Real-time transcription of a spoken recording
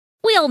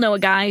all know a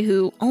guy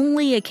who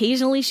only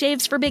occasionally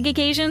shaves for big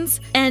occasions,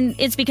 and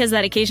it's because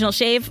that occasional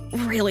shave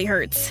really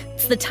hurts.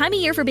 It's the time of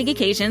year for big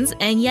occasions,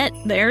 and yet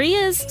there he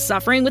is,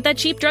 suffering with that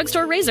cheap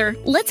drugstore razor.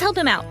 Let's help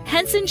him out.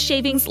 Henson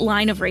Shaving's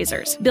line of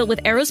razors, built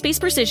with aerospace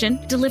precision,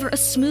 deliver a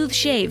smooth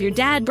shave your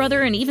dad,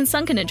 brother, and even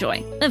son can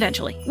enjoy,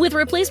 eventually. With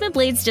replacement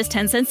blades just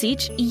 10 cents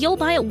each, you'll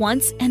buy it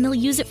once, and they'll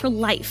use it for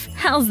life.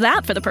 How's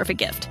that for the perfect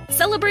gift?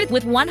 Celebrate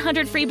with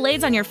 100 free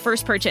blades on your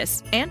first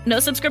purchase, and no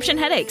subscription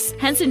headaches.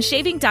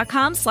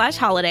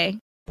 HensonShaving.com/holiday.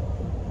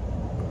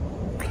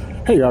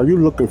 Hey, are you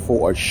looking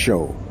for a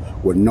show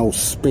with no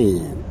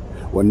spin,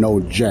 with no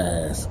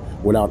jazz,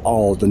 without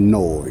all the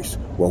noise?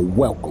 Well,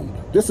 welcome.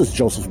 This is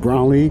Joseph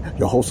Brownlee,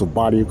 your host of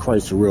Body of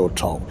Christ Real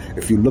Talk.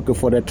 If you're looking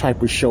for that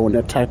type of show and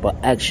that type of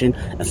action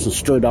and some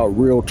straight out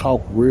real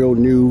talk, real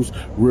news,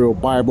 real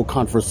Bible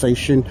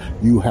conversation,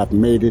 you have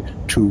made it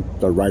to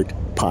the right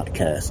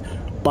podcast.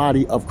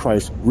 Body of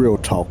Christ Real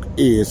Talk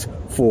is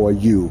for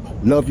you.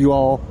 Love you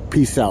all.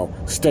 Peace out.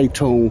 Stay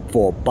tuned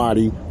for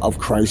Body of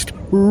Christ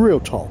Real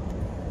Talk.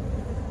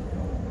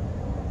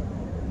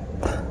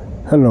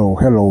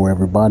 Hello,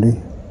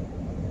 everybody.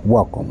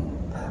 Welcome.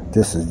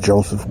 This is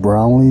Joseph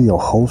Brownlee, your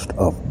host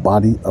of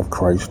Body of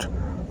Christ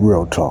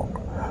Real Talk.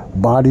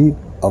 Body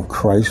of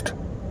Christ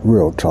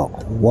Real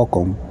Talk.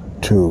 Welcome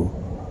to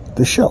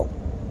the show.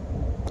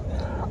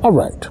 All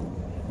right.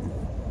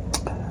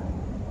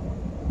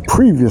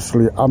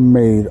 Previously, I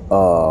made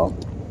a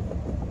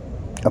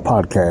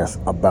podcast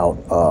about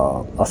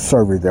a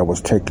survey that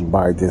was taken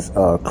by this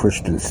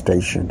Christian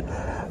station,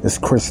 this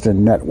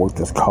Christian network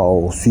that's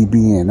called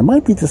CBN. It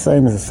might be the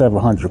same as the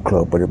 700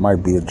 Club, but it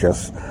might be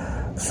just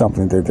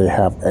something that they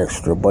have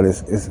extra, but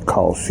it's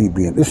called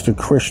CBN. It's the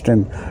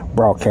Christian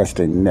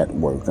Broadcasting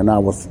Network, and I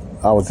was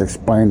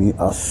explaining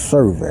a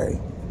survey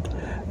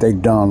they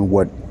done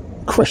with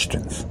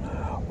Christians,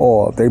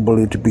 or they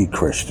believe to be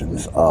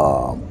Christians,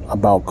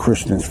 about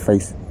Christians'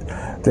 faith.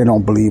 They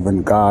don't believe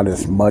in God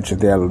as much as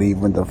they're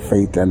leaving the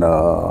faith, and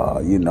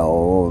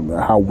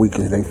how weak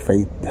their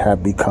faith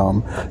have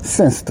become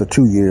since the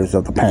 2 years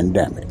of the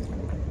pandemic.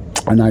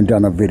 And I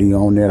done a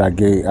video on that. I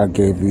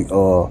gave you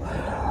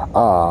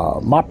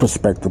my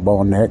perspective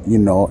on that,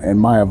 and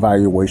my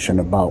evaluation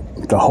about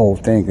the whole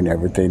thing and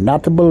everything.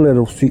 Not to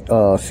belittle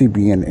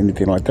CBN or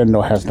anything like that.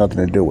 No, it has nothing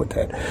to do with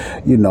that.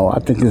 I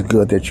think it's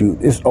good that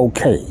it's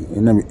okay.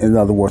 In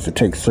other words, to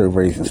take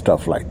surveys and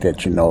stuff like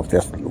that,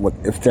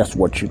 if that's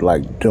what you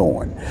like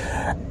doing.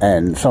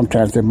 And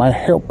sometimes it might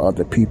help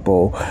other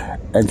people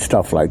and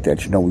stuff like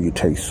that, when you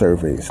take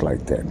surveys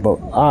like that. But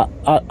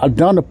I've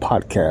done a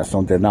podcast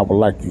on that, and I would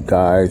like you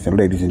guys and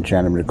ladies and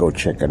gentlemen to go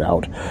check it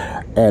out.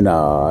 And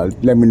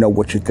let me know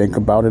what you think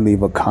about it.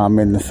 Leave a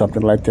comment or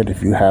something like that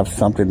if you have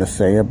something to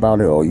say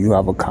about it, or you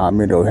have a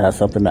comment or have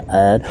something to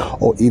add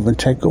or even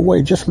take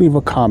away. Just leave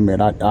a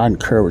comment. I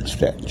encourage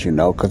that,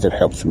 because it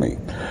helps me.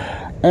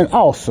 And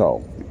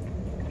also,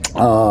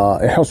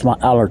 it helps my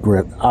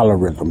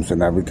algorithms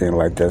and everything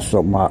like that,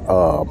 so my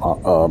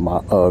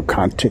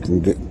content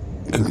can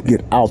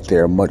get out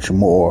there much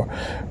more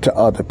to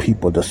other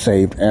people, the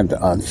saved and the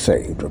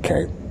unsaved.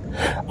 Okay.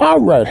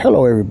 All right.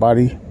 Hello,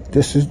 everybody.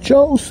 This is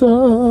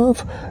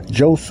Joseph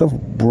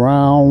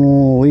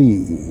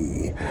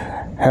Brownlee.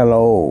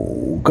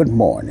 Hello. Good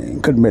morning.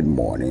 Good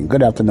mid-morning.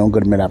 Good afternoon.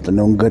 Good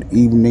mid-afternoon. Good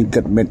evening.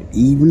 Good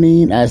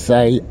mid-evening, as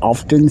I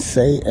often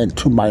say. And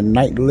to my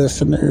night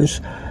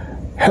listeners,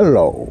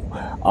 hello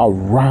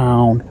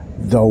around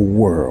the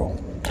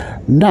world.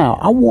 Now,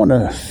 I want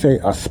to say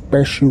a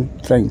special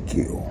thank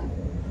you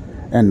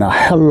and a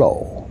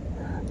hello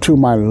to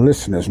my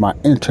listeners, my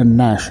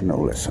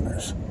international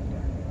listeners,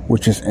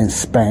 which is in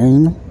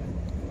Spain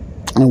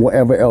and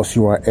wherever else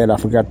you are at. I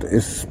forgot,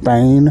 it's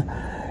Spain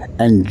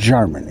and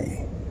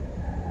Germany.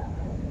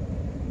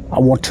 I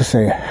want to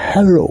say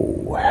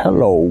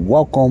hello,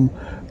 welcome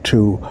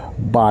to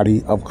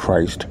Body of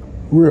Christ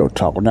Real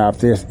Talk. Now, if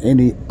there's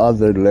any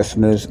other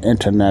listeners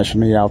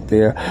internationally out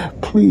there,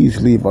 please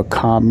leave a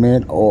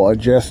comment or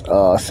just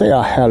say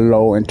a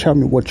hello and tell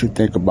me what you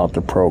think about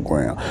the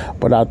program.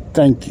 But I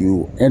thank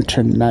you,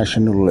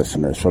 international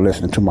listeners, for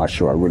listening to my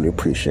show. I really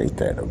appreciate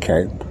that,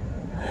 okay?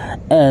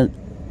 And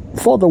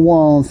for the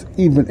ones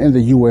even in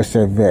the US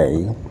of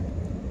A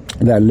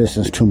that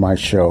listens to my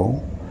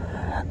show,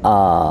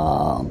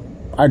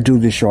 I do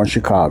this show in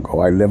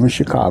Chicago. I live in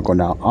Chicago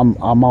now.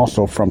 I'm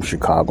also from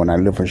Chicago, and I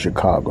live in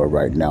Chicago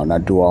right now. And I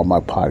do all my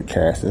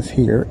podcasts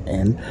here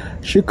in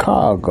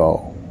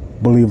Chicago.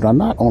 Believe it or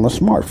not, on a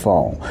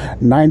smartphone.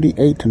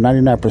 98 to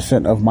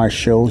 99% of my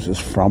shows is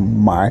from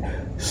my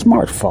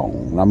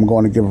smartphone. I'm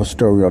going to give a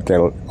story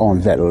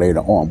on that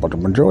later on, but the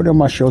majority of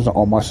my shows are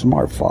on my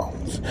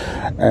smartphones.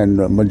 And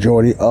the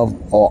majority of,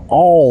 or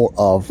all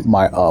of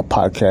my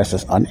podcasts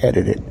is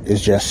unedited.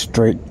 It's just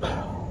straight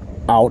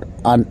out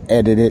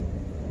unedited,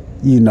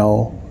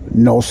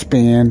 no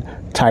spin,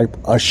 type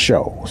of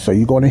show. So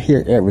you're going to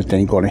hear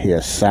everything. You're going to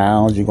hear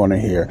sounds. You're going to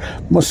hear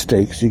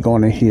mistakes. You're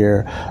going to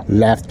hear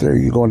laughter.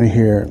 You're going to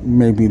hear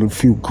maybe a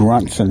few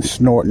grunts and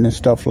snorting and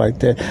stuff like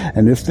that.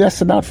 And if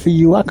that's not for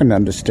you, I can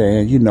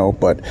understand,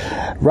 but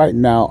right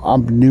now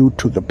I'm new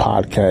to the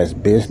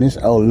podcast business,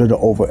 a little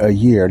over a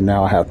year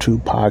now. I have 2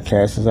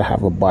 podcasts. I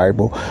have a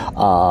Bible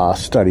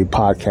study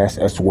podcast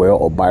as well,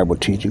 or Bible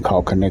teaching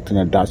called Connecting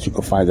the Dots. You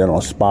can find that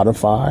on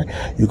Spotify.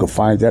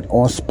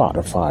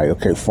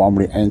 Okay,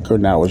 formerly Anchor,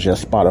 now it's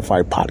just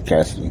Spotify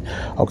podcasting.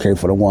 Okay,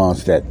 for the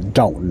ones that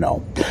don't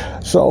know.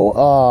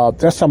 So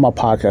that's how my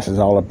podcast is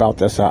all about.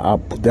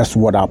 That's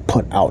what I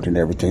put out and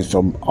everything.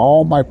 So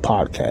all my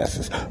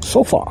podcasts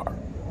so far,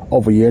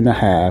 over a year and a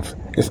half,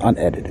 is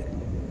unedited.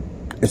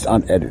 It's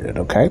unedited,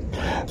 okay?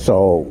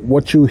 So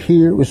what you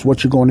hear is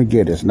what you're going to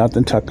get. It's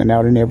nothing tucking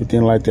out and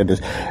everything like that.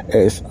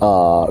 It's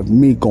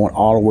me going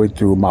all the way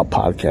through my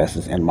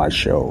podcasts and my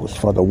shows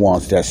for the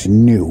ones that's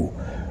new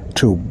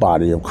to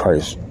Body of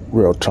Christ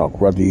Real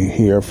Talk, whether you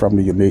hear from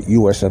the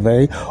US of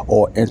A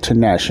or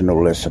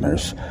international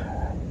listeners.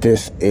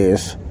 This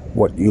is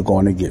what you're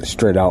going to get,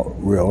 straight out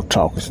real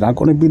talk. It's not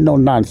going to be no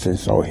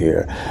nonsense over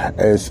here.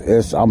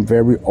 I'm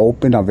very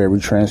open. I'm very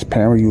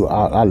transparent.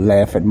 I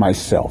laugh at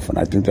myself, and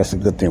I think that's a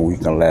good thing when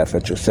you can laugh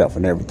at yourself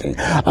and everything.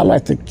 I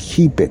like to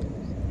keep it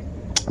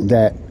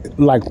that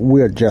like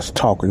we're just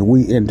talking.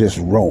 We in this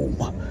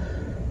little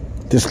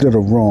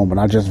room, and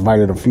I just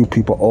invited a few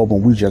people over,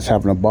 and we just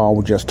having a ball.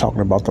 We're just talking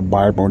about the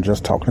Bible and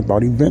just talking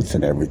about events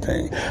and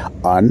everything,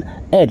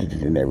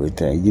 unedited and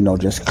everything.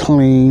 Just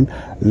clean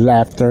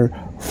laughter,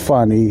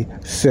 funny,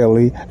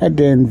 silly, and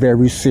then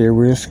very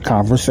serious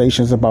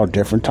conversations about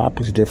different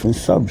topics, different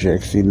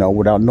subjects,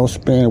 without no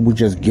spin. We're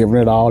just giving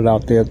it all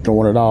out there,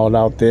 throwing it all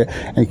out there,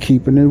 and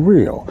keeping it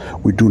real.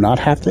 We do not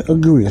have to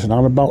agree. It's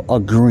not about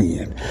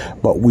agreeing,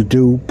 but we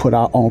do put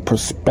our own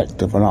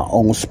perspective and our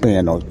own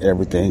spin on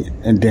everything,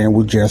 and then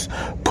we just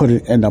put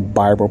it in a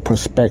Bible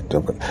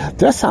perspective.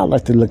 That's how I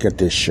like to look at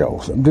this show.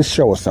 This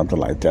show is something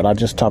like that. I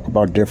just talk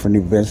about different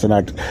events, and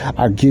I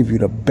give you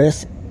the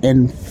best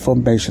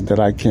information that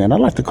I can. I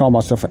like to call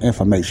myself an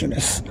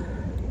informationist.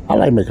 I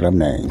like making up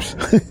names.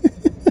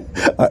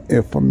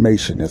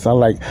 Informationist. I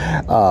like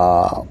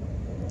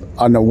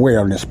an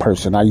awareness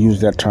person. I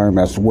use that term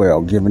as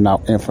well, giving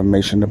out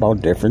information about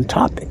different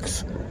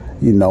topics.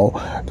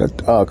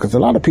 Because a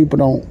lot of people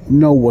don't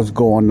know what's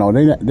going on.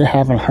 They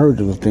haven't heard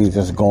of the things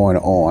that's going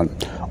on.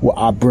 Well,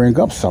 I bring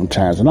up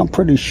sometimes, and I'm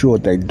pretty sure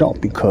they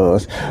don't,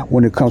 because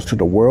when it comes to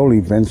the world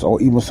events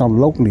or even some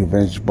local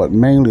events, but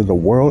mainly the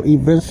world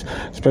events,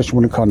 especially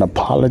when it comes to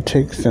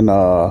politics and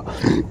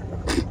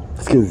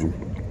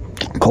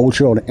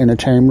culture or the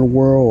entertainment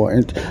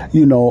world,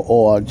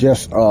 or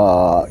just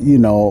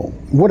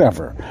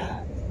whatever.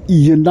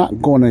 You're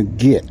not going to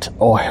get,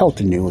 or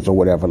health news or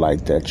whatever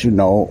like that,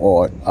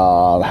 or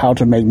how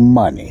to make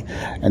money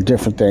and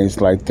different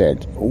things like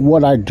that.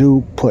 What I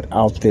do put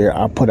out there,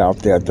 I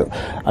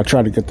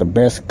try to get the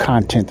best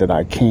content that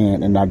I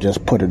can, and I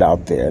just put it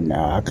out there.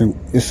 Now,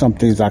 it's some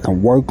things I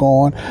can work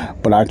on,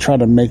 but I try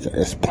to make it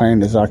as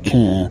plain as I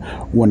can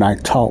when I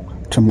talk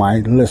to my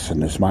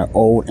listeners, my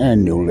old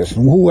and new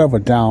listeners, whoever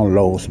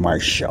downloads my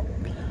show.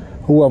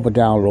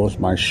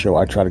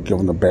 I try to give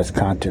them the best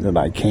content that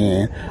I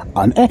can,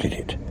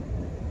 unedited.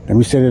 Let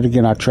me say that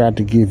again. I try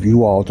to give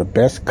you all the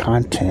best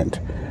content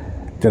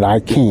that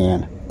I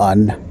can,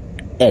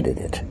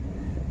 unedited.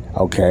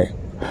 Okay?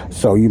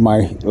 So you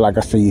might, like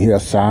I say, you hear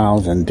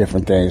sounds and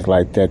different things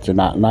like that. And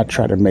I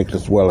try to make it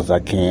as well as I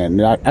can.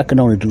 I can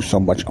only do so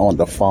much on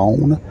the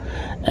phone,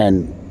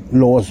 and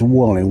Lord's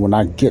willing, when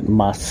I get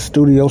my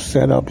studio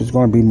set up, it's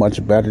going to be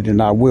much better. Than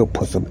I will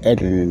put some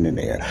editing in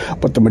there.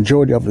 But the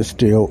majority of it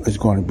still is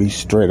going to be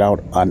straight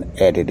out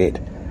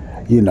unedited,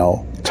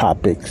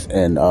 topics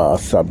and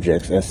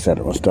subjects,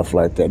 etc., stuff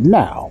like that.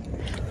 Now,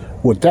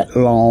 with that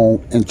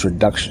long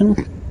introduction,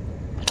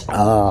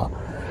 the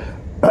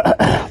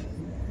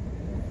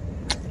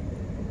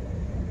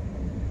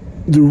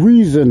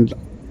reason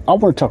I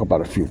want to talk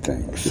about a few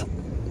things,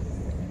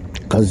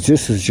 because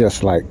this is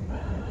just like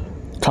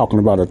talking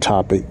about a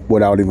topic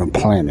without even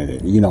planning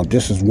it.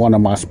 This is one of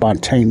my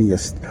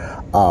spontaneous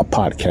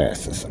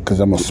podcasts,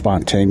 because I'm a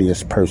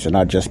spontaneous person.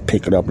 I just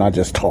pick it up and I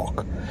just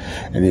talk.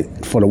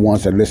 And for the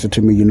ones that listen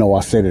to me, I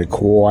said it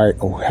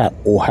quite,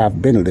 or have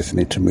been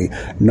listening to me,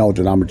 know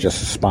that I'm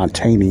just a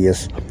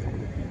spontaneous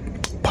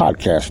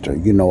podcaster.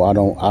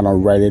 I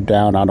don't write it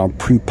down. I don't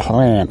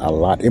pre-plan a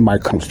lot. It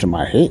might come to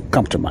my head,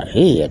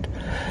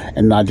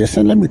 and I just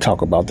say, let me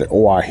talk about that.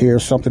 Or I hear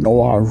something,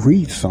 or I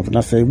read something.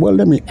 I say, well,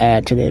 let me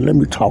add to that. Let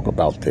me talk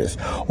about this,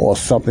 or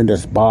something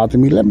that's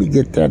bothering me. Let me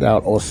get that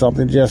out, or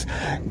something just,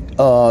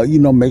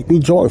 make me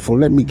joyful.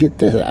 Let me get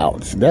this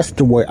out. So that's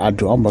the way I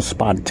do. I'm a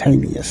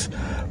spontaneous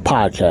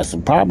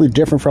podcaster. Probably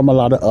different from a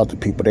lot of other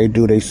people. They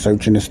do their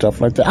searching and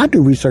stuff like that. I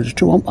do research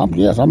too.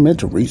 I'm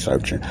into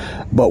researching.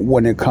 But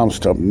when it comes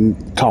to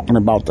talking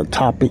about the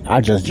topic,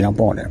 I just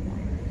jump on it.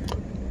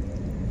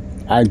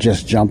 I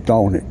just jumped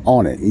on it.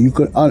 You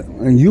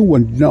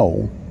would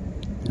know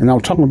And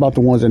I'm talking about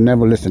the ones that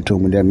never listen to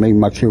me, that maybe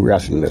my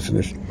curiosity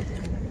listeners.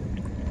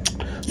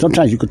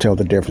 Sometimes you could tell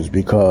the difference,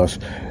 because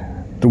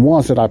the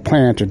ones that I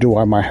plan to do,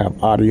 I might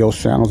have audio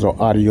sounds or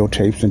audio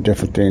tapes and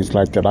different things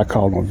like that. I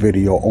call them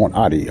video on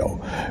audio,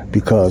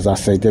 because I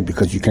say that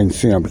because you can't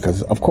see them,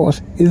 because of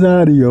course it's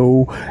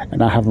audio,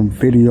 and I have them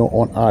video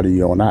on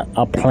audio, and I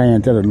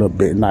planned that a little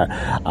bit, and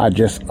I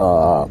just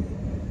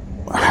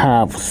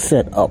have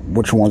set up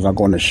which ones I'm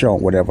going to show,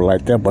 whatever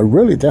like that. But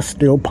really, that's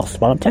still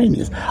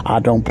spontaneous. I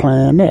don't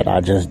plan that.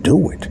 I just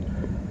do it.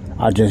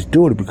 I just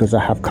do it because I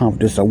have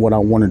confidence of what I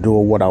want to do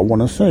or what I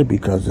want to say,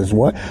 because it's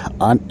what?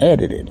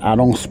 Unedited. I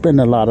don't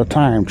spend a lot of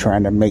time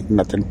trying to make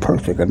nothing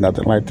perfect or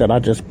nothing like that. I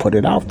just put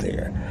it out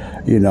there,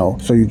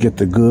 so you get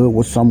the good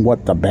with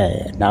somewhat the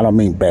bad. Now, I don't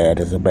mean bad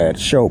as a bad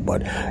show,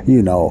 but,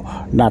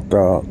 not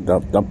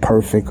the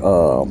perfect,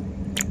 how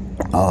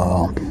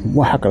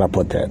can I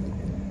put that?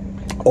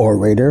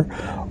 Orator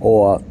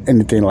or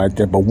anything like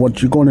that. But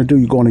what you're going to do,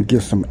 you're going to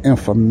give some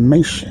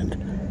information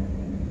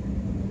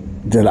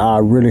that I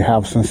really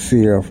have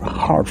sincere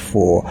heart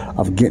for,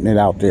 of getting it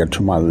out there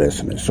to my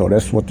listeners. So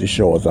that's what this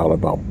show is all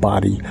about.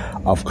 Body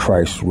of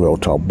Christ, real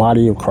talk.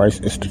 Body of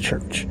Christ is the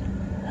church.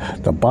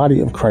 The body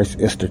of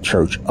Christ is the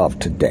church of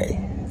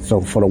today.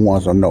 So for the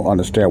ones that don't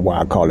understand why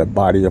I call it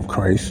body of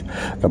Christ,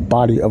 the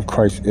body of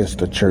Christ is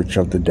the church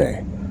of the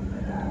day.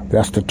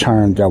 That's the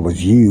term that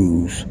was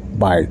used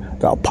by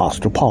the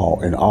Apostle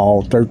Paul in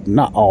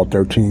not all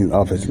 13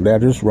 of his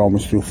letters,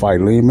 Romans through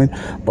Philemon,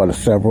 but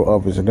several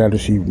of his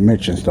letters. He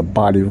mentions the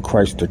body of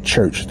Christ, the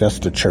church. That's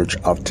the church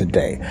of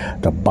today,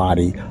 the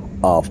body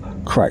of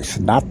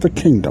Christ, not the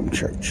kingdom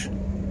church.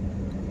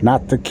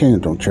 Not the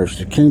kingdom church.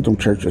 The kingdom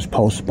church is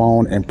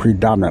postponed and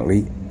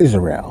predominantly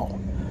Israel,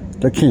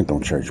 the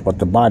kingdom church. But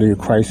the body of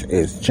Christ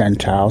is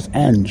Gentiles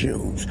and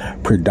Jews,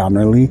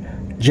 predominantly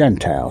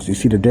Gentiles. You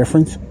see the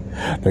difference?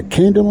 The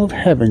kingdom of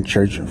heaven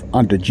church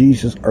under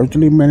Jesus'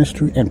 earthly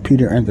ministry and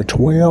Peter and the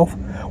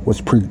 12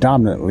 was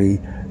predominantly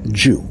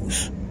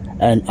Jews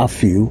and a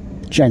few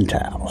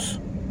Gentiles,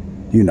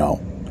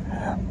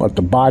 But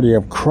the body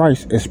of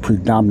Christ is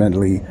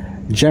predominantly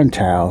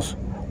Gentiles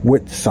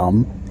with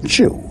some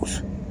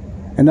Jews.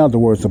 In other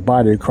words, the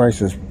body of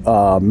Christ is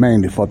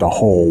mainly for the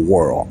whole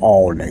world,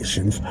 all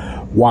nations,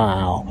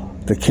 while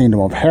the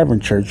kingdom of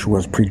heaven church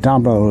was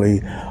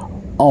predominantly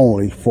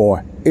only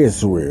for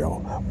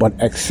Israel, but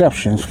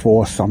exceptions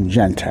for some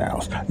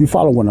Gentiles. You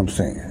follow what I'm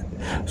saying?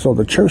 So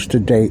the church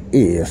today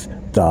is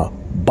the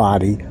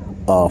body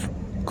of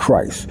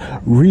Christ.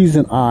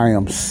 Reason I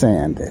am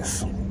saying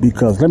this,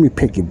 because let me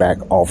pick you back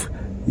off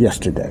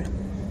yesterday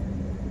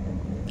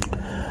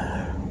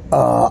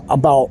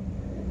about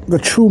the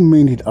true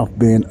meaning of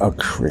being a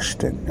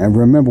Christian. And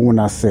remember when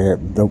I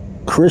said the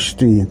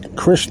Christian,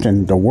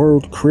 the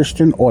word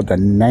Christian or the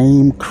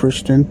name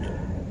Christian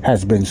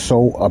has been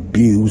so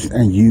abused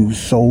and used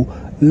so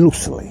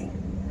loosely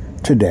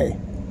today,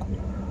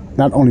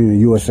 not only in the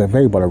US of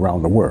A, but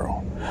around the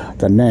world.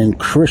 The name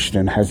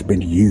Christian has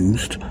been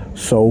used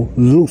so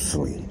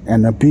loosely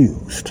and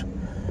abused.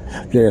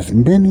 There's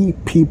many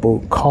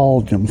people call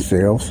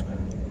themselves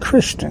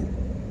Christian,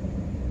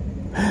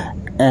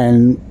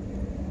 and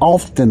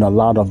often a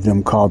lot of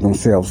them call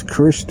themselves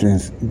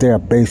Christians. They're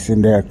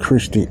basing their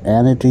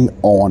Christianity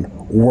on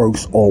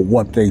works or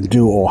what they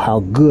do or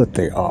how good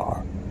they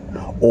are,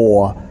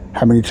 or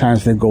how many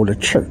times they go to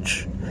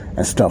church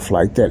and stuff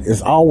like that.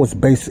 It's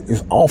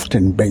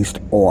often based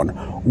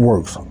on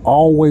works.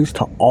 Always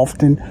to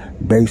often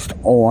based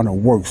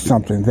on works,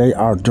 something they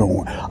are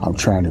doing. I'm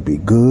trying to be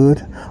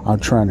good. I'm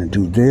trying to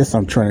do this.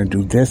 I'm trying to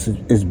do this.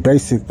 It's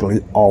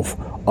basically off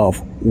of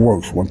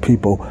works. When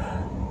people,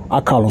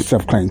 I call them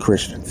self-claimed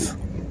Christians.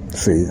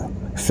 See,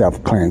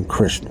 self-claimed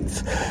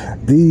Christians.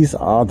 These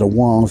are the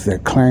ones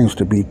that claims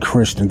to be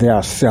Christian. They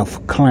are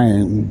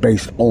self-claimed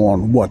based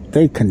on what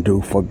they can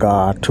do for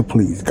God to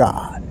please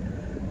God.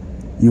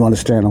 You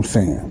understand what I'm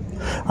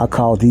saying? I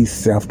call these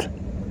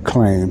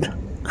self-claimed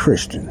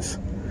Christians.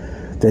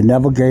 They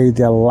never gave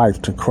their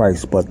life to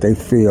Christ, but they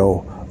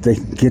feel they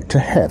can get to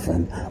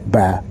heaven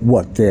by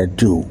what they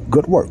do.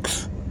 Good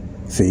works.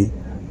 See?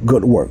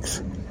 Good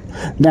works.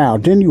 Now,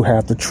 then you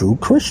have the true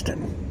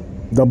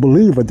Christian, the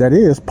believer that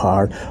is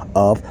part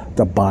of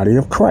the body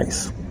of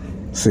Christ.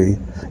 See?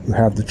 You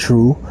have the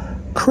true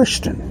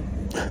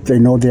Christian. They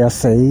know they are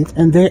saved,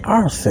 and they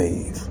are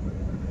saved.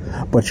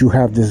 But you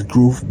have this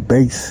group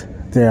base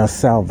their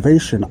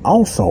salvation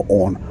also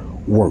on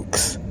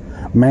works,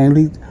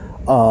 mainly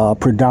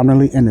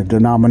predominantly in the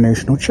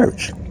denominational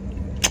church.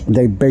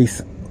 They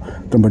base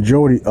the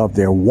majority of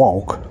their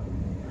walk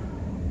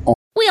on.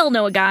 We all all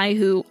know a guy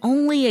who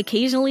only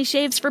occasionally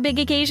shaves for big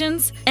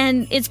occasions,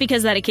 and it's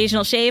because that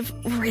occasional shave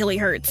really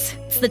hurts.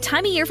 It's the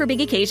time of year for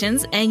big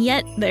occasions, and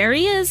yet there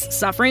he is,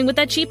 suffering with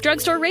that cheap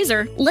drugstore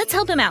razor. Let's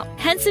help him out.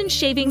 Henson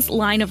Shaving's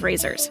line of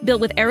razors,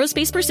 built with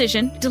aerospace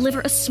precision,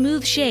 deliver a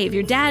smooth shave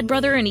your dad,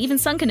 brother, and even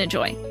son can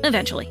enjoy,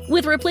 eventually.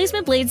 With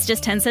replacement blades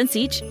just 10 cents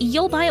each,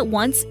 you'll buy it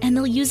once and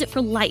they'll use it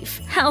for life.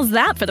 How's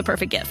that for the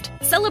perfect gift?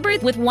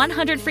 Celebrate with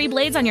 100 free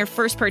blades on your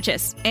first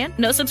purchase, and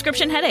no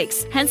subscription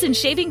headaches.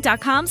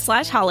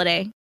 HensonShaving.com/holiday.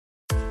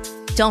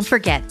 Don't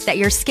forget that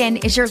your skin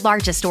is your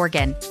largest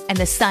organ, and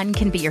the sun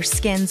can be your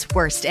skin's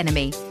worst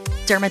enemy.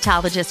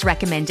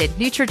 Dermatologist-recommended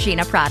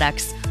Neutrogena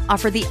products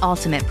offer the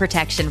ultimate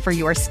protection for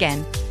your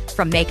skin.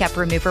 From makeup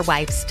remover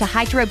wipes to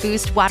Hydro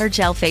Boost Water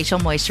Gel Facial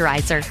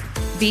Moisturizer,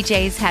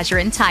 BJ's has your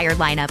entire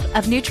lineup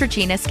of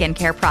Neutrogena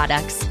skincare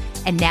products.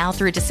 And now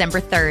through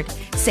December 3rd,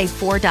 save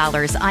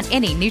 $4 on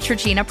any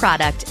Neutrogena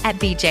product at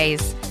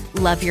BJ's.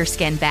 Love your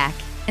skin back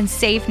and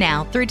save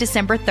now through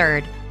December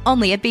 3rd,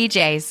 only at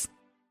BJ's.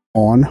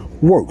 On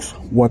works,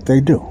 what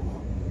they do.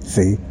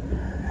 See?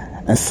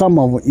 And some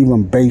of them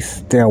even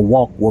base their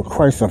walk with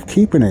Christ of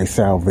keeping their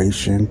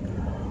salvation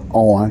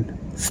on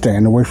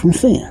staying away from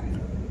sin.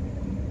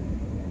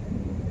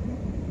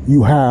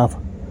 You have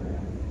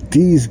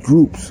these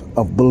groups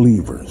of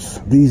believers,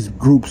 these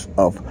groups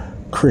of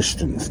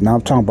Christians. Now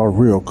I'm talking about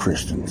real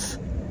Christians.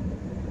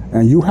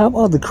 And you have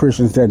other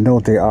Christians that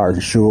know they are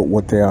assured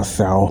with their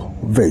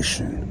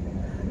salvation.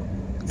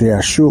 They are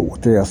assured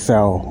with their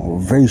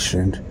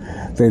salvation.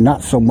 They're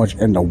not so much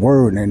in the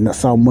word and not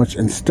so much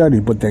in study,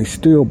 but they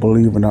still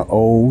believe in an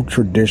old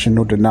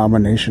traditional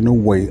denominational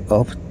way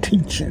of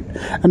teaching.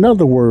 In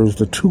other words,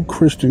 the two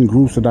Christian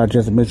groups that I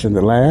just mentioned,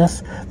 the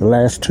last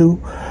two,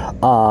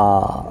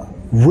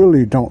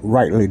 really don't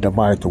rightly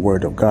divide the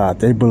word of God.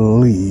 They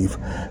believe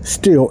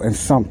still in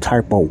some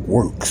type of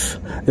works.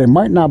 They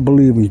might not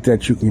believe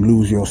that you can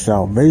lose your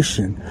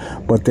salvation,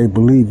 but they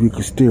believe you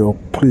can still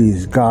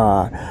please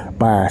God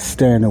by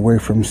staying away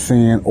from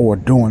sin or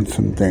doing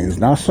some things.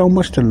 Not so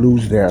much to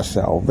lose their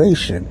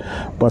salvation,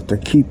 but to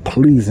keep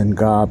pleasing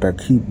God, but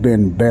keep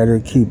being better,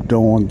 keep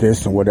doing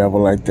this and whatever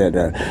like that.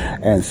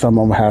 And some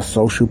of them have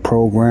social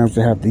programs.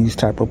 They have these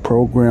type of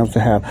programs. They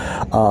have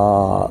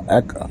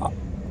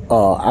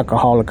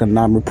Alcoholic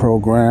Anonymous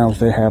programs.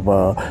 They have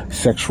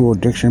sexual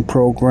addiction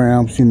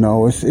programs. You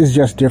know, it's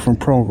just different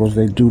programs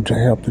they do to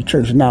help the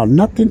church. Now,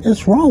 nothing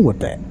is wrong with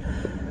that.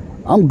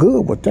 I'm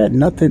good with that.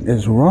 Nothing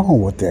is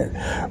wrong with that.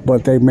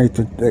 But they make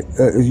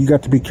you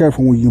got to be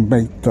careful when you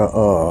make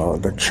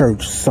the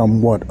church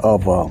somewhat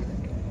of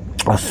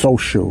a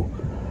social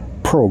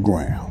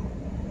program.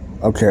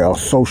 Okay, a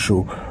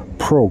social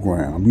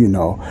program, you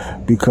know,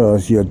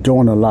 because you're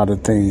doing a lot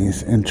of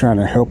things and trying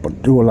to help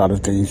do a lot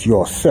of things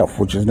yourself,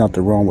 which is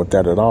nothing wrong with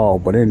that at all.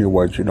 But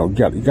anyway, you know,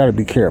 you got to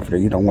be careful that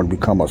you don't want to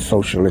become a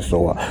socialist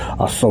or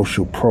a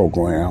social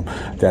program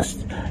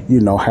that's, you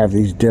know, have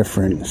these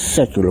different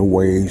secular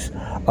ways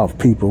of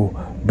people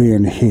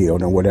being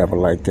healed and whatever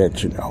like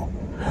that, you know.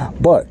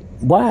 But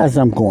why is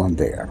I'm going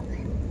there?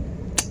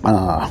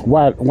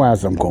 Why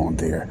is I'm going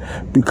there?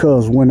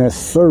 Because when that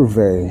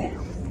survey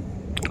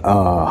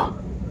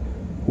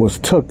was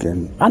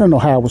taken, I don't know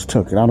how it was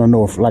taken. I don't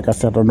know if, like I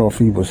said, I don't know if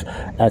he was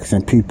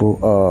asking people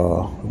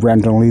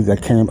randomly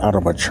that came out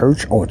of a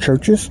church or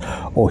churches,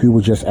 or he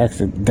was just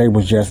asking, they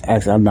was just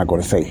asking, I'm not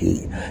going to say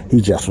he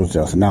just was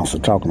just announcer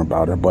talking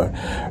about it, but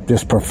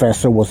this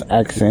professor was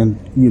asking,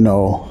 you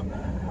know,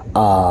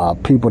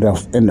 people that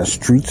was in the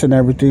streets and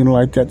everything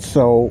like that.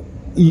 So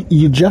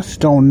you just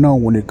don't know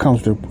when it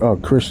comes to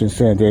Christians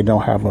saying they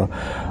don't have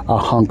a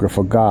hunger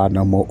for God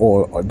no more,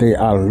 or they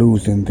are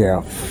losing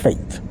their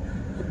faith.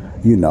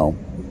 You know,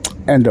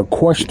 and the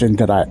question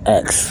that I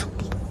ask,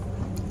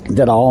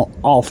 that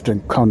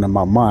often come to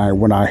my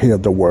mind when I hear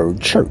the word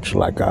church,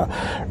 like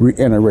I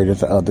reiterated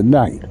the other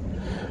night.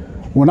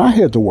 When I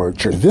hear the word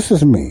church, this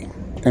is me,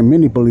 and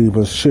many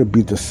believers should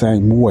be the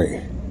same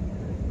way,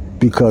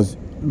 because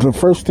the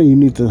first thing you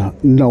need to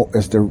know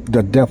is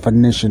the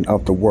definition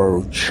of the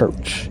word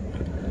church.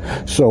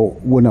 So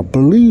when a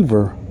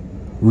believer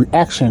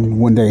reaction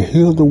when they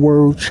hear the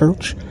word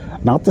church,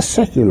 not the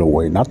secular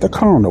way, not the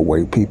carnal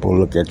way people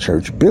look at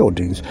church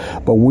buildings,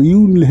 but when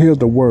you hear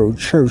the word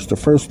church, the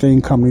first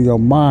thing coming to your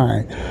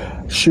mind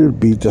should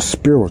be the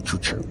spiritual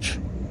church,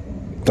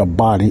 the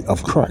body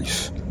of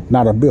Christ,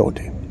 not a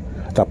building,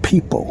 the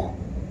people.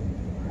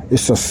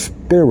 It's a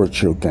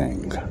spiritual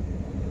thing.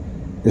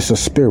 It's a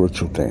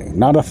spiritual thing,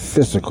 not a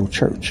physical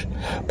church,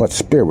 but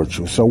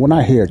spiritual. So when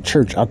I hear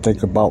church, I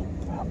think about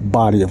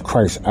body of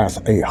Christ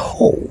as a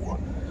whole.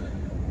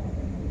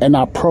 And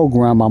I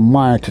program my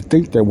mind to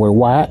think that way.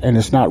 Why? And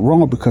it's not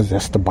wrong, because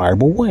that's the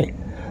Bible way.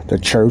 The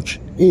church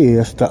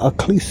is the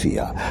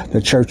ecclesia.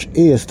 The church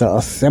is the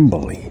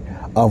assembly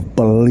of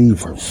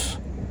believers.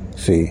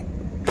 See?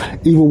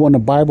 Even when the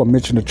Bible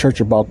mentioned the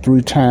church about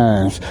 3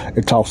 times,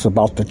 it talks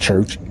about the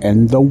church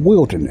and the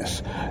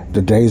wilderness.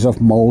 The days of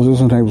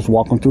Moses, and they was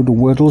walking through the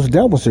wilderness,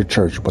 that was the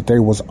church, but they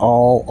was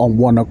all on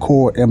one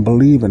accord and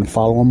believing,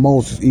 following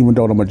Moses, even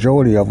though the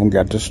majority of them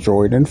got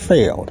destroyed and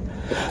failed.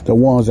 The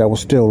ones that were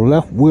still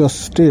left were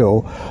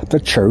still the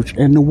church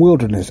in the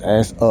wilderness,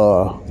 as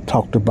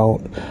talked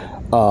about,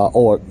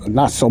 or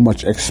not so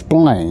much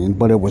explained,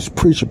 but it was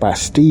preached by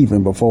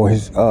Stephen before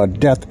his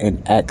death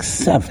in Acts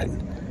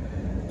 7.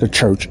 The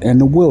church in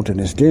the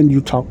wilderness. Then you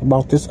talk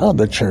about this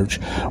other church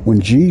when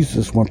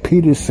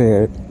Peter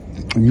said,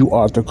 "You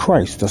are the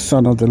Christ, the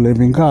Son of the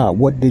living God."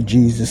 What did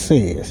Jesus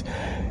say?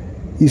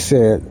 He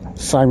said,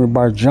 "Simon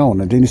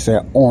Bar-Jonah." Then he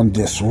said, "On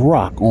this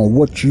rock, on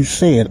what you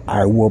said,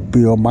 I will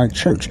build my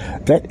church."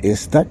 That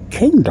is the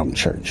kingdom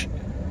church.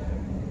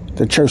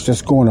 The church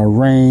that's going to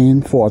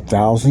reign for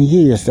 1,000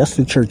 years. That's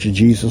the church that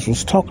Jesus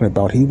was talking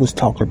about. He was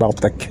talking about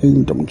the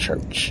kingdom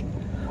church.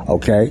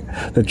 Okay?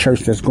 The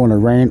church that's going to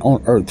reign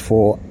on earth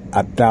for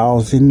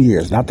 1,000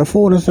 years. Not the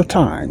fullness of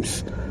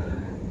times.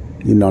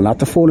 Not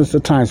the fullness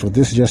of times, but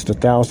this is just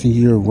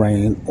 1,000-year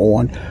reign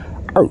on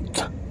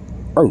earth.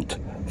 Earth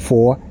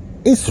for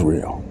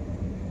Israel.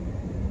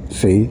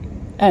 See?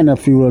 And a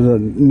few of the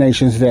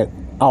nations that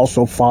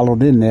also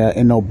followed in there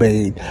and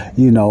obeyed,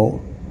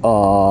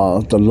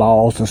 the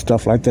laws and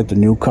stuff like that, the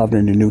New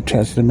Covenant, the New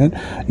Testament,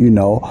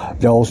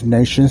 those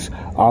nations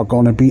are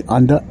going to be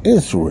under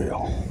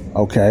Israel.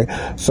 Okay,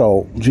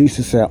 so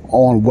Jesus said,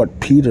 on what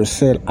Peter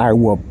said, I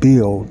will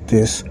build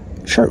this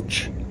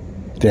church.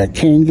 Their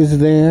king is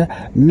there.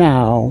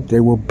 Now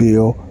they will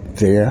build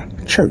their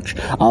church.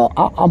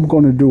 I'm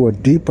going to do a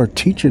deeper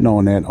teaching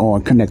on that,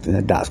 on connecting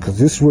the dots, because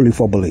this is really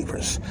for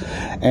believers.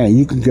 And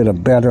you can get a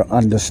better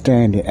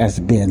understanding as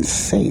being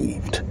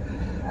saved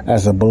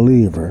as a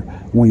believer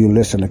when you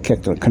listen to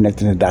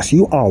Connecting the Dots.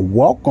 You are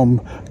welcome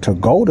to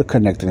go to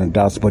Connecting the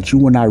Dots, but you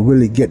will not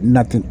really get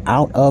nothing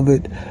out of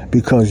it,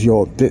 because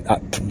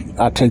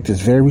I take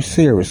this very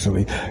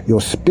seriously. Your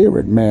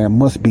spirit man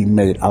must be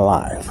made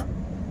alive.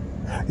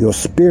 Your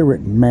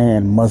spirit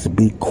man must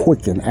be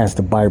quickened, as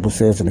the Bible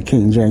says in the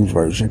King James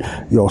Version.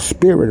 Your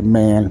spirit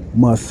man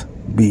must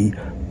be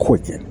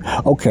quickened.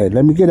 Okay,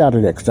 let me get out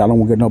of that, because I don't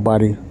want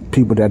to get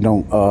people that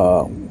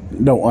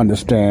don't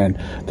understand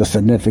the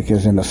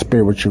significance and the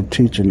spiritual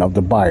teaching of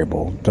the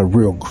Bible, the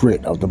real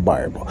grit of the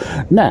Bible.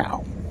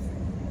 Now,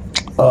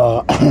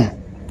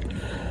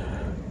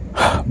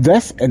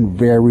 that's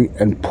very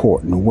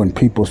important when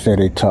people say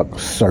they took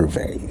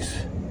surveys.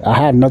 I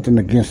have nothing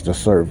against the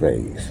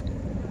surveys.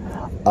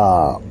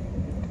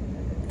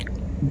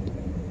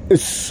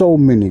 It's so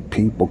many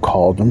people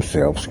call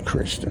themselves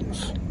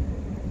Christians.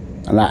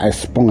 And I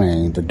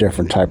explained the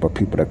different type of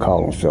people that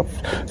call themselves.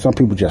 Some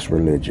people just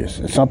religious,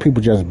 and some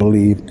people just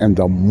believe in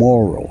the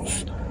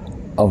morals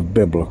of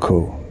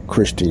biblical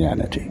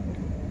Christianity.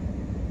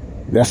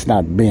 That's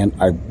not being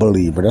a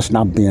believer. That's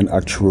not being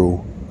a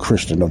true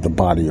Christian of the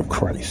body of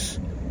Christ.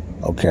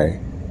 Okay?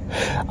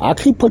 I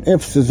keep putting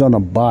emphasis on the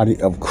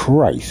body of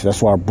Christ.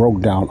 That's why I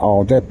broke down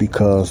all that,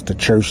 because the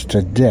church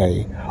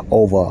today,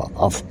 over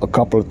a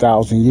couple of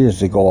thousand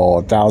years ago,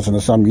 or 1,000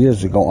 or some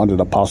years ago, under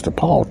the Apostle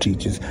Paul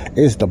teaches,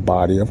 is the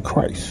body of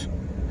Christ.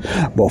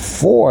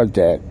 Before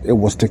that, it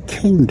was the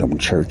kingdom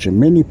church. And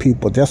many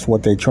people, that's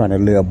what they're trying to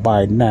live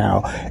by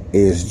now,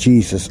 is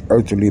Jesus'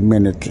 earthly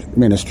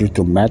ministry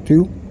through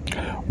Matthew,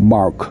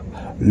 Mark,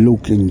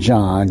 Luke, and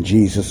John.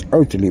 Jesus'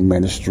 earthly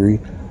ministry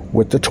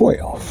with the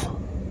 12.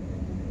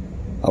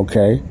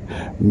 Okay?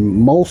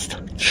 Most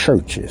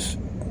churches,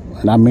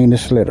 and I mean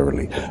this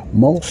literally,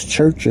 most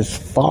churches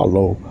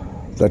follow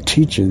the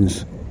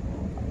teachings,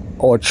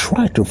 or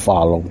try to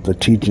follow the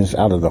teachings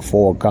out of the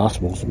 4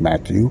 Gospels: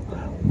 Matthew,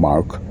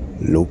 Mark,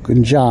 Luke,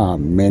 and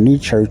John. Many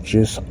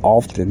churches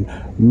often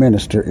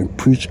minister and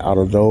preach out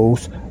of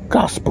those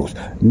Gospels.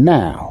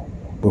 Now,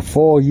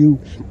 before you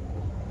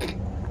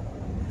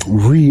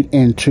read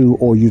into,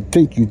 or you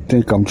think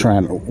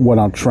what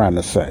I'm trying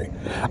to say,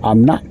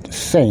 I'm not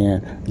saying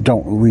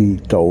don't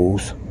read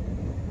those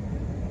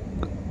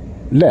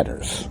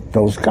letters,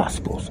 those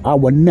Gospels. I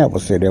would never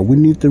say that. We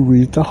need to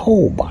read the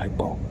whole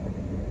Bible.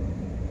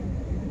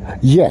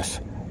 Yes,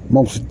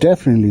 most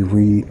definitely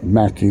read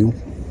Matthew.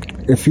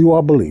 If you are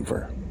a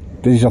believer,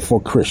 these are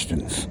for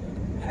Christians.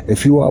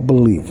 If you are a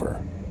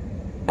believer,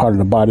 part of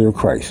the body of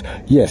Christ,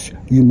 yes,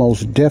 you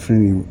most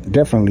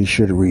definitely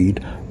should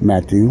read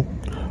Matthew,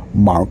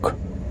 Mark,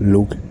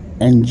 Luke,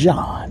 and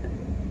John.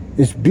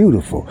 It's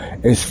beautiful.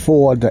 It's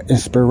for the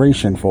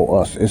inspiration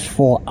for us. It's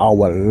for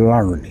our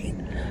learning.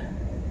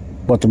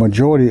 But the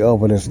majority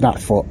of it is not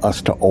for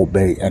us to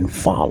obey and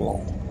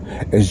follow.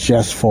 It's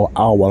just for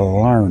our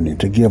learning,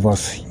 to give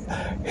us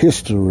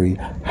history,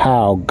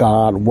 how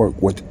God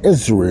worked with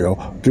Israel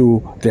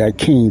through their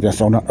king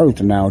that's on the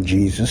earth now,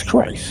 Jesus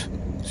Christ.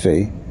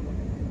 See?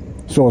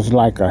 So it's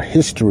like a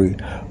history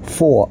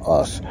for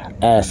us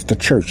as the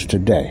church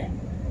today.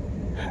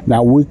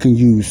 Now, we can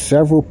use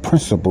several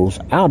principles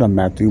out of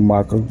Matthew,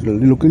 Mark,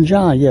 Luke, and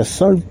John. Yes,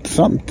 certain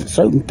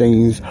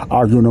things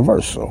are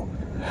universal.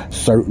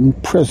 certain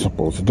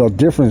principles. The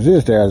difference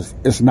is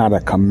it's not a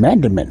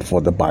commandment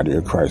for the body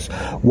of Christ,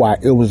 while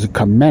it was a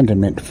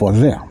commandment for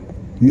them.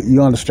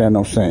 You understand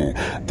what I'm saying?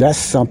 That's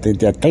something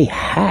that they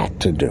had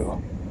to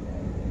do.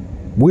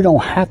 We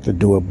don't have to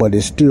do it, but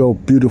it's still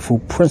beautiful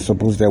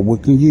principles that we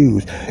can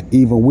use.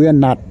 Even we're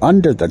not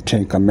under the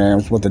Ten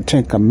Commandments, but the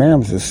Ten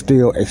Commandments is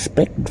still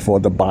expected for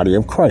the body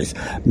of Christ.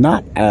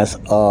 Not as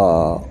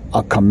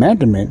a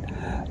commandment,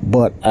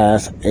 but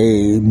as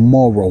a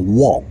moral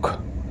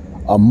walk,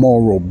 a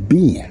moral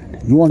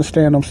being. You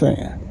understand what I'm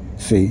saying?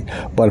 See,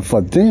 but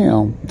for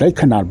them, they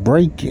cannot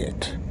break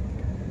it.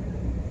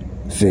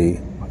 See,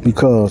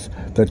 because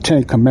the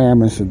Ten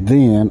Commandments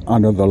then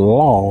under the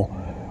law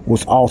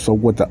was also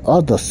with the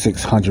other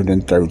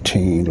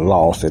 613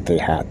 laws that they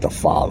had to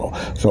follow.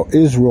 So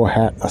Israel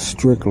had a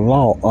strict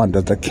law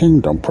under the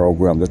kingdom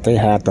program that they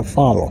had to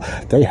follow.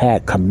 They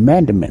had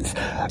commandments.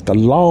 The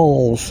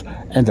laws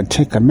and the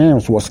Ten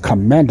Commandments was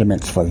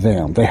commandments for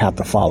them. They had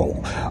to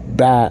follow.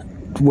 But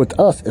with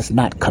us, it's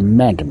not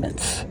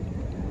commandments.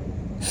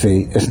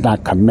 See, it's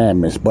not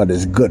commandments, but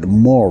it's good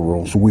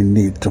morals we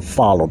need to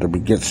follow to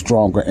get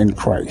stronger in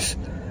Christ.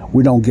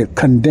 We don't get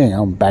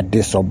condemned by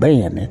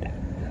disobeying it,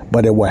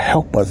 but it will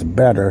help us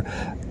better,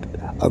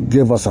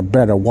 give us a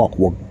better walk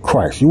with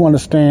Christ. You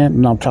understand?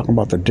 And I'm talking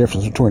about the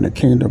difference between the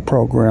kingdom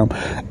program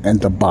and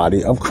the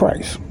body of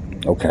Christ.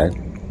 Okay?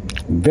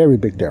 Very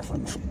big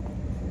difference.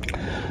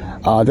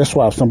 That's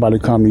why if somebody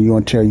come to you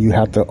and tell you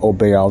have to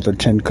obey all the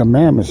 10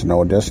 commandments,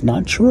 no, that's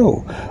not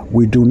true.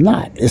 We do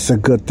not. It's a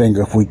good thing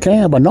if we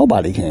can, but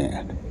nobody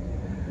can.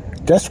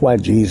 That's why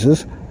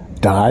Jesus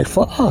died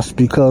for us,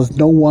 because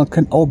no one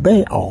can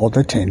obey all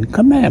the 10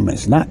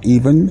 commandments, not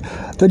even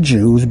the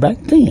Jews back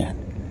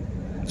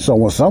then. So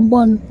when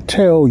someone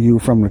tell you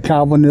from the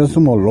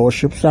Calvinism or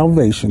Lordship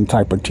Salvation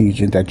type of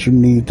teaching that you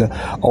need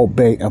to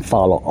obey and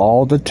follow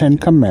all the 10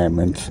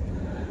 commandments,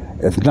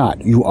 if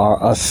not, you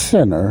are a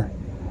sinner,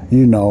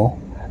 you know,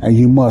 and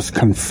you must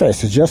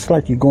confess. It's just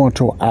like you go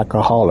into an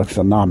Alcoholics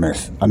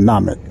Anonymous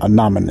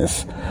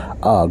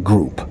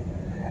group,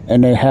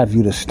 and they have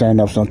you to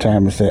stand up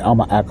sometime and say, I'm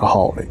an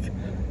alcoholic.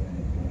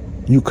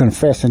 You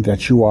confessing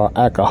that you are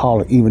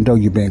alcoholic, even though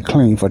you've been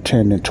clean for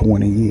 10 and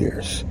 20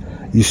 years.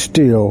 You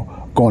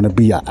still going to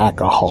be an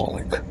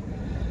alcoholic.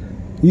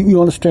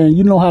 You understand?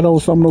 You know how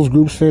some of those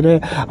groups say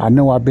that? I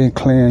know I've been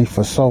clean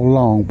for so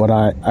long, but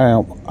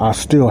I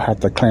still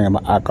have to claim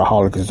an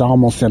alcoholic. It's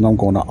almost saying I'm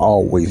going to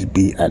always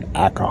be an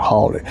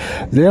alcoholic.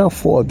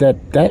 Therefore, that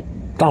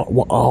thought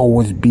will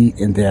always be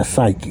in their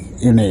psyche,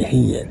 in their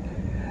head.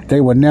 They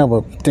would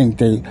never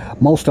think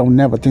most of them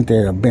never think they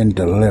have been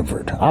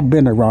delivered. I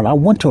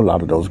went to a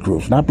lot of those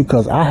groups, not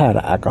because I had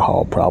an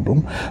alcohol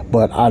problem,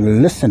 but I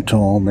listened to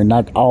them, and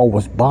that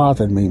always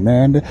bothered me,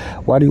 man.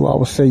 Why do you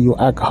always say you're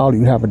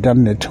alcoholic? You haven't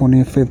done it in 20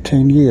 and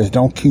 15 years.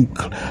 Don't keep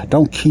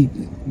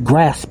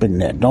grasping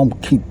that.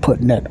 Don't keep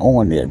putting that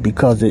on there,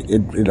 because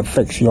it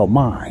affects your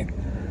mind.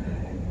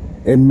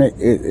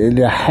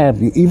 It'll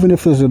have you, even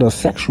if it's a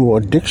sexual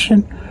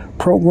addiction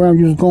program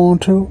you was going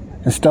to,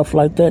 and stuff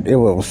like that. It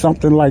was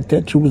something like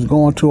that you was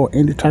going to, or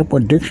any type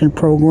of addiction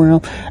program,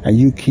 and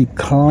you keep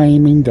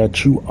claiming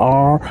that you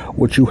are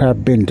what you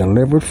have been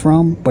delivered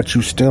from, but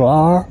you still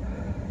are.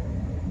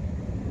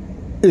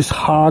 It's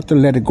hard to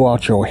let it go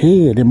out your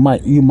head.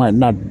 You might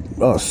not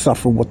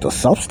suffer with the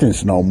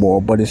substance no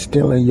more, but it's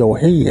still in your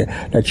head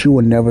that you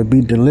will never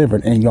be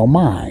delivered in your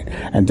mind.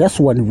 And that's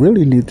what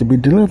really needs to be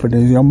delivered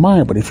in your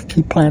mind. But if you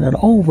keep playing it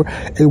over,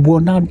 it will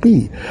not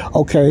be.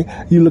 Okay,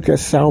 you look at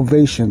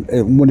salvation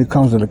when it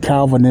comes to the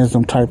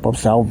Calvinism type of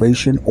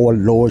salvation, or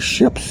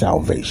Lordship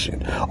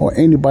salvation, or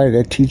anybody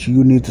that teaches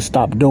you need to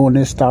stop doing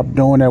this, stop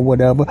doing that,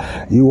 whatever.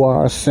 You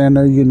are a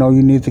sinner, you know,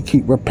 you need to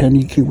keep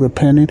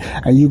repenting,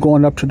 and you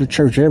going up to the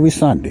church every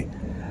Sunday,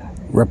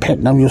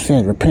 repenting of your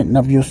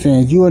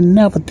sins. You will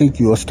never think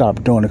you will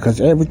stop doing it, because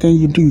everything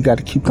you do, you got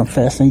to keep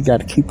confessing. You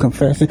keep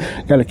confessing.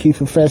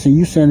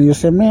 You saying to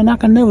yourself, man, I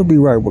can never be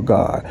right with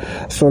God.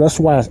 So that's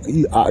why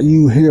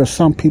you hear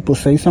some people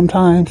say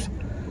sometimes,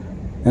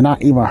 and I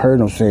even heard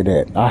them say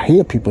that. I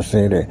hear people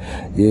say that,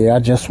 yeah, I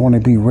just want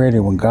to be ready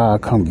when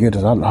God come get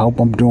us. I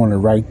hope I'm doing the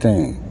right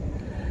thing.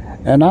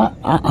 And I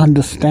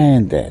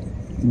understand that.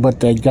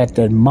 But they got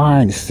that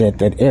mindset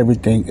that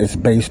everything is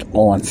based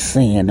on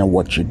sin and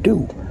what you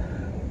do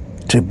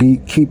to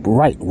keep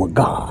right with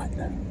God.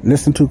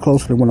 Listen too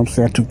closely when I'm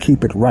saying to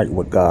keep it right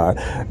with God.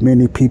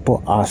 Many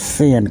people are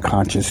sin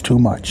conscious too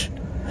much.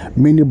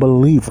 Many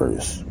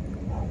believers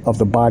of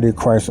the body of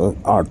Christ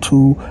are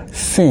too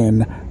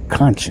sin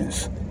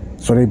conscious.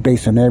 So they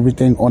basing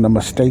everything on the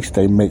mistakes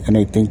they make, and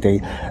they think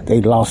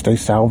they lost their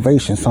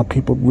salvation. Some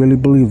people really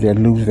believe they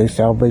lose their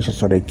salvation,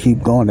 so they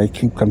keep going, they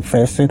keep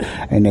confessing,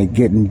 and they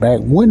getting back.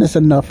 When is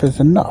enough is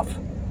enough.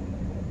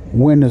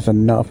 When is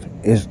enough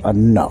is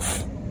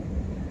enough.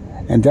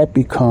 And that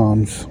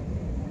becomes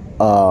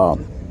a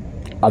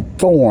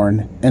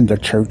thorn in the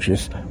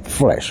church's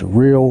flesh.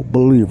 Real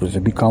believers,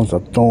 it becomes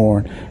a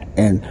thorn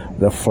in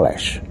the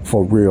flesh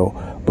for real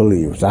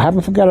believers. I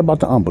haven't forgot about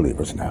the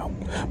unbelievers now,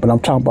 but I'm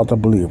talking about the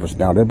believers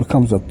now. That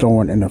becomes a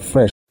thorn in the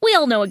flesh. We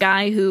all know a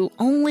guy who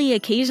only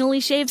occasionally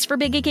shaves for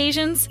big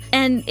occasions,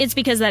 and it's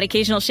because that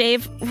occasional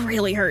shave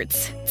really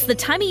hurts. It's the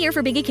time of year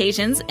for big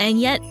occasions,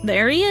 and yet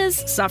there he is,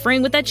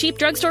 suffering with that cheap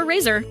drugstore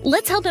razor.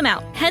 Let's help him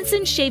out.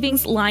 Henson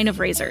Shaving's line of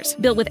razors,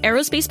 built with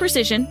aerospace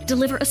precision,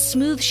 deliver a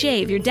smooth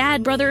shave your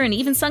dad, brother, and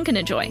even son can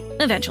enjoy,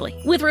 eventually.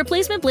 With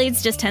replacement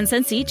blades just 10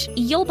 cents each,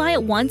 you'll buy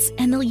it once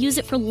and they'll use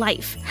it for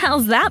life.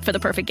 How's that for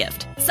the perfect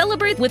gift?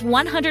 Celebrate with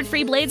 100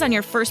 free blades on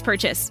your first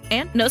purchase,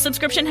 and no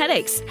subscription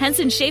headaches.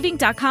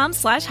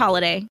 HensonShaving.com/holiday.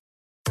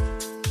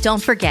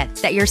 Don't forget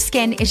that your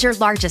skin is your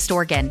largest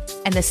organ,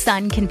 and the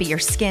sun can be your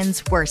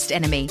skin's worst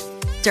enemy.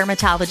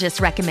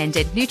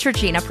 Dermatologist-recommended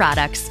Neutrogena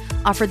products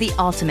offer the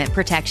ultimate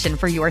protection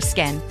for your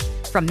skin.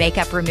 From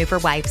makeup remover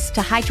wipes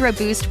to Hydro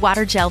Boost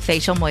Water Gel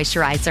Facial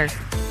Moisturizer,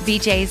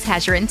 BJ's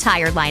has your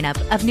entire lineup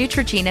of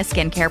Neutrogena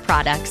skincare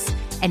products.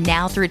 And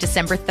now through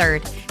December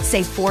 3rd,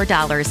 save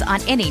 $4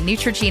 on any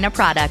Neutrogena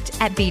product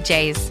at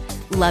BJ's.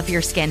 Love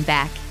your skin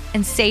back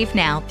and save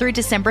now through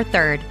December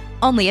 3rd,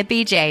 only at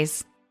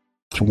BJ's.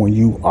 When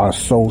you are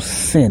so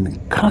sin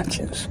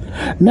conscious.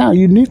 Now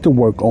you need to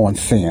work on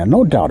sin,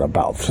 no doubt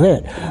about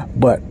that.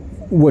 But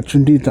what you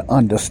need to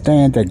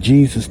understand that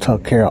Jesus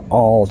took care of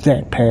all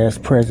that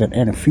past, present,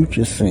 and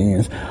future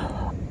sins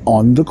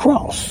on the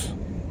cross.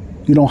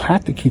 You don't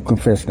have to keep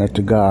confessing that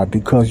to God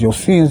because your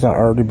sins are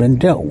already been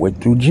dealt with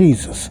through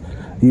Jesus.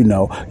 You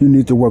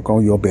need to work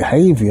on your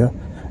behavior.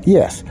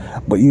 Yes,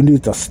 but you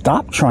need to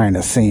stop trying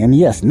to sin.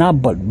 Yes,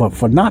 not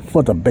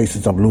for the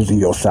basis of losing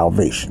your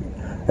salvation.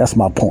 That's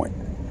my point.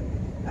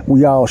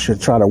 We all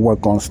should try to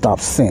work on stop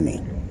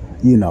sinning,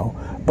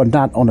 but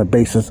not on the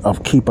basis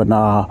of keeping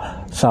our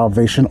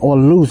salvation or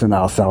losing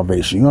our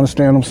salvation. You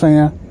understand what I'm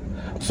saying?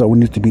 So we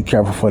need to be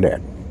careful for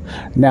that.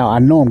 Now, I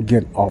know I'm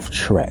getting off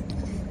track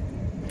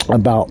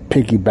about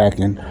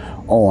piggybacking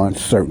on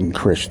certain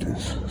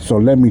Christians. So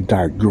let me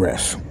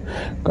digress.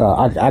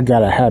 I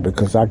got a habit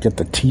because I get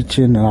the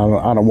teaching and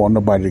I don't want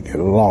nobody to get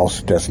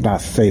lost that's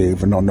not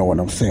saved and don't know what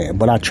I'm saying.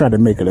 But I try to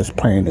make it as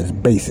plain, as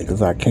basic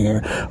as I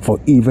can for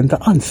even the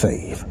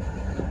unsaved.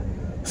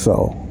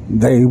 So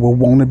they will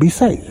want to be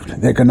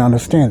saved. They can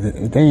understand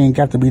that they ain't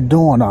got to be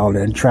doing all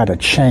that and try to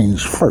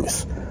change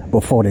first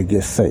before they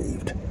get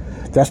saved.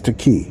 That's the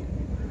key.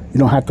 You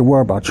don't have to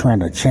worry about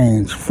trying to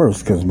change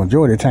first because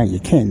majority of the time you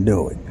can't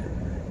do it.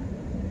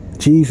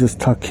 Jesus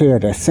took care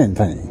of that sin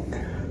thing.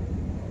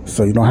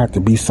 So you don't have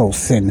to be so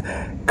sin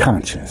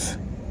conscious.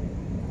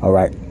 All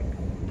right.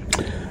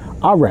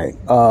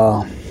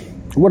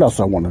 What else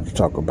I wanted to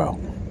talk about?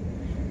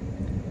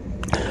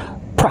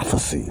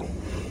 Prophecy.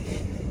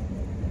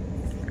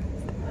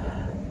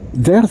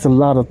 There's a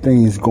lot of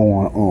things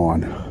going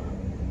on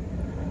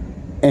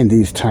in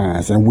these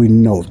times, and we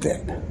know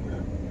that.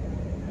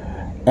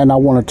 And I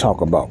want to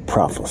talk about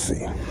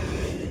prophecy.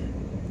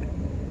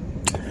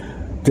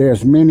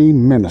 There's many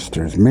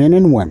ministers, men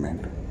and women,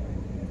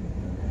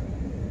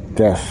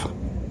 that's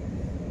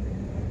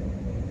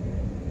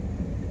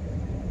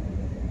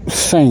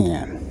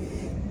saying,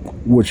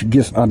 which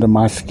gets under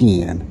my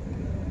skin,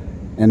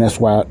 and that's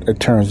why it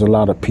turns a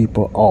lot of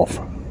people off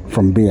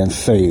from being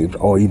saved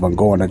or even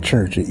going to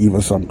church, or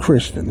even some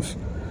Christians.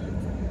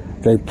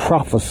 They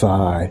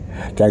prophesy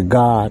that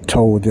God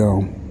told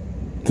them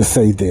to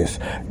say this.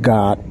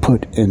 God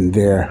put in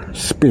their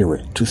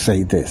spirit to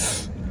say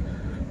this.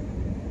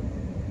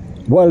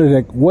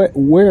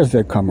 Where is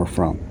that coming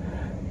from?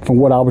 From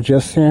what I was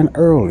just saying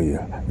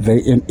earlier, they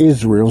in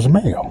Israel's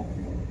mail.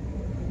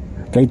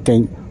 They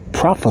think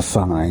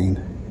prophesying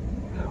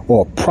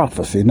or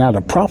prophecy. Now,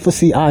 the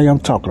prophecy I am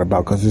talking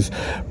about, because this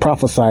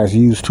prophesy is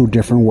used two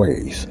different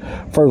ways.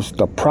 First,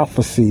 the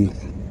prophecy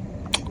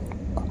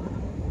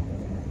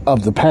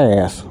of the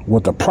past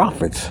with the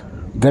prophets,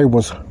 they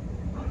was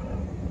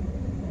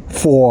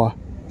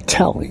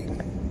foretelling.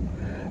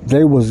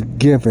 They was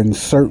given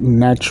certain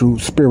natural,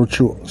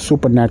 spiritual,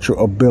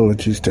 supernatural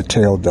abilities to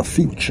tell the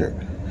future.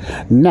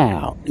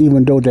 Now,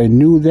 even though they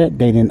knew that,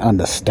 they didn't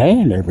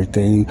understand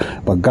everything,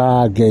 but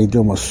God gave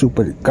them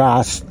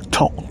God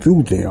talked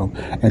through them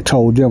and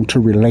told them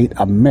to relate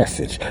a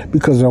message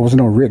because there was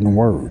no written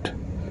word.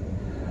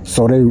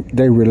 So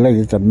they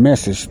related the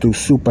message through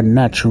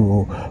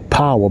supernatural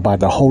power by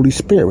the Holy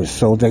Spirit.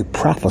 So they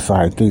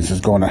prophesied things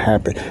is going to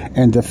happen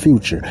in the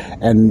future.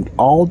 And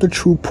all the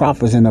true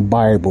prophets in the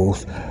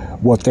Bibles,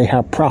 what they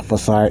have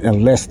prophesied,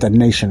 unless the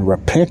nation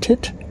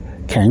repented,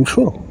 came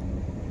true.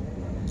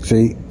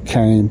 See,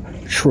 came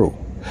true.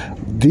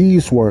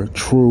 These were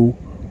true,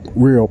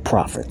 real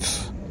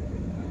prophets.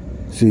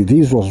 See,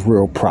 these was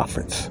real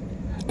prophets.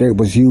 They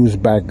was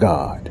used by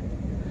God.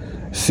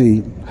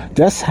 See,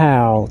 that's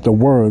how the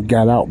word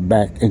got out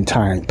back in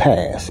time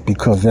past,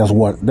 because there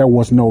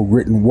was no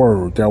written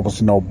word. There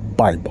was no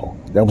Bible.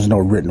 There was no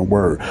written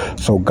word.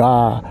 So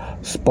God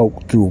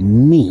spoke through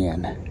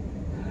men,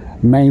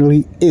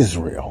 mainly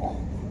Israel,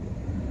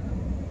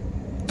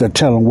 to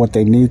tell them what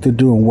they need to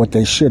do and what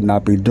they should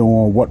not be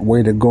doing, what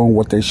way to go and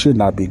what they should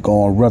not be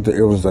going, whether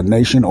it was a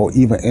nation or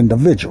even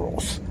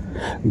individuals.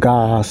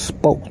 God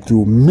spoke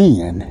through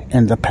men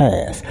in the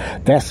past.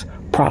 That's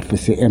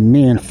prophecy, and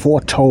men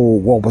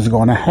foretold what was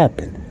going to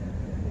happen.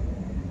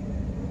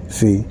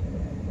 See,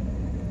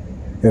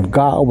 if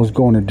God was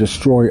going to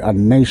destroy a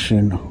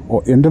nation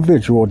or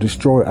individual,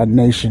 destroy a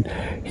nation,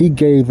 he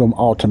gave them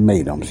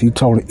ultimatums. He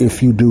told them,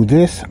 if you do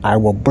this, I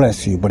will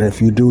bless you. But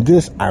if you do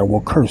this, I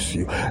will curse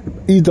you.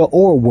 Either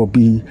or will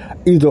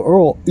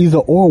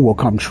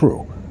come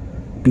true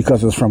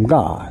because it's from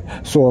God.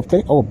 So if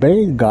they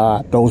obey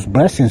God, those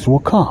blessings will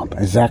come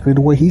exactly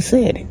the way he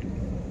said it.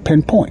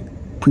 Pinpoint.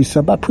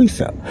 Precept by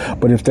precept.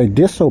 But if they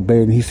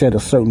disobeyed, he said a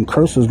certain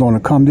curse is going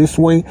to come this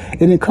way, it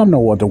didn't come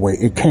no other way.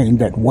 It came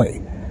that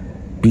way.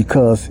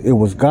 Because it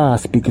was God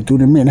speaking through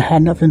the men. It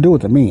had nothing to do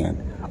with the men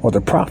or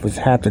the prophets.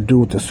 It had to do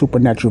with the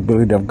supernatural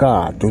ability of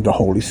God through the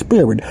Holy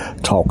Spirit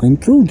talking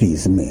through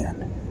these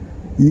men.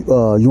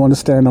 You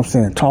understand what I'm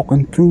saying?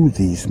 Talking through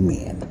these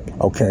men.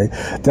 Okay?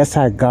 That's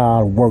how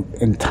God worked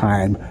in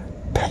time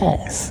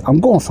past. I'm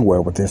going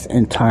somewhere with this.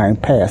 In time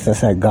past, that's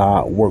how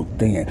God worked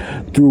then.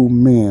 Through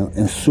men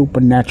in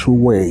supernatural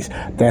ways.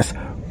 That's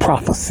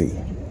prophecy.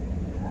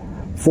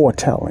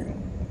 Foretelling.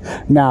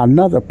 Now,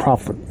 another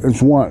prophecy and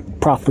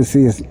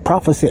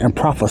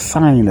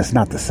prophesying is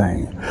not the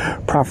same.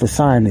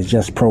 Prophesying is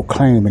just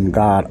proclaiming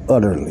God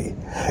utterly.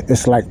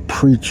 It's like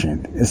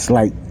preaching. It's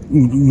like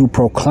you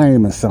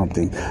proclaiming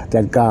something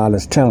that God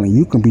is telling you.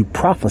 You can be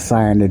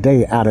prophesying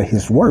today out of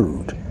his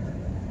word.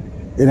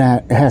 It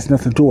has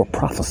nothing to do with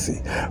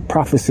prophecy.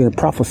 Prophecy and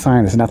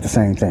prophesying is not the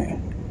same thing.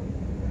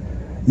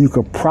 You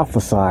could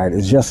prophesy.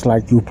 It's just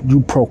like you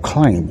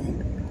proclaiming.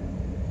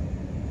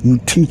 You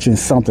teaching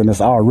something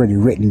that's already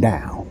written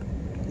down.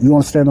 You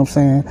understand what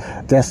I'm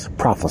saying? That's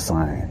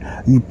prophesying.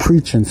 You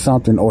preaching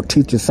something or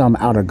teaching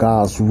something out of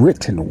God's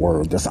written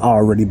word that's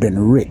already been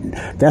written.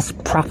 That's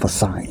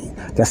prophesying.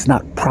 That's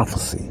not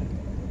prophecy.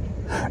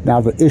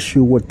 Now, the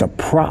issue with the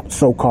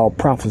so-called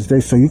prophets,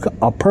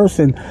 a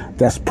person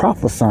that's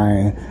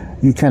prophesying,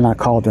 you cannot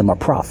call them a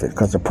prophet,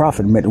 because the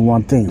prophet meant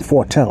one thing: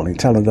 foretelling,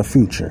 telling the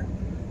future.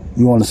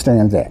 You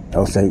understand that?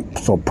 I'll say,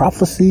 so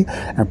prophecy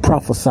and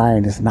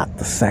prophesying is not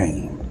the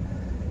same.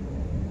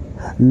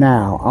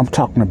 Now, I'm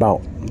talking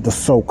about the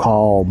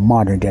so-called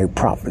modern-day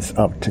prophets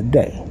of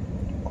today.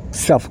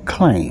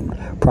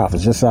 Self-claimed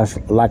prophets. Just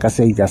like I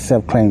said, you got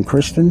self-claimed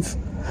Christians.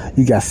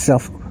 You got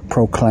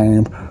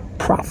self-proclaimed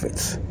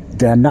prophets.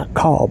 They're not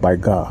called by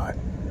God.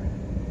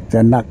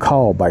 They're not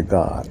called by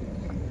God.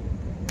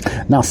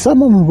 Now,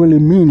 some of them really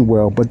mean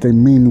well, but they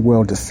mean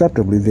well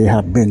deceptively. They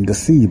have been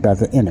deceived by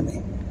the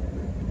enemy.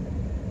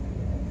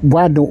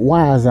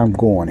 Why is I'm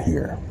going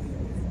here?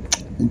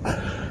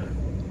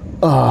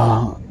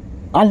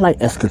 I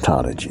like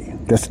eschatology.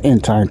 That's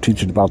end time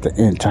teaching about the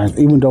end times.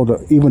 Even though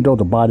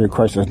the body of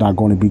Christ is not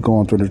going to be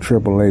going through the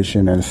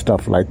tribulation and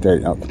stuff like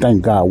that.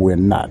 Thank God we're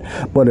not.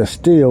 But it's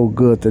still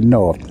good to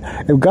know.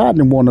 If God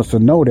didn't want us to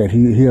know that,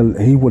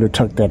 he would have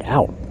took that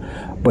out.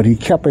 But he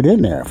kept it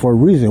in there for a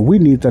reason. We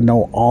need to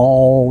know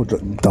all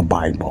the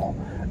Bible,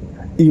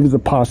 even the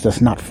parts that's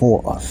not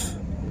for us.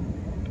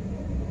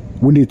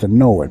 We need to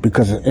know it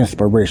because it's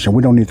inspiration.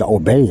 We don't need to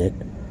obey it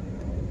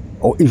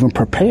or even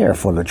prepare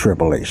for the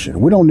tribulation.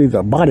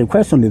 The body of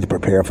Christ don't need to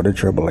prepare for the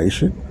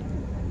tribulation,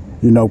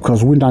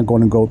 because we're not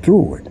going to go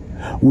through it.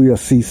 We'll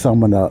see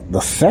some of the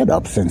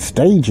setups and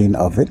staging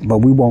of it, but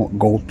we won't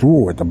go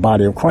through it. The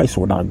body of Christ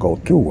will not go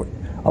through it.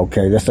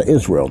 Okay, that's the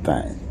Israel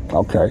thing.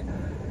 Okay.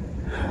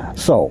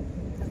 So,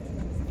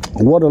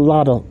 what a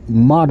lot of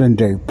modern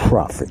day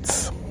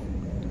prophets,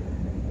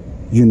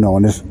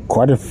 and there's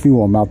quite a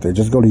few of them out there.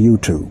 Just go to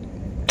YouTube.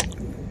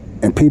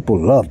 And people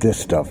love this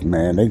stuff,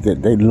 man.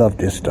 They love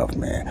this stuff,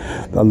 man.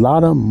 A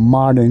lot of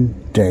modern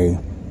day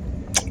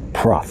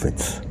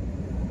prophets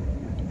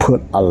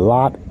put a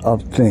lot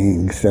of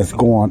things that's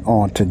going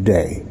on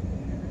today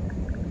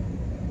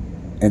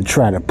and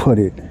try to put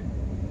it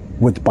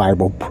with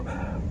Bible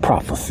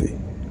prophecy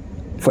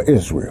for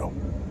Israel.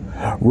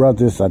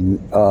 Whether it's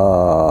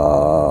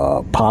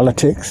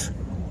politics,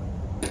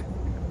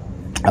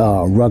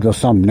 rather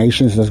some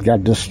nations that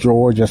got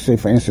destroyed, just say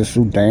for instance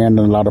Sudan and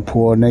a lot of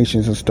poor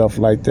nations and stuff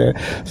like that.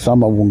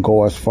 Some of them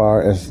go as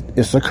far as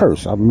it's a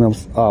curse. I remember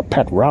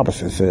Pat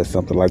Robertson said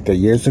something like that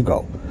years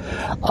ago,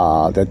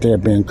 that they're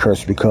being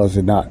cursed because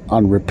they're not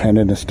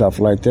unrepentant and stuff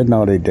like that.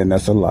 No, they didn't.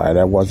 That's a lie.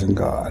 That wasn't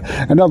God.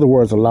 In other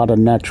words, a lot of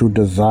natural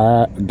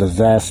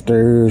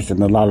disasters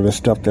and a lot of the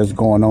stuff that's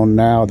going on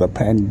now, the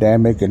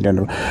pandemic and then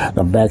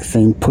the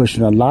vaccine push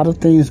and a lot of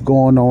things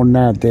going on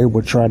now, they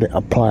will try to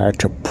apply it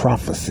to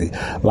prophecy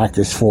like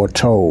it's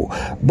foretold.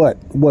 But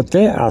what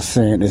they are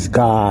saying is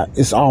God,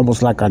 it's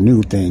almost like a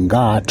new thing.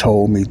 God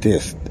told me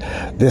this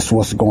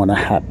was going to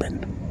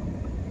happen.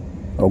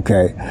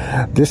 Okay,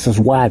 this is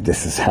why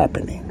this is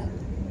happening.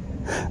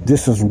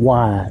 This is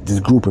why this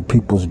group of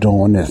people's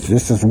doing this.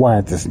 This is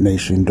why this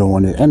nation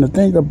doing it. And the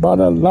thing about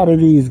a lot of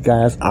these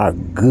guys are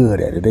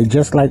good at it. They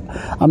just like,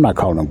 I'm not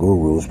calling them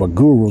gurus, but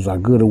gurus are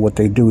good at what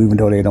they do even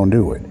though they don't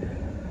do it.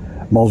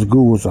 Most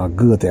gurus are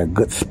good. They're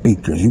good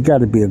speakers. You got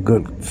to be a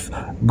good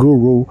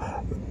guru.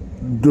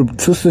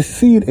 To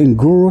succeed in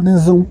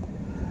guruism,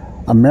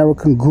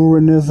 American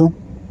guruism,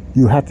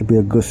 You have to be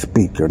a good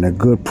speaker and a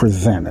good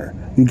presenter.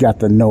 You got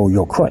to know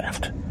your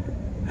craft.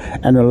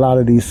 And a lot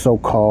of these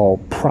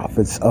so-called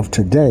prophets of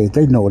today,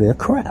 they know their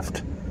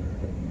craft.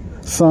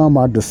 Some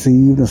are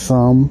deceived and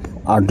some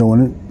are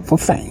doing it for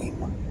fame.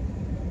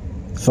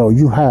 So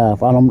you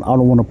have, I don't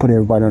want to put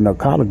everybody in a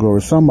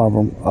category. Some of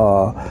them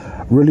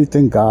really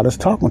think God is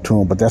talking to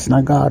them, but that's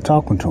not God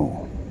talking to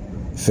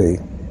them. See,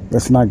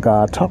 that's not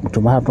God talking to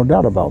them. I have no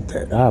doubt about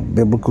that. I have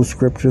biblical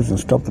scriptures and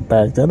stuff to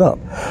back that up.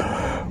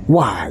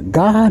 Why?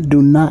 God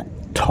do not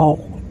talk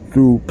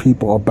through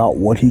people about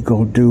what he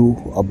gonna do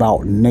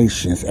about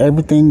nations.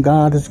 Everything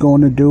God is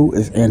going to do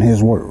is in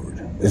his word.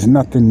 It's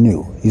nothing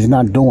new. He's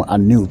not doing a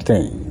new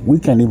thing. We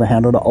can't even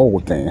handle the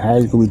old thing. How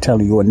is he gonna be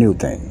telling you a new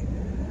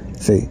thing?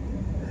 See,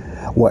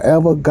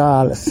 whatever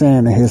God is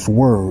saying in his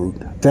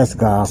word, that's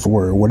God's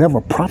word.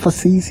 Whatever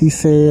prophecies he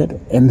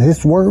said in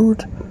his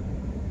word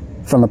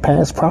from the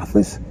past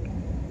prophets,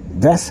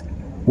 that's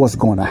what's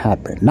going to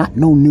happen. Not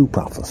no new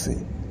prophecy.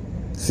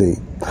 See,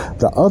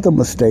 the other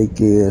mistake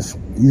is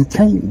you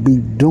can't be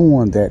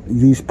doing that.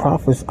 These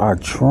prophets are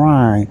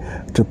trying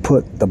to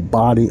put the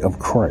body of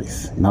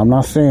Christ. Now, I'm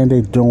not saying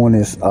they're doing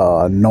this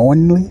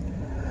knowingly.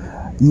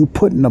 You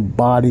putting the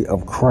body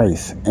of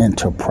Christ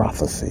into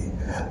prophecy.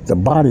 The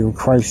body of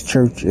Christ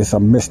church is a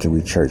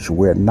mystery church.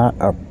 We're not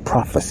a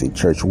prophecy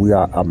church. We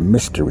are a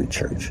mystery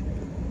church.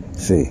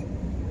 See,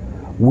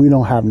 we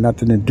don't have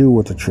nothing to do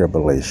with the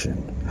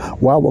tribulation.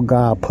 Why would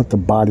God put the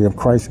body of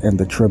Christ in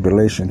the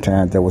tribulation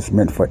time that was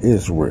meant for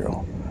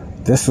Israel?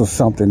 This was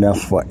something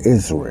else for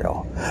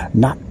Israel,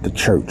 not the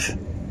church,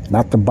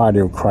 not the body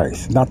of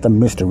Christ, not the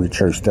mystery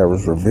church that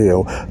was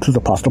revealed to the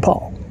Apostle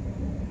Paul.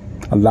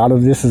 A lot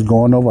of this is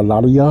going over a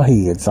lot of your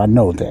heads. I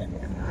know that.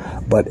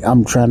 But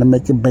I'm trying to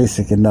make it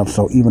basic enough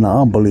so even an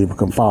unbeliever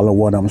can follow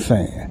what I'm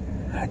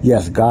saying.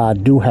 Yes,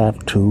 God do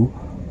have two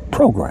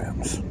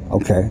programs.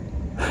 Okay.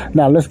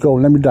 Now let's go.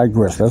 Let me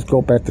digress. Let's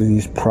go back to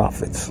these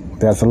prophets.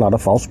 There's a lot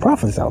of false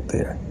prophets out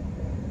there.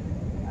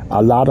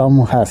 A lot of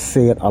them have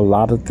said a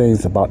lot of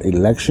things about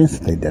elections.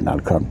 They did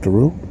not come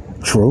through.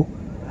 True.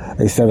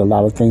 They said a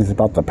lot of things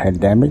about the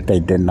pandemic. They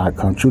did not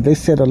come true. They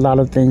said a lot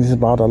of things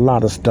about a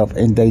lot of stuff,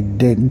 and they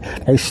didn't.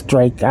 They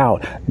strike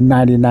out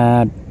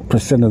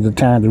 99% of the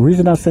time. The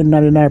reason I say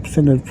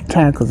 99% of the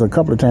time, because a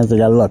couple of times they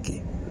got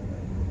lucky.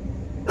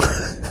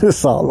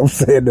 That's all I'm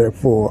saying that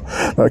for.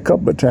 A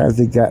couple of times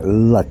they got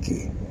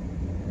lucky.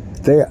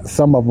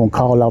 Some of them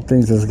call out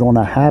things that's going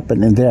to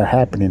happen, and they're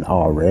happening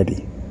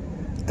already.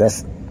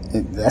 That's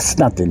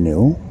nothing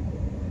new.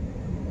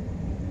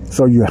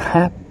 So you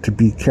have to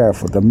be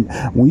careful.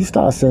 When you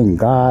start saying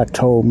God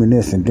told me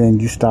this, and then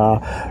you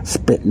start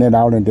spitting it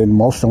out, and then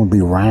most of them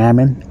be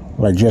rhyming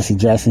like Jesse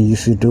Jackson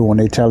used to do when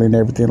they telling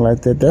everything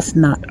like that. That's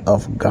not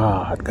of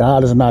God.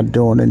 God is not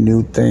doing a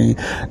new thing.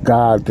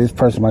 This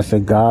person might say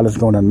God is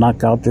going to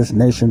knock out this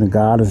nation, and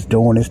God is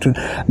doing this too.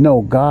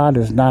 No, God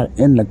is not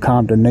in the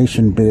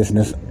condemnation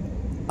business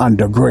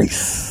under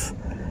grace.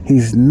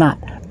 He's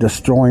not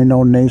destroying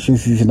no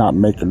nations. He's not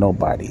making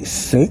nobody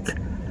sick.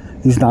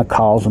 He's not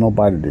causing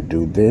nobody to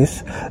do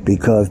this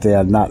because they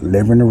are not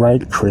living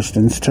right.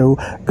 Christians too.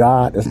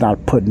 God is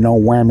not putting no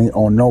whammy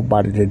on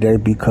nobody today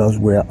because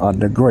we're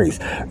under grace.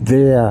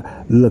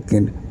 They're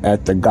looking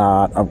at the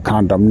God of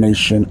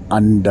condemnation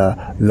under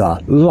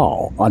the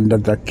law, under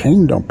the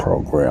kingdom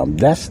program.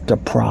 That's the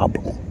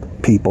problem,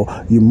 people.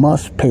 You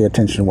must pay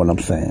attention to what I'm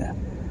saying.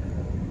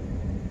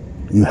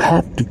 You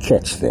have to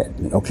catch that,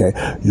 okay?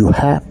 You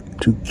have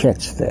to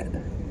catch that,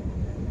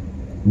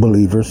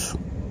 believers.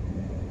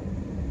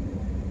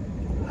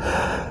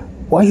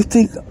 Why you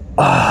think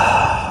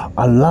a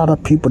lot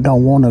of people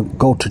don't want to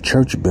go to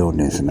church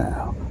buildings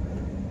now?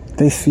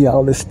 They see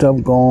all this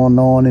stuff going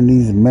on in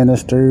these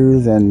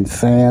ministers and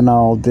saying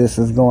all this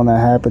is going to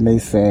happen. They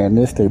saying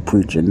this, they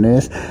preaching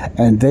this,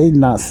 and they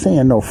not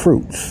seeing no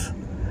fruits.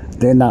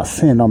 They're not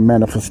seeing no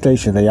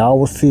manifestation. They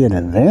always see it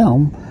in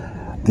them,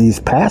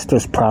 these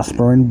pastors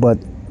prospering, but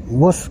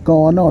what's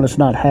going on? It's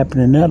not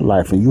happening in their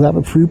life. And you have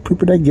a few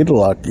people that get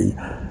lucky.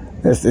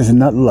 It's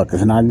not luck.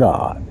 It's not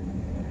God.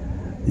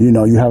 You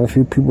know, you have a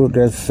few people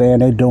that's saying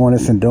they're doing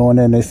this and doing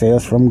that, and they say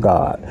it's from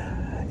God.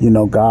 You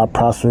know, God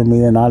prospered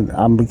me, and I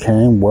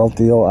became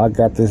wealthy, or I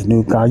got this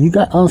new car. You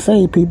got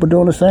unsaved people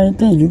doing the same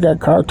thing. You got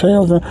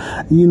cartels and,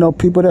 you know,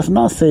 people that's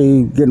not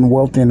saved getting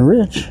wealthy and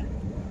rich.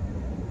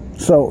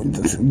 So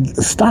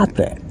stop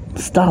that.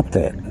 Stop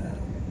that.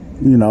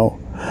 You know,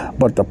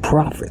 but the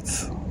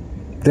prophets,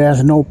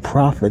 there's no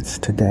prophets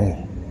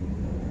today.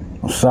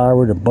 I'm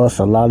sorry to bust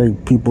a lot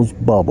of people's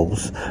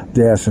bubbles.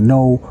 There's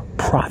no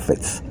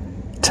prophets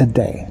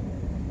today.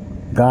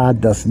 God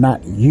does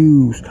not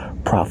use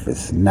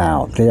prophets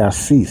now. They are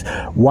ceased.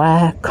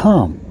 Why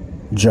come,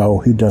 Joe,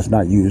 he does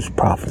not use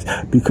prophets?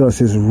 Because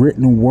his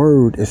written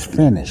word is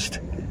finished.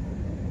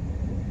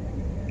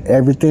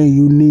 Everything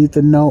you need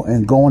to know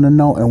and going to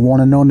know and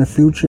want to know in the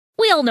future.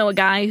 We all know a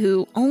guy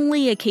who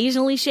only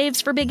occasionally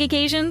shaves for big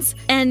occasions,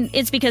 and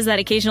it's because that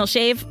occasional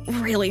shave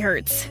really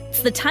hurts.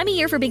 It's the time of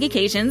year for big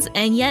occasions,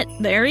 and yet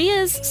there he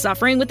is,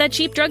 suffering with that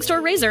cheap drugstore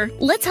razor.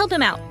 Let's help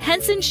him out.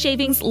 Henson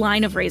Shaving's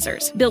line of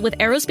razors, built with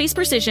aerospace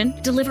precision,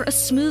 deliver a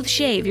smooth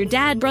shave your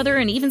dad, brother,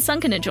 and even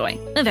son can enjoy,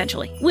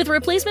 eventually. With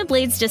replacement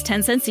blades just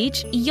 10 cents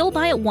each, you'll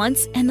buy it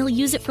once and they'll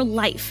use it for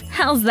life.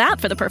 How's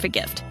that for the perfect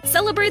gift?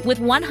 Celebrate with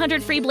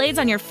 100 free blades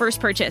on your first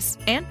purchase,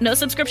 and no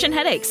subscription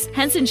headaches.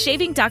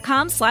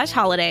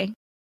 HensonShaving.com/holiday.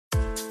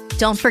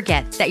 Don't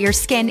forget that your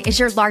skin is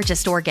your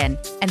largest organ,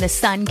 and the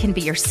sun can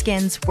be your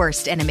skin's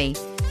worst enemy.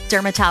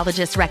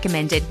 Dermatologist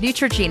recommended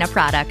Neutrogena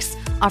products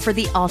offer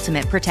the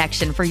ultimate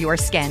protection for your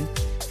skin.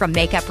 From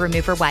makeup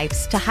remover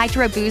wipes to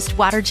Hydro Boost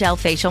Water Gel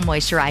Facial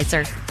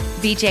Moisturizer,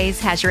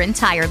 BJ's has your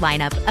entire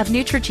lineup of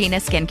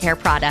Neutrogena skincare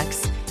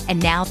products. And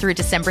now through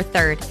December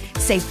 3rd,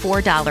 save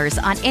 $4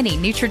 on any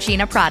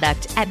Neutrogena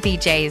product at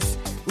BJ's.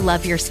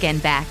 Love your skin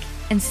back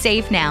and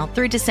save now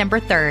through December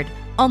 3rd,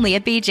 only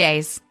at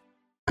BJ's.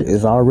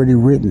 It's already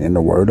written in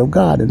the Word of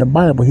God, in the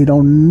Bible. He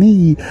don't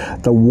need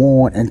to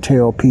warn and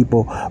tell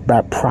people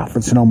about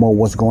prophets no more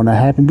what's going to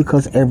happen,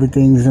 because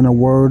everything's in the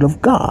Word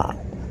of God.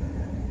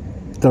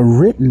 The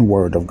written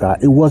Word of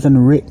God. It wasn't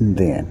written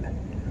then.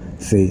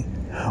 See,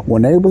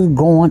 when they was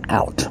going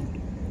out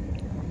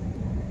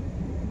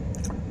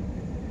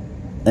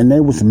and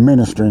they was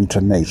ministering to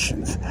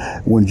nations,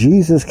 when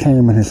Jesus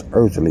came in his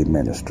earthly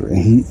ministry,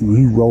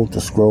 he wrote the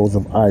scrolls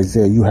of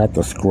Isaiah. You had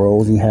the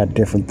scrolls, he had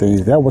different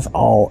things. That was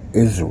all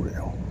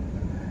Israel.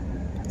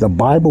 The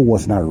Bible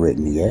was not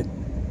written yet,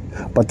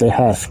 but they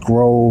had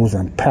scrolls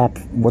and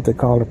what they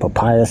call it,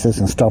 papyruses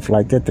and stuff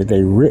like that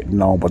they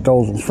written on. But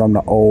those was from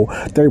the old.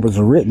 They was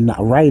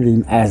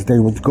writing as they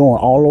was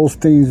going. All those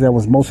things that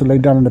was mostly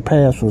done in the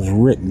past was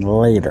written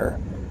later.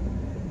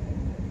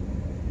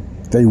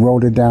 They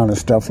wrote it down and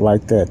stuff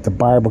like that. The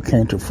Bible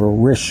came to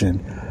fruition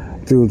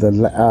through the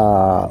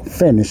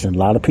finish. And a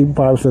lot of people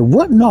probably say,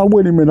 what? No,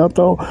 wait a minute. I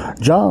thought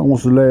John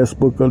was the last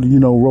book of,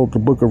 wrote the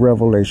book of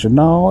Revelation.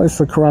 No,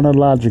 it's a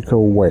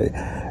chronological way.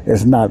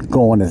 It's not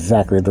going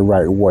exactly the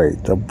right way.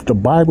 The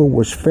Bible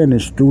was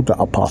finished through the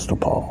Apostle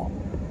Paul.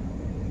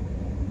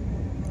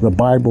 The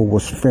Bible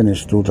was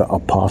finished through the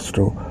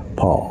Apostle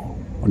Paul.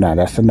 Now,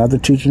 that's another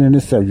teaching in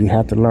itself. You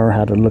have to learn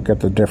how to look at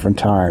the different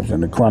times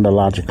and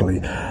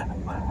chronologically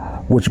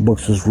which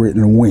books was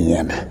written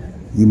when.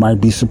 You might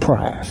be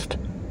surprised.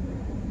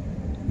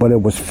 But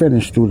it was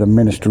finished through the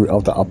ministry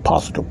of the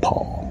Apostle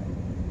Paul.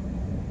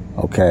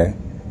 Okay?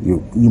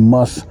 You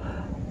must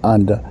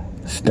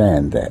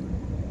understand that.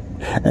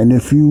 And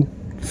if you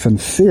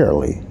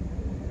sincerely,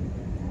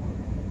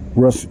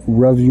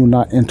 whether you're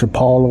not into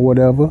Paul or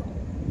whatever, I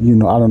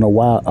don't know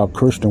why a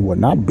Christian would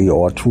not be,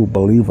 or a true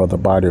believer of the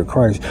body of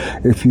Christ.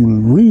 If you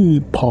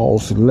read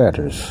Paul's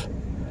letters,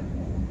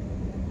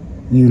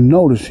 you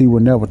notice he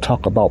would never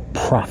talk about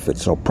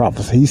prophets or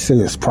prophecy. He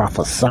says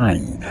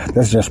prophesying.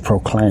 That's just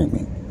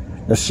proclaiming.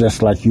 That's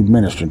just like you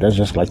ministering. That's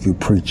just like you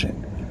preaching.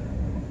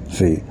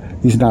 See,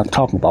 he's not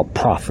talking about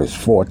prophets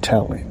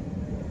foretelling.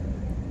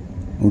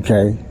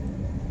 Okay?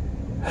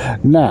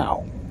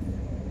 Now,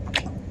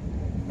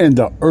 in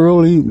the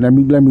early, let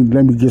me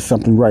get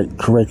something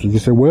correct. You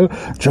say, well,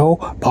 Joe,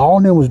 Paul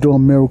and them was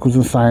doing miracles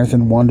and signs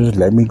and wonders.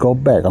 Let me go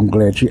back. I'm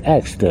glad you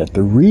asked that.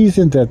 The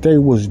reason that they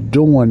was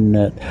doing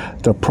that,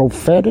 the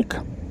prophetic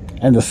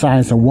and the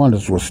signs and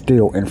wonders were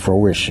still in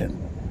fruition.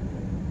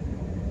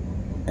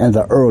 And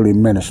the early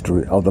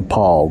ministry of the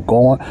Paul,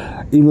 going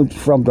even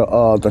from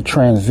the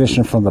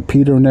transition from the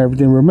Peter and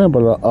everything.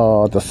 Remember,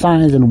 the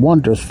signs and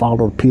wonders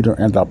followed Peter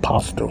and the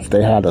apostles.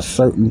 They had a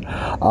certain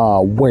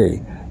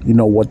way.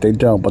 What they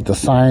done, but the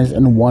signs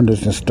and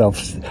wonders and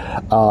stuff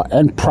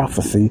and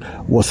prophecy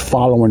was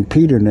following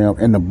Peter now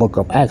in the book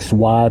of Acts.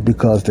 Why?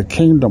 Because the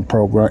kingdom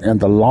program and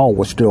the law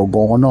was still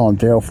going on.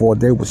 Therefore,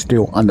 they were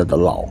still under the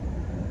law.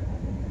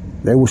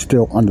 They were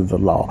still under the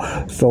law.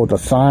 So the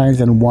signs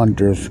and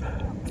wonders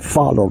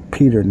followed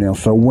Peter now.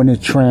 So when it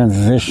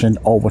transitioned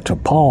over to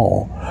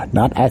Paul,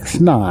 not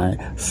Acts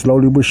 9,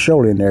 slowly but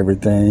surely and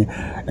everything,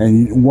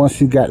 and once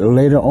you got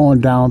later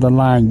on down the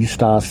line, you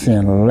start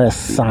seeing less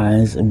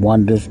signs and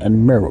wonders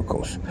and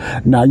miracles.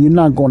 Now, you're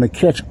not going to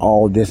catch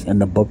all this in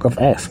the book of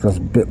Acts, because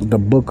the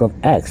book of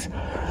Acts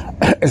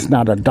is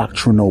not a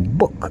doctrinal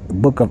book. The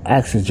book of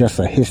Acts is just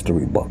a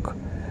history book.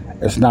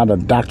 It's not a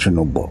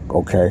doctrinal book,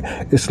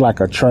 okay? It's like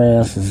a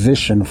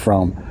transition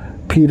from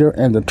Peter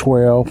and the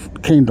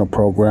 12 Kingdom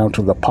Program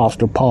to the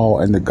Apostle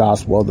Paul and the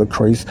Gospel of the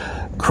Christ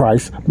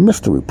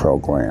Mystery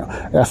Program.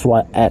 That's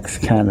why Acts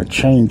kind of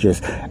changes,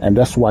 and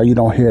that's why you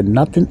don't hear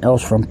nothing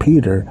else from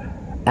Peter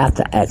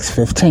after Acts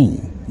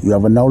 15. You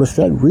ever notice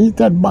that? Read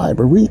that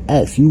Bible, read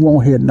Acts. You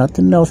won't hear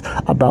nothing else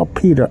about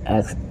Peter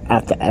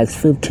after Acts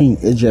 15.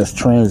 It just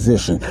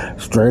transitions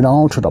straight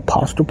on to the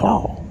Apostle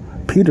Paul.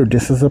 Peter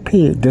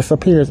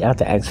disappears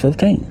after Acts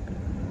 15.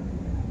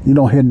 You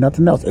don't hear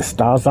nothing else. It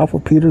starts off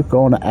with Peter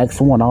going to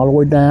Acts 1 all the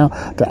way down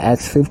to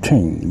Acts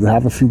 15. You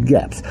have a few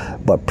gaps.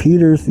 But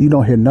you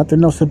don't hear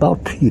nothing else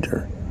about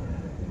Peter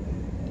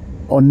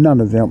or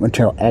none of them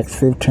until Acts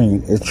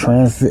 15.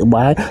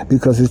 Why?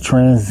 Because it's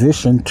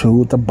transitioned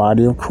to the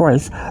body of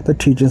Christ, the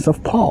teachings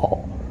of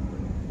Paul.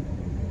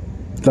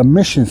 the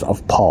missions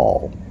of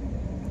Paul.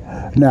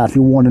 Now, if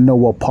you want to know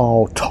what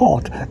Paul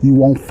taught, you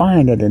won't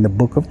find it in the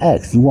book of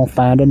Acts. You won't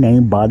find the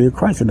name Body of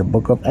Christ in the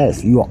book of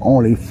Acts. You'll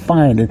only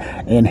find it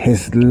in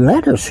his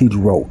letters he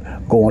wrote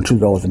going to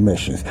those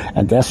missions.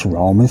 And that's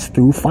Romans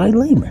through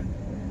Philemon.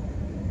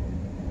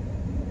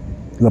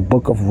 The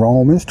book of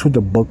Romans to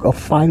the book of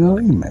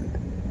Philemon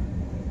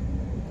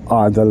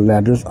are the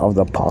letters of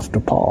the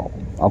Apostle Paul.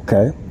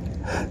 Okay?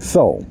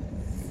 So,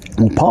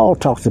 when Paul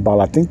talks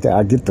about, I think that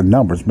I get the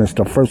numbers,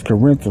 Mr. 1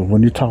 Corinthians,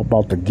 when you talk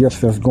about the gifts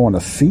that's going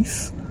to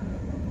cease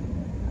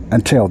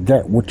until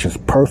that which is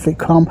perfect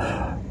come,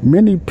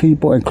 many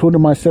people, including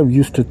myself,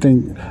 used to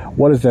think,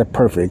 what is that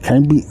perfect? It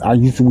can't be,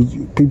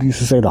 people used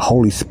to say the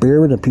Holy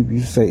Spirit, and people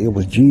used to say it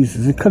was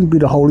Jesus. It couldn't be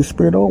the Holy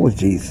Spirit or it was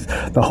Jesus.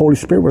 The Holy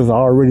Spirit was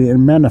already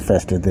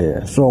manifested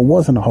there, so it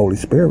wasn't the Holy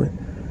Spirit.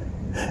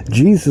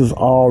 Jesus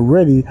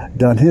already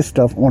done his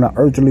stuff on an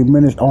earthly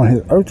ministry, on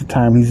his earthly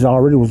time. He's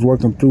already was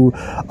working through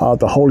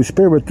the Holy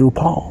Spirit through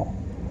Paul.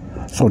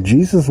 So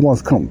Jesus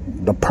wants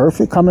the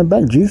perfect coming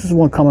back. Jesus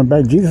wasn't coming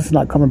back. Jesus is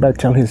not coming back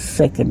till his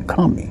second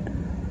coming.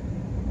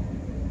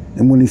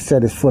 And when he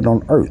set his foot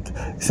on earth,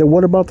 he said,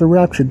 "What about the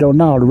rapture?" Though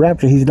now the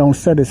rapture, he don't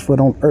set his foot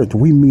on earth.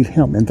 We meet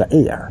him in the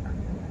air.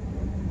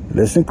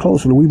 Listen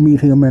closely. We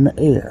meet him in the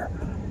air.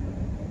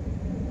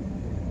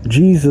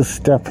 Jesus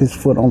stepped his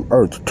foot on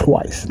earth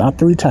twice, not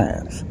 3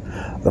 times.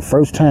 The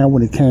first time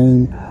when he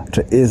came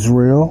to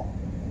Israel,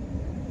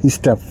 he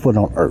stepped foot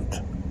on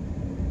earth.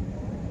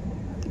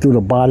 Through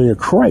the body of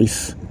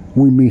Christ,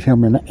 we meet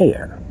him in the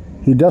air.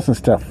 He doesn't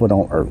step foot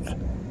on earth.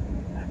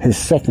 His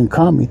second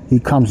coming, he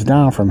comes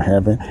down from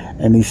heaven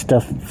and he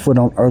steps foot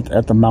on earth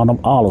at the Mount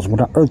of Olives when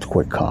an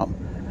earthquake comes.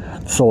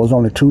 So it's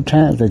only 2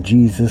 times that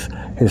Jesus,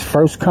 his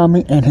first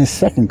coming and his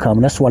second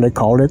coming. That's why they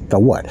call it the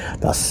what?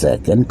 The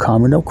second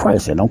coming of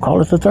Christ. They don't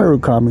call it the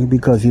third coming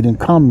because he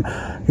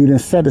didn't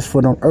set his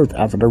foot on earth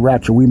after the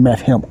rapture. We met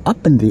him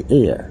up in the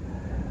air.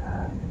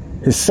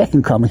 His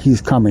second coming,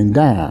 he's coming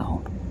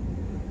down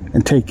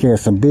and take care of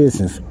some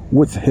business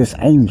with his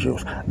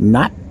angels,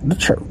 not the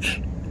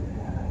church.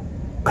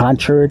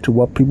 Contrary to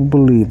what people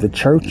believe, the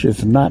church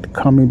is not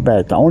coming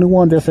back. The only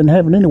one that's in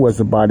heaven anyway is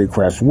the body of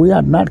Christ. We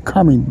are not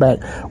coming back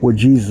with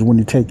Jesus when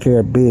he take care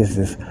of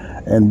business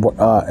and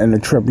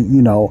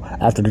the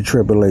after the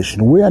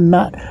tribulation. We are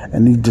not,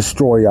 and he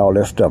destroy all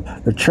that stuff.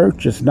 The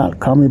church is not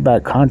coming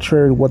back,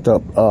 contrary to what a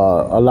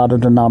lot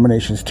of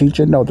denominations teach.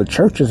 No, the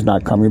church is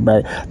not coming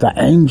back. The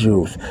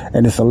angels,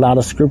 and it's a lot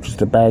of scriptures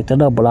to back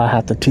that up, but I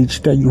have to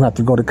teach that. You have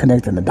to go to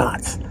connecting the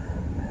dots.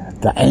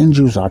 The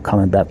angels are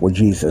coming back with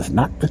Jesus,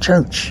 not the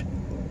church.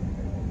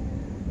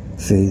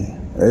 See,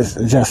 it's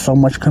just so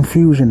much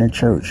confusion in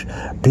church.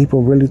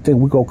 People really think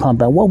we go come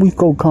back. What we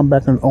go come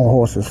back on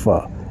horses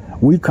for?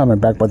 We coming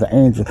back with the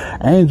angels.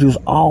 Angels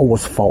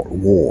always fought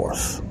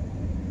wars.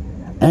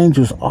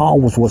 Angels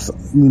always was,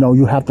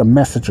 you have the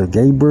messenger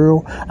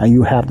Gabriel and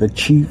you have the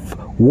chief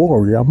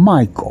warrior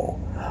Michael.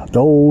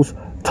 Those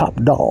top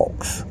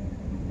dogs.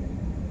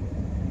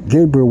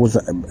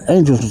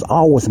 Angels was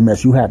always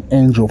mess. You have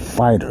angel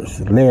fighters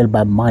led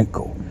by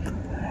Michael.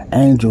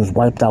 Angels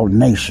wiped out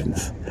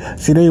nations.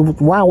 See,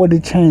 why would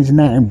they change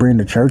now and bring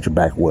the church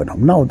back with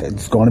them? No,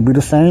 it's going to be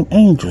the same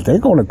angels. They're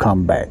going to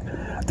come back.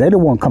 They're the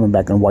one coming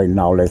back in white and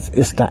all that.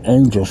 It's the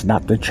angels,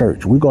 not the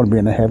church. We're going to be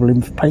in the heavenly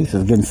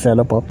places getting set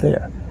up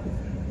there.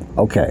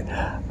 Okay,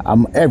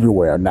 I'm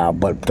everywhere now,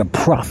 but the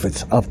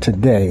prophets of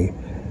today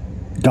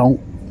don't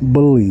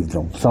believe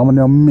them. Some of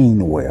them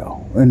mean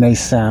well, and they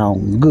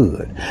sound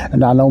good.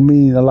 And I don't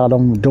mean a lot of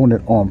them doing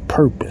it on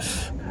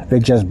purpose. They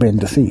just been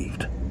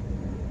deceived.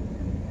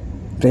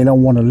 They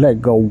don't want to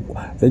let go.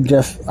 They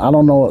just, I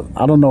don't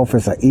know if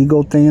it's an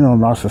ego thing or a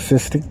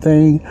narcissistic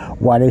thing,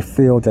 why they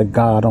feel that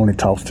God only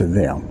talks to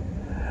them.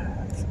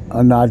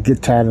 And I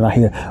get tired and I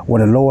hear,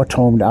 well, the Lord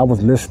told me, I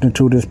was listening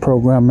to this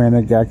program, man,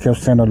 that guy kept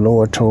saying, the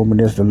Lord told me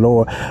this, the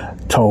Lord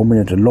told me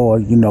that, the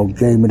Lord,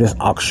 gave me this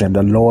auction,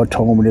 the Lord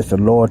told me this, the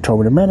Lord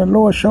told me that. Man, the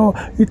Lord sure,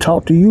 he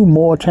talked to you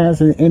more times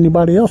than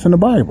anybody else in the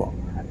Bible.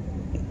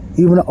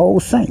 Even the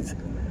old saints.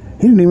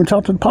 He didn't even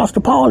talk to the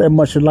Apostle Paul that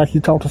much like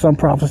he talked to some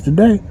prophets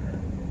today.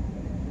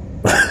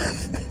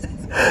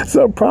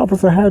 Some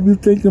prophets will have you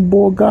thinking,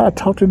 boy, God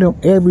talk to them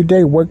every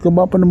day. Wake them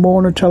up in the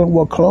morning, tell them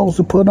what clothes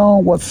to put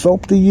on, what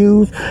soap to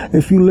use.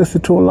 If you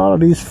listen to a lot of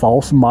these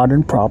false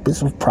modern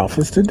prophets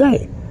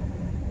today,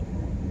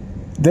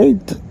 they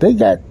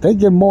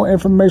get more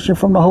information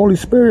from the Holy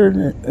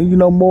Spirit,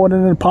 more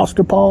than the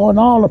Apostle Paul and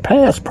all the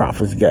past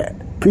prophets got.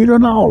 Peter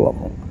and all of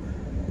them.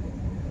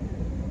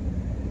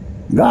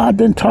 God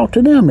didn't talk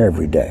to them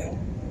every day.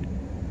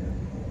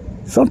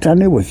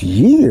 Sometimes it was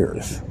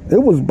years.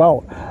 It was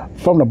about,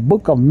 from the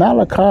book of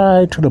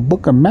Malachi to the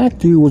book of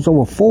Matthew, was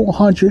over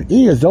 400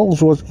 years.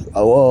 Those was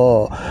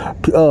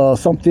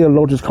some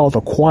theologians call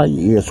the quiet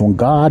years, when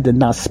God did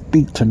not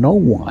speak to no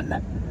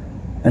one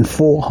in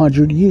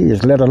 400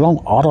 years, let alone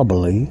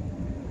audibly,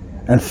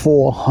 in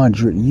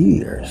 400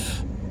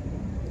 years.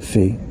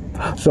 See?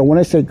 So when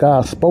they say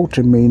God spoke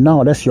to me,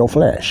 no, that's your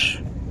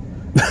flesh.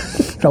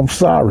 I'm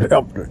sorry.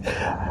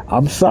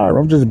 I'm sorry.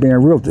 I'm just being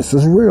real. This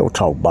is real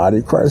talk, body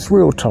of Christ,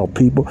 real talk,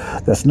 people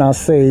that's not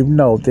saved.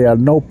 No, there are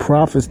no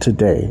prophets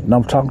today. And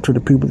I'm talking to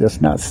the people that's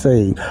not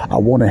saved. I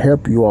want to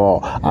help you all.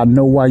 I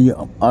know why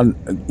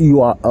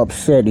you are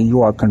upset and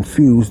you are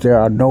confused. There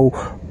are no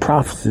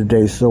prophets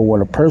today. So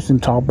when a person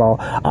talk about,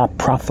 I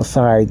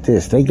prophesied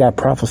this, they got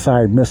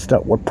prophesied mixed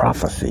up with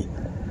prophecy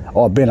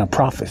or been a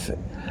prophet.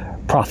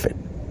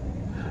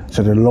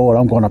 So the Lord,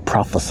 I'm going to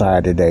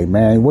prophesy today,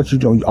 man. What you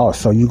doing? Oh,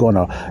 so you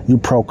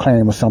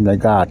proclaim something that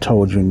God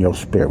told you in your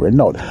spirit.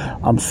 No,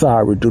 I'm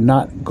sorry. Do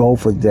not go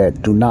for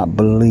that. Do not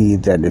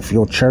believe that. If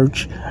your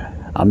church,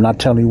 I'm not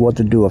telling you what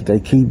to do. If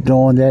they keep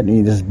doing that and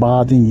it is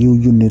bothering you,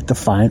 you need to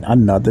find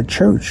another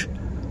church.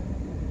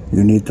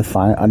 You need to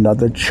find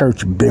another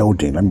church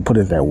building. Let me put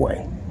it that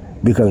way.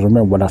 Because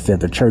remember when I said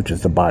the church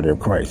is the body of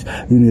Christ.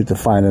 You need to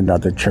find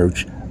another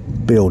church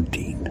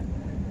building.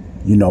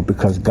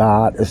 Because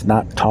God is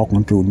not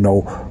talking through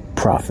no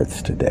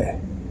prophets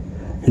today.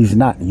 He's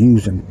not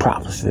using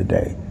prophets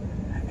today.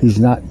 He's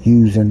not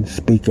using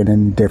speaking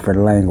in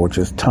different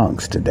languages,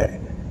 tongues today.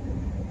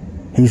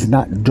 He's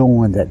not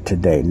doing that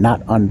today.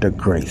 Not under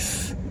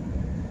grace.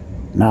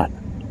 Not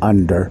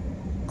under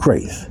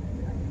grace.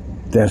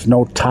 There's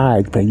no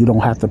tithe pay. You don't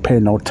have to pay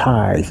no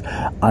tithes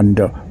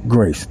under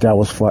grace. That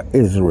was for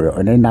Israel.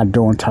 And they're not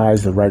doing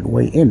tithes the right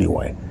way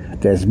anyway.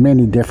 There's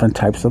many different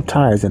types of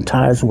tithes. And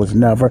tithes was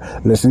never,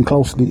 listen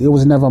closely, it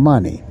was never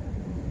money.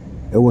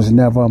 It was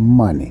never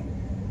money.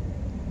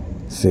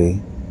 See?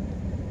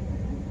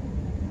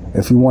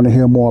 If you want to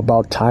hear more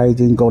about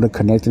tithing, go to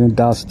Connecting the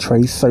Dots.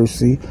 Trace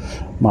Cersei,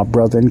 my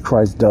brother in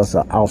Christ, does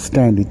an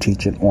outstanding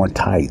teaching on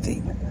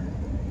tithing.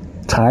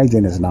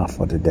 Tithing is not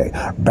for today.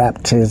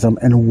 Baptism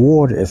and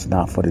water is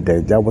not for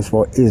today. That was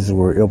for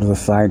Israel. It was a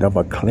sign of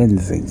a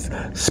cleansing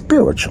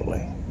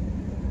spiritually.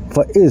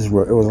 For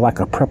Israel, it was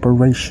like a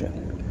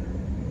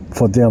preparation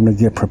for them to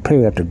get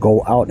prepared to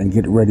go out and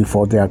get ready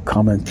for their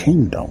coming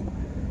kingdom.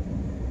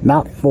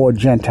 Not for a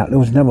Gentile. It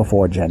was never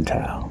for a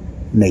Gentile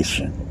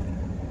nation.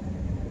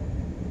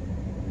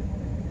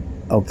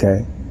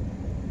 Okay?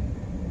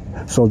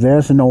 So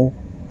there's no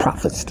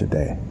prophets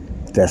today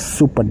that's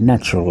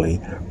supernaturally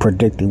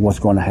predicting what's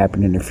going to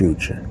happen in the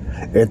future.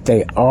 If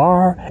they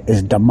are,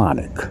 it's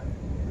demonic.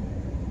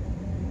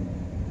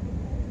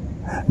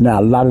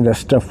 Now, a lot of that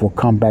stuff will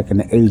come back in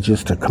the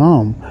ages to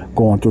come,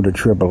 going through the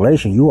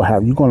tribulation.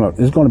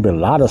 There's going to be a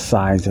lot of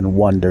signs and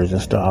wonders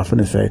and stuff. I'm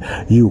going to say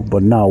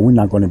but no, we're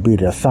not going to be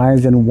there.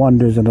 Signs and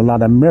wonders and a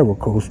lot of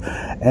miracles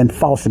and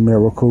false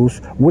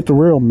miracles with the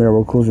real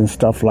miracles and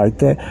stuff like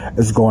that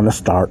is going to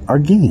start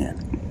again.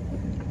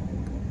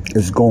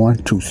 It's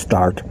going to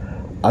start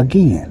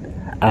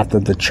again after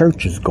the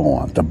church is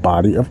gone, the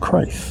body of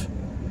Christ.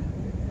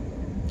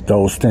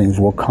 Those things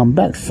will come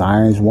back.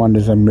 Signs,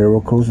 wonders, and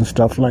miracles and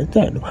stuff like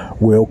that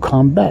will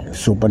come back.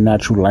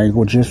 Supernatural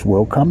languages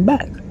will come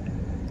back.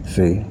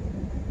 See?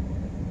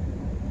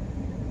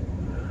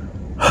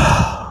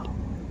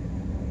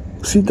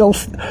 See,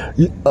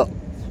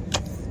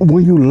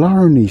 when you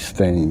learn these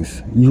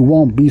things, you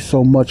won't be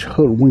so much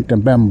hoodwinked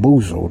and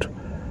bamboozled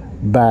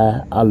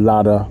by a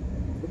lot of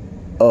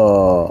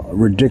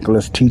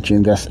ridiculous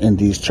teaching that's in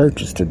these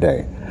churches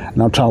today.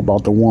 And I'm talking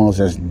about the ones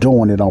that's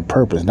doing it on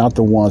purpose, not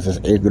the ones that's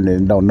ignorant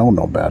and don't know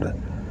no better,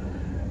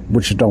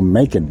 which don't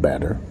make it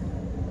better.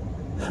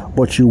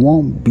 But you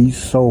won't be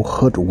so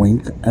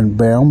hoodwinked and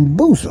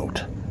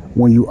bamboozled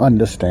when you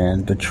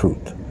understand the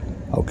truth.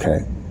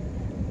 Okay?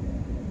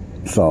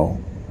 So,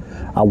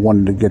 I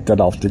wanted to get that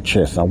off the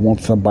chest. I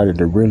want somebody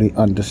to really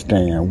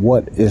understand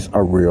what is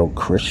a real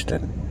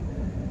Christian.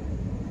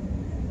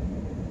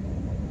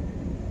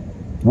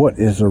 What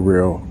is a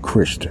real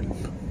Christian?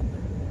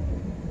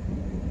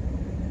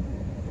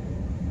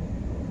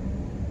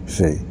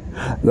 See,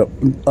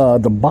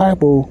 the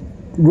Bible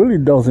really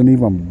doesn't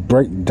even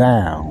break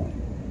down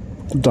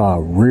the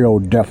real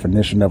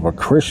definition of a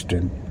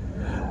Christian,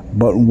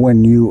 but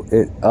when you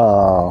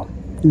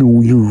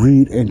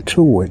read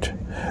into it,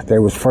 they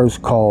was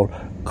first called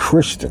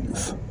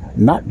Christians,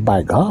 not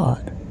by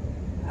God,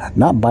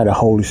 not by the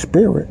Holy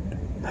Spirit,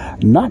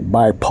 not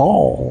by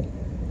Paul,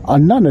 or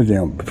none of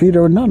them,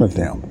 Peter, or none of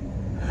them.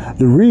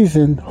 The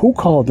reason, who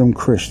called them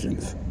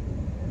Christians?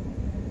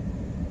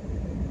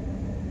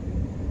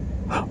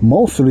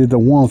 Mostly the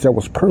ones that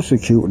was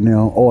persecuting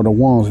them or the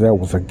ones that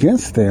was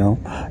against them,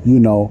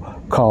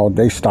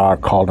 they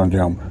started calling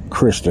them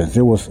Christians.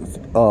 It was,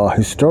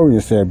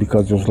 historians said,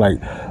 because it was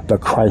like the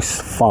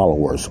Christ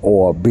followers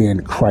or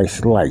being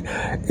Christ-like.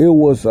 It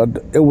was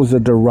a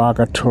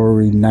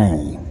derogatory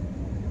name.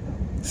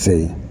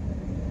 See?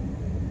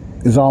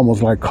 It's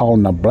almost like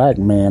calling a black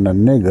man a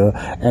nigger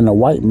and a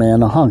white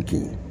man a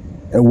hunky.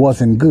 It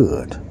wasn't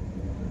good.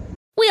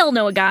 We all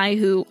know a guy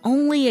who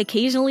only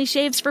occasionally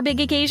shaves for big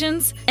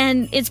occasions,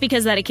 and it's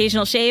because that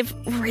occasional shave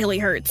really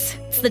hurts.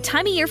 It's the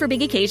time of year for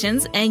big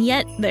occasions, and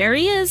yet there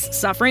he is,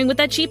 suffering with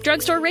that cheap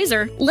drugstore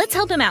razor. Let's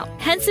help him out.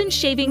 Henson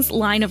Shaving's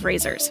line of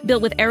razors,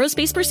 built with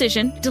aerospace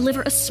precision,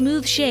 deliver a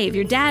smooth shave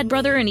your dad,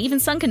 brother, and even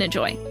son can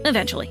enjoy,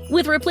 eventually.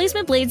 With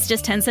replacement blades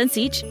just 10 cents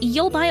each,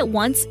 you'll buy it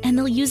once and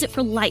they'll use it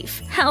for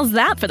life. How's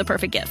that for the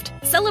perfect gift?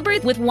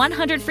 Celebrate with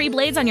 100 free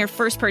blades on your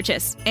first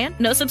purchase, and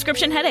no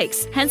subscription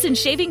headaches.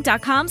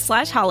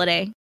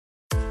 HensonShaving.com/holiday.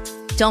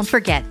 Don't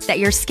forget that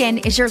your skin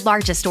is your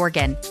largest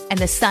organ, and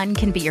the sun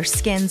can be your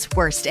skin's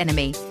worst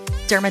enemy.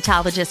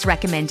 Dermatologist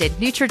recommended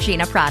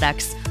Neutrogena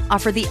products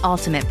offer the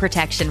ultimate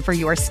protection for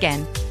your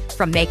skin.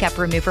 From makeup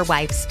remover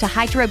wipes to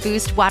Hydro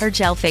Boost Water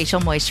Gel Facial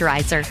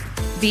Moisturizer,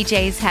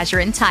 BJ's has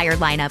your entire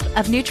lineup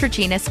of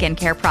Neutrogena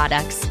skincare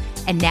products.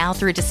 And now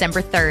through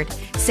December 3rd,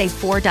 save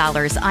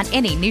 $4 on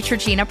any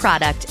Neutrogena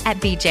product at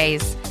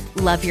BJ's.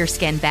 Love your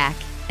skin back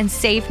and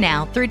save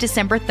now through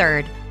December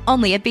 3rd,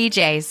 only at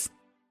BJ's.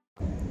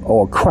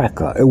 Or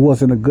cracker, it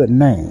wasn't a good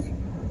name.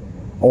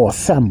 Or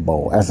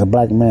Sambo as a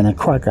black man and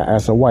cracker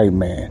as a white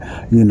man,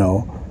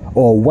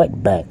 or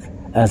wetback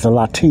as a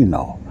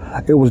Latino.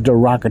 It was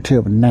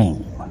derogative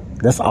name.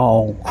 That's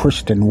all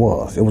Christian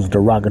was. It was a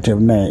derogative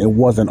name. It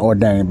wasn't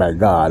ordained by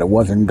God. It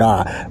wasn't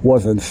God. It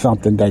wasn't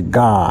something that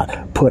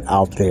God put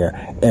out there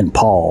and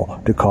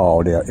Paul to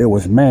call there. It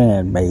was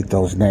man made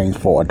those names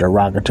for a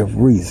derogative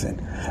reason.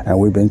 And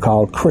we've been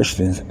called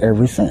Christians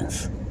ever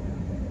since.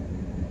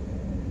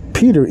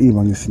 Peter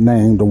even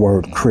named the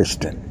word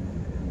Christian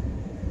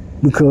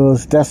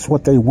because that's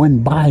what they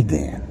went by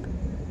then.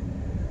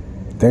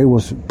 They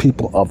was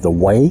people of the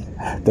way.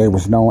 They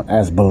was known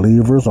as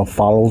believers or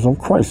followers of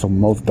Christ. So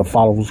most of the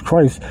followers of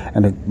Christ,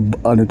 and at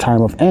the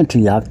time of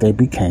Antioch, they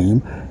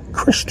became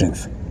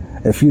Christians.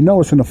 If you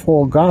notice in the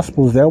four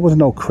Gospels, there was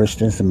no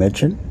Christians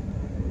mentioned.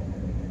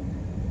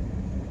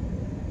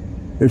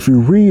 If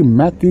you read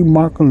Matthew,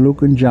 Mark, and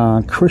Luke, and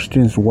John,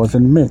 Christians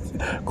wasn't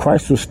mentioned.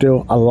 Christ was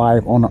still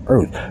alive on the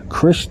earth.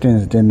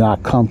 Christians did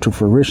not come to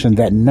fruition,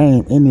 that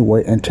name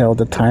anyway, until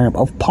the time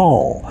of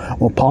Paul.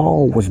 When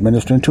Paul was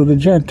ministering to the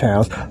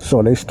Gentiles,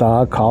 so they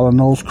started calling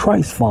those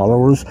Christ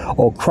followers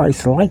or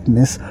Christ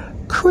likeness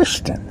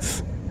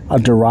Christians. A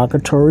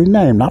derogatory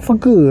name, not for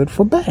good,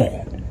 for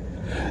bad.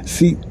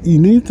 See, we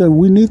need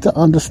to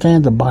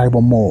understand the Bible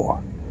more.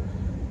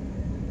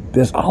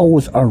 There's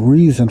always a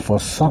reason for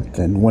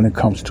something when it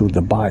comes to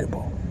the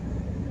Bible.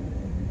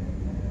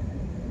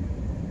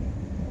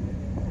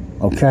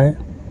 Okay?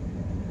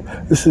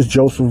 This is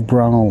Joseph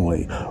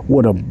Brownlee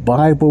with a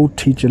Bible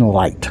teaching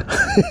light.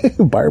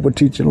 Bible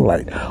teaching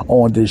light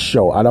on this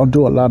show. I don't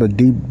do a lot of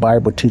deep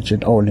Bible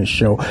teaching on this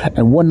show.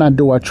 And when I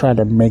do, I try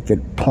to make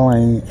it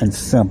plain and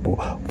simple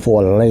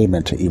for a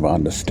layman to even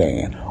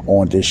understand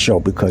on this show,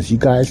 because you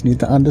guys need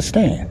to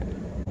understand.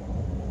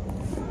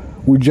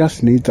 We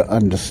just need to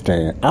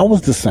understand. I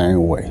was the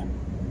same way.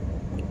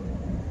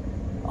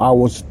 I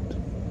was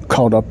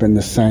caught up in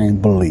the same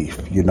belief,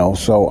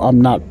 so I'm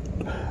not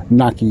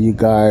knocking you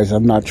guys.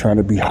 I'm not trying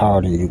to be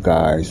hard on you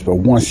guys. But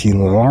once you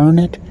learn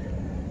it,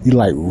 you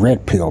like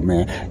red pill,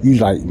 man. You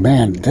like,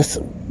 man, this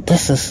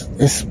is,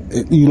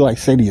 you like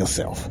say to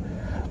yourself,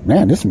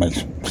 man, this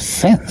makes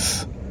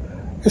sense.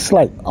 It's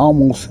like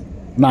almost,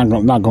 not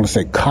going to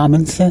say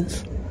common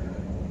sense,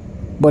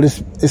 but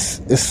it's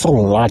so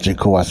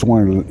logical, as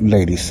one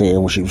lady said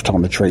when she was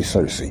talking to Trey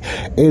Cersei.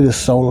 It is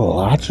so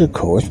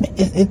logical.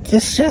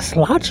 It's just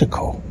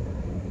logical.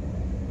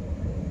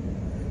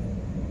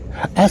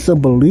 As a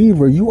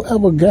believer, you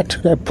ever get to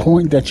that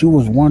point that you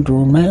was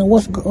wondering, man,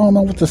 what's going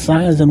on with the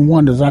signs and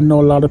wonders? I know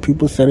a lot of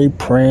people say they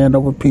praying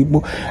over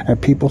people and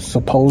people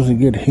supposed to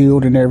get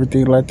healed and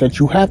everything like that.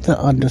 You have to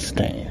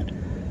understand.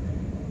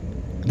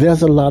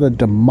 There's a lot of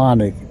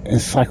demonic and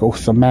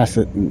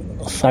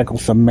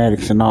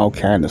psychosomatics and all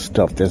kind of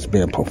stuff that's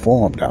being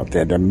performed out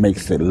there that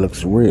makes it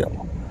looks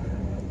real.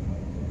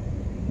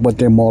 But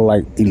they're more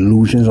like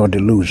illusions or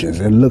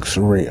delusions. It looks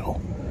real.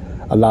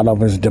 A lot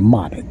of it is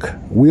demonic.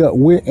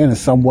 We're in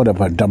somewhat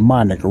of a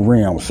demonic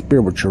realm,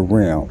 spiritual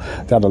realm,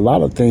 that a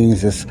lot of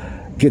things is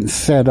getting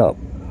set up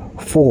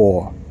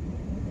for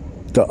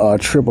the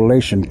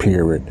tribulation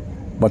period.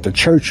 But the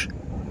church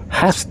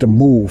has to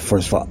move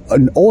first.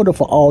 In order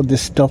for all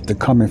this stuff to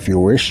come in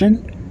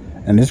fruition,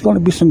 and there's going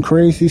to be some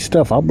crazy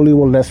stuff. I believe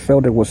what Les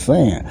Felder was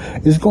saying.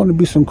 It's going to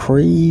be some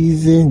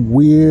crazy,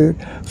 weird,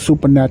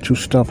 supernatural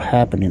stuff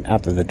happening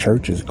after the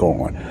church is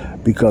gone.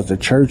 Because the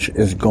church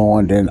is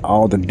gone, then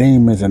all the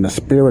demons in the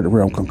spirit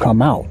realm can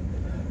come out.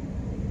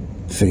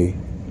 See?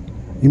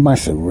 You might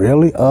say,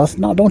 really? Us?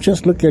 No, don't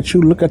just look at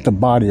you. Look at the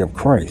body of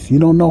Christ. You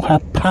don't know how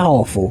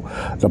powerful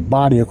the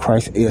body of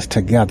Christ is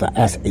together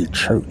as a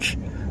church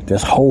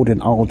that's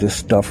holding all this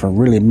stuff and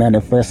really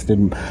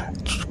manifesting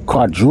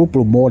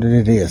quadruple more than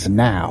it is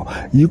now.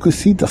 You can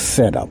see the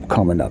setup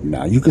coming up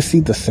now. You can see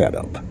the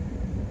setup.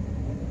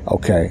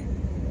 Okay?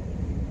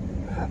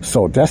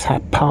 So that's how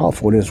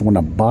powerful it is when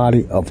the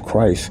body of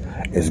Christ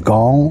is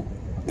gone.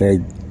 Their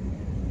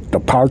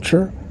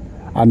departure.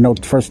 I know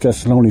 1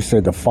 Thessalonians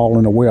said the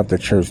falling away of the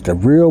church. The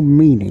real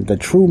meaning, the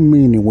true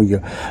meaning when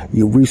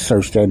you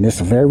research that, and it's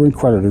very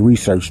incredible to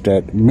research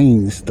that,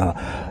 means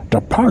the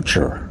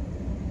departure.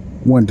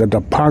 When the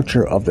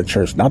departure of the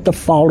church, not the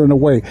falling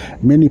away.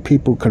 Many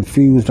people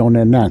confused on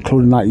that now,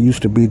 including not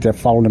used to be that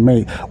falling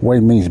away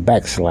means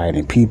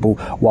backsliding. People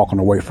walking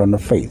away from the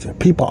faith.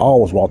 People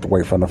always walked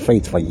away from the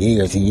faith for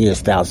years and years,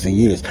 thousands of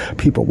years.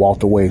 People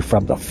walked away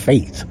from the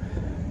faith.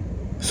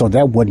 So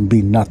that wouldn't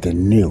be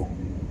nothing new.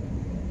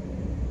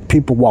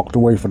 People walked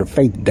away from the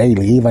faith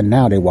daily. Even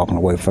now they're walking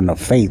away from the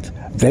faith,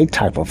 their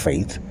type of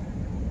faith.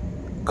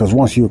 Because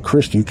once you're a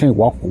Christian, you can't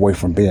walk away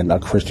from being a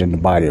Christian in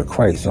the body of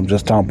Christ. I'm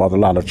just talking about a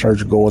lot of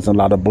churchgoers and a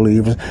lot of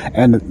believers,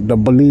 and the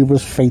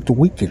believers' faith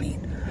weakening.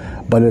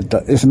 But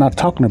it's not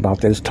talking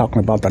about that. It's talking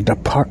about the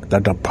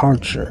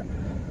departure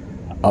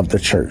of the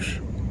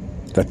church,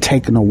 the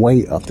taking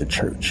away of the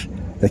church,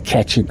 the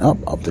catching up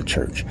of the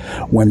church.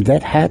 When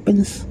that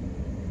happens,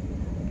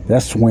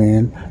 that's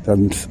when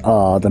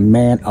the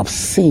man of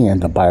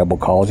sin, the Bible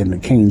calls in the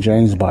King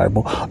James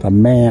Bible, the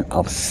man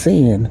of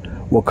sin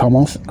will come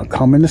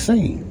in the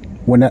scene.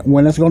 When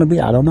that's going to be,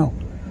 I don't know.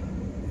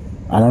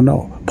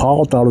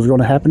 Paul thought it was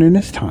going to happen in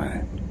this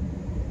time.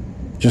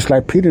 Just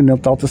like Peter and them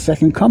thought the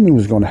second coming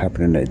was going to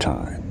happen in their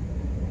time.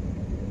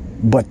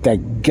 But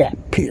that gap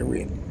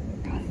period,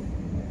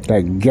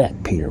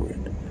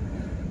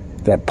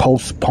 that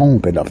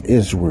postponement of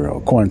Israel,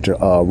 according to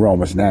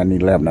Romans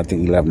 9:11, I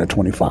think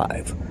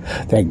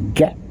 11-25, that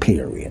gap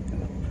period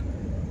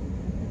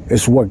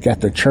is what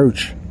got the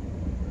church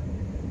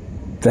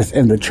that's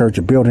in the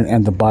church building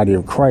and the body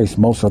of Christ,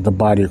 most of the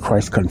body of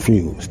Christ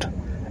confused.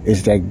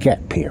 Is that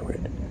gap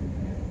period.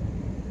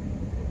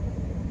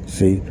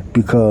 See,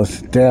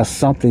 because there's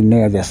something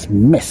there that's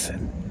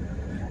missing.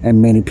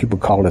 And many people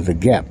call it the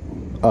gap.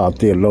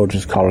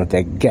 Theologians call it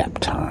that gap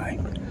time.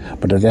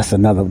 But that's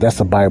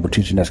a Bible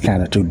teaching that's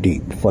kind of too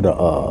deep for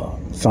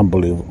some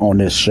believers on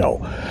this show.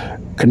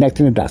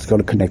 Connecting the dots. Go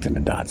to Connecting the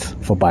Dots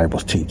for Bible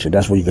teaching.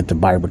 That's where you get the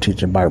Bible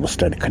teaching, Bible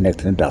study.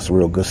 Connecting the Dots.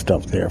 Real good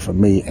stuff there for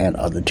me and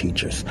other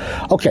teachers.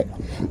 Okay.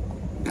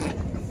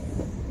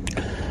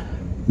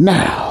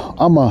 Now,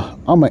 I'm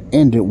gonna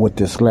end it with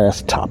this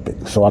last topic.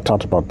 So I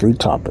talked about 3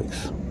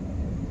 topics.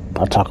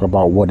 I talked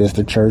about what is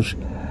the church,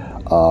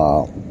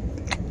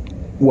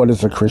 what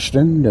is a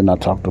Christian. Then I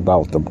talked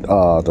about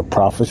the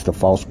prophets, the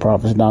false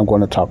prophets. Now I'm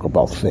going to talk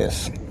about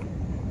this.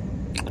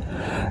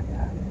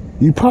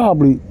 You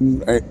probably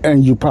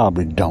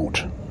don't.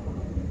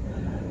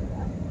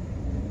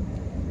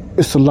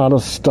 It's a lot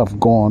of stuff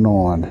going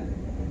on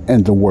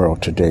in the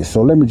world today.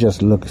 So let me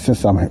just look,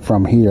 since I'm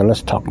from here,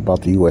 let's talk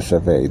about the US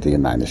of A, the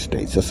United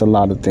States. There's a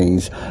lot of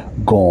things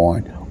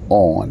going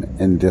on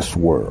in this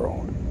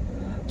world.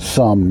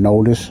 Some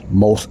noticed,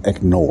 most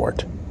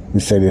ignored. Let me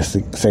say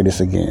this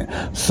again.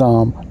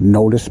 Some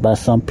noticed by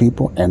some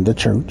people and the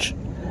church,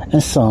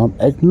 and some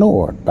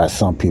ignored by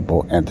some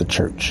people and the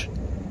church.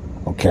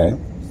 Okay?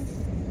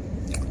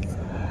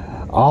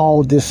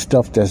 All this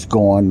stuff that's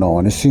going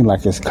on, it seems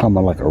like it's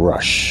coming like a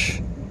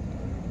rush.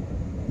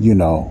 You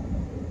know,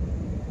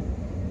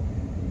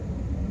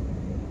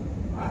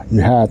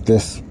 you had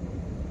this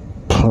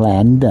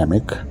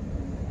pandemic.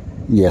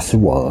 Yes, it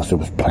was. It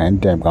was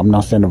pandemic. I'm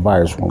not saying the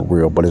virus wasn't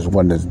real, but it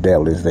wasn't as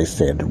deadly as they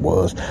said it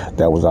was.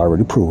 That was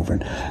already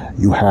proven.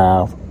 You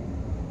have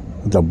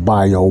the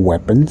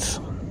bioweapons,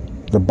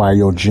 the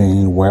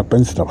biogene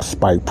weapons, the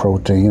spike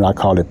protein. I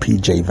call it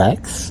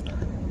PJ-Vax.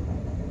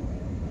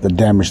 The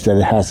damage that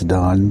it has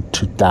done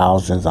to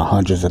thousands or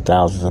hundreds of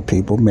thousands of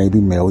people, maybe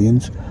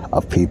millions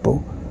of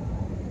people,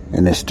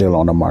 and it's still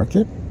on the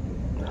market.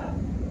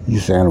 You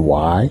saying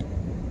why?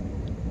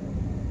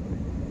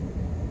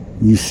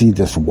 You see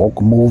this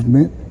woke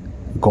movement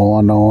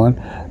going on.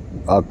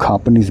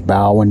 Companies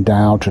bowing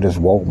down to this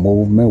woke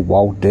movement,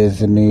 Walt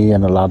Disney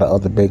and a lot of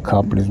other big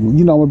companies.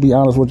 You know, I'm going to be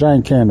honest with you, I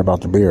ain't caring about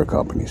the beer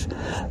companies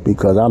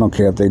because I don't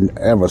care if they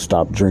ever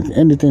stop drinking.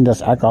 Anything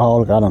that's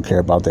alcoholic, I don't care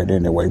about that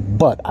anyway,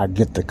 but I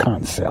get the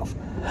concept.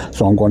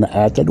 So I'm going to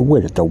add that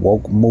with it. The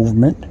woke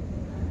movement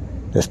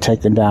that's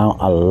taking down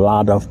a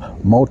lot of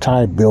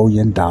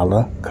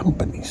multi-billion-dollar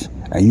companies.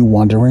 And you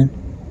wondering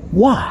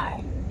why?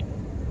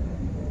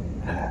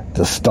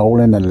 The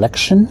stolen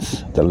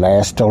elections, the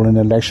last stolen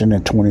election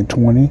in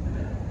 2020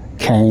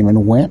 came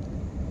and went.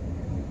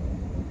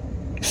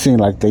 It seemed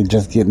like they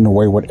just getting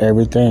away with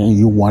everything and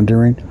you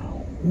wondering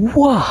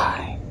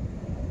why.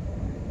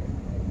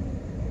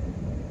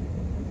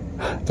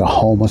 The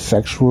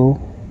homosexual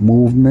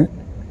movement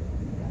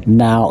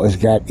now has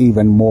got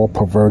even more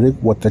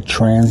perverted with the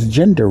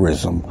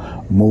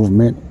transgenderism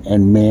movement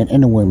and men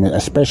and women,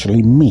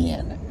 especially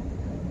men.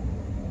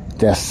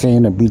 They're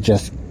seen to be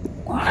just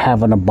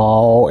having a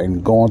ball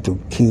and going to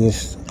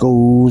kids'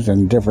 schools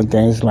and different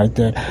things like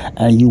that,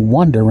 and you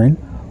wondering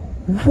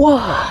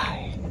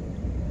why.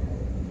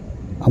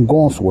 I'm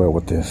going somewhere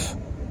with this.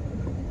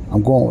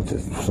 I'm going.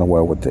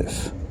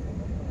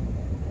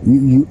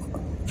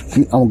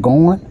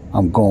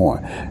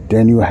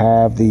 Then you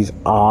have these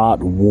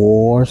odd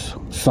wars,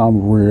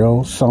 some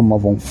real, some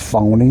of them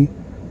phony.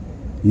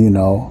 You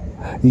know,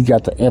 you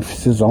got the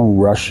emphasis on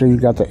Russia, you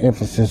got the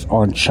emphasis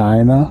on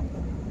China.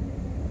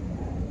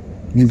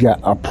 You got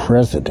a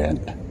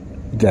president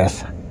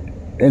that's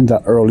in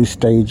the early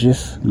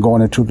stages,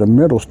 going into the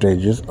middle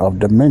stages of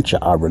dementia,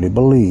 I really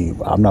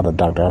believe. I'm not a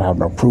doctor, I have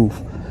no proof,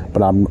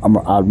 but I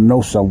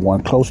know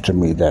someone close to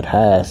me that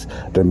has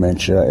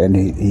dementia, and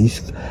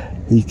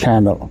he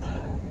kind of,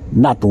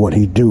 not what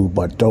he do,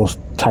 but those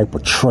type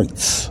of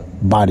traits,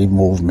 body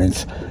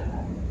movements,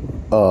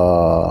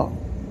 the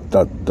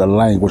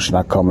language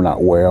not coming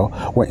out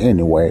well. Well,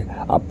 anyway,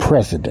 a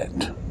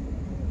president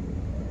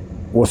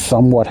was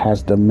somewhat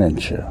has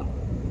dementia.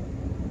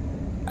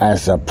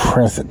 As a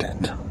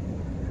president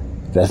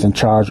that's in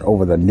charge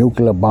over the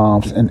nuclear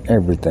bombs and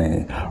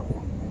everything,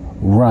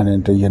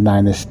 running the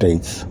United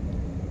States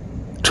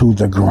to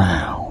the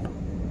ground,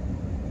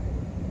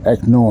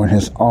 ignoring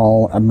his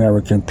own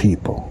American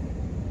people.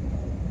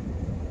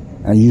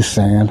 And you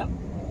saying,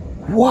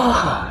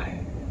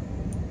 why?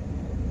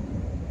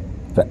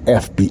 The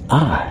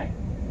FBI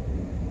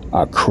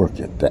are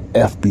crooked. The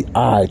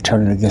FBI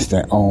turning against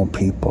their own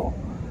people.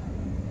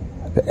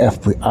 The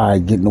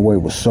FBI getting away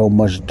with so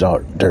much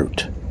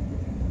dirt,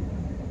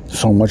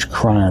 so much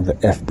crime the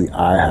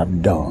FBI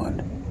have done.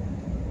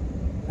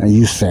 And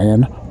you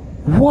saying,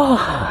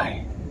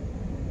 why?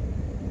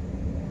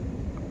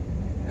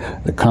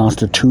 The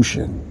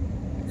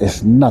Constitution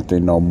is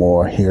nothing no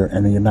more here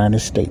in the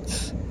United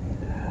States.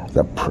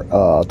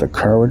 The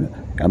current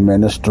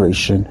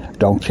administration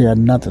don't care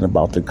nothing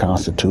about the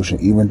Constitution.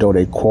 Even though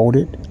they quote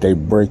it, they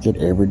break it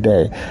every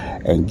day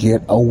and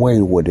get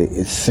away with it,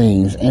 it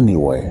seems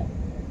anyway.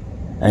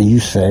 And you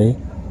say,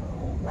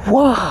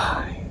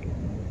 why?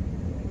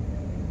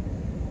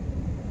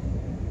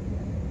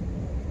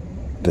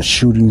 The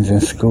shootings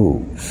in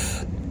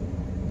schools.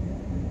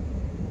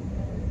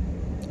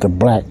 The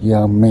black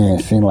young men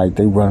seem like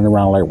they running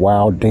around like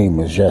wild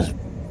demons, just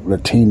the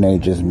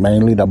teenagers,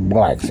 mainly the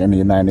blacks in the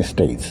United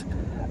States.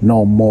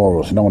 No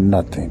morals, no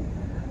nothing.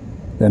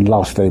 Then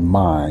lost their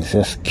minds,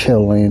 just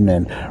killing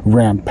and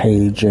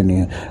rampaging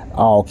and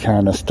all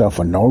kind of stuff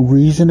for no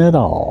reason at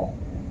all.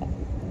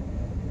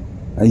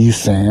 Are you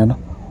saying,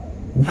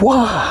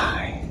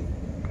 why?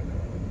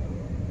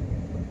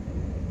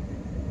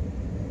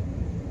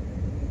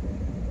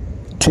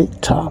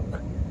 TikTok,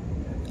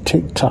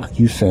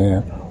 you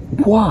saying,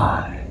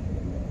 why?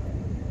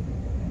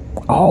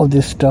 All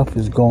this stuff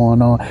is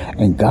going on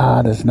and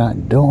God is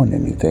not doing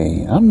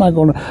anything. I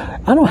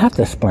don't have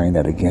to explain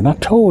that again. I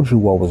told you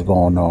what was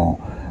going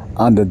on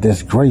under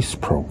this grace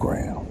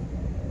program.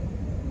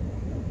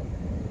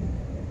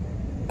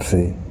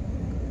 See?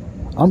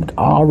 I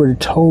already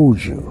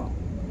told you,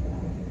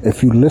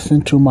 if you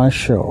listen to my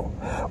show,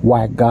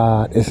 why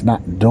God is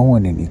not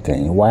doing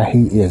anything, why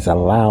he is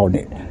allowing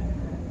it,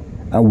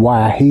 and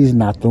why he's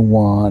not the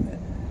one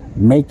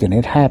making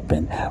it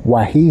happen,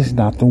 why he's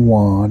not the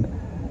one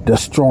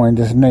destroying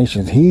this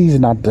nation. He's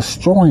not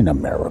destroying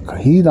America.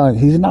 He's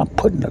not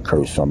putting a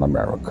curse on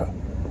America.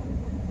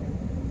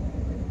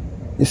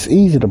 It's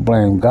easy to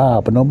blame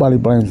God, but nobody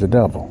blames the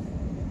devil.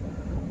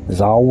 It's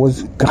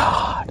always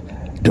God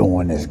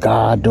doing this,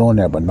 God doing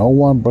that, but no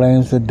one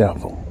blames the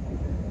devil.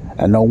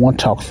 And no one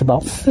talks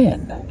about sin,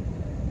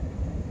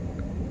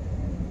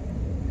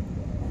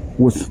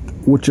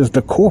 which is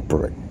the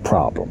corporate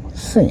problem,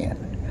 sin.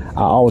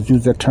 I always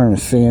use that term,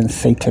 sin,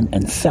 Satan,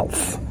 and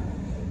self.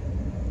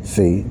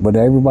 See, but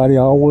everybody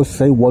always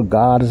say what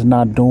God is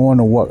not doing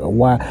or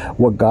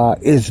what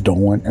God is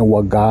doing and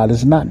what God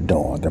is not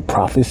doing. The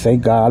prophets say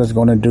God is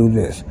going to do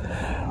this.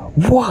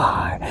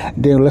 Why?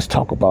 Then let's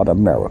talk about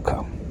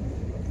America.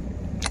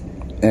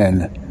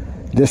 And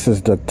this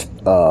is the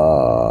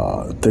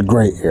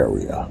gray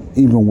area,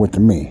 even with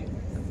me.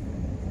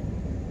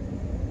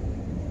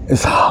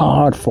 It's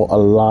hard for a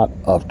lot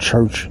of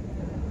church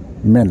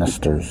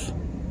ministers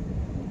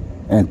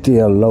and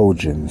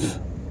theologians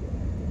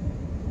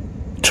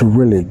to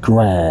really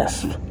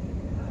grasp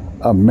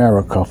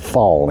America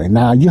falling.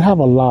 Now, you have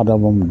a lot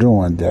of them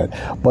doing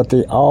that, but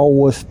they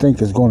always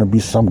think it's going to be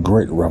some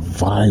great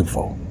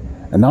revival.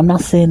 And I'm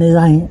not saying it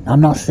ain't. I'm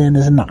not saying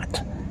it's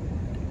not.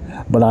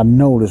 But I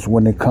notice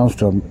when it comes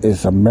to,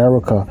 is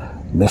America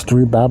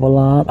Mystery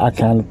Babylon? I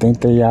kind of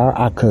think they are.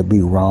 I could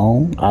be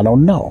wrong. I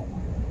don't know.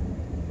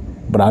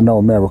 But I know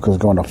America's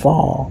going to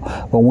fall.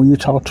 But when you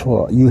talk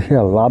to you hear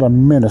a lot of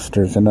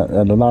ministers and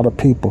a lot of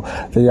people,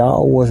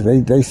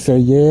 they say,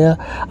 yeah,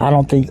 I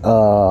don't think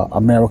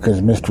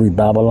America's Mystery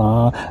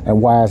Babylon. And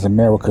why is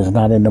America's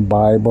not in the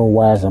Bible?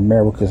 Why is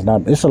America's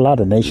not? It's a lot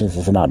of nations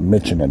that's not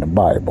mentioned in the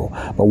Bible.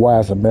 But why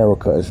is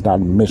America is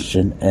not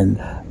mentioned in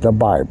the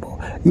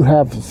Bible? You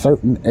have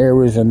certain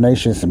areas and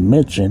nations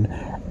mentioned,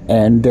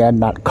 and they're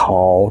not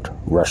called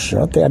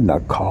Russia. They're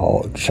not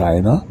called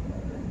China.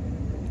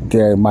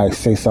 They might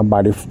say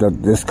somebody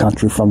from this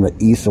country from the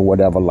east or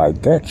whatever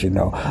like that, you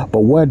know.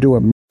 But where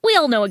do We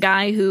all know a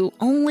guy who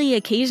only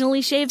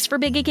occasionally shaves for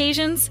big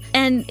occasions,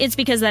 and it's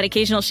because that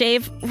occasional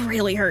shave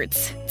really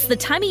hurts. It's the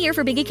time of year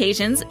for big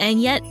occasions,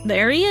 and yet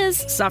there he is,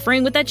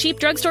 suffering with that cheap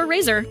drugstore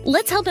razor.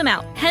 Let's help him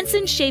out.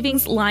 Henson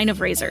Shaving's line of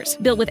razors,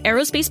 built with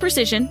aerospace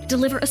precision,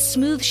 deliver a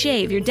smooth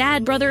shave your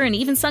dad, brother, and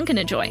even son can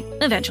enjoy,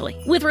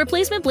 eventually. With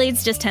replacement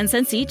blades just 10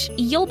 cents each,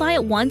 you'll buy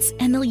it once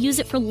and they'll use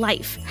it for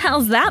life.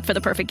 How's that for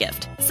the perfect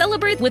gift?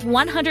 Celebrate with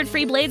 100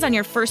 free blades on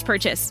your first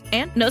purchase,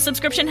 and no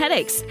subscription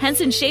headaches.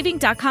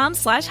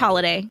 HensonShaving.com/holiday.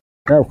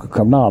 America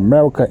come now.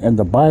 America in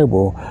the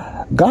Bible,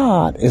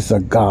 God is a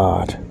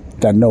God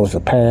that knows the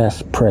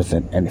past,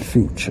 present, and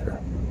future.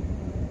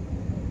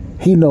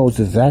 He knows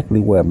exactly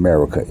where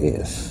America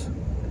is.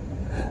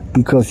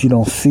 Because you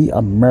don't see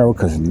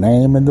America's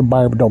name in the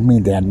Bible don't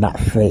mean they're not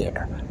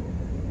there.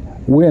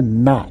 We're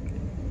not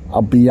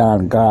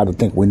beyond God to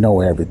think we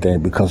know everything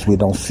because we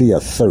don't see a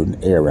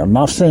certain area. I'm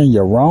not saying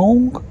you're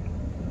wrong,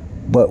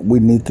 but we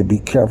need to be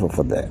careful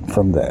from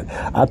that.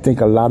 I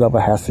think a lot of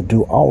it has to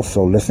do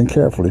also, listen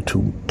carefully,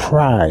 to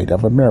pride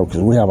of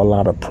Americans. We have a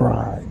lot of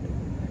pride.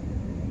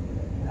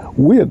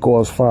 We'll go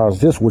as far as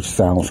this, which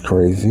sounds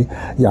crazy.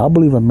 Yeah, I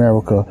believe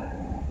America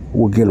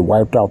will get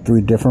wiped out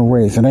 3 different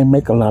ways, and they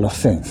make a lot of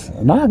sense.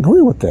 And I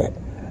agree with that,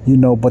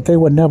 but they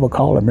would never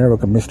call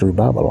America Mystery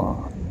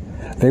Babylon.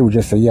 They would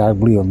just say, yeah, I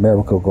believe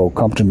America will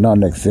come to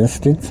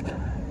non-existence,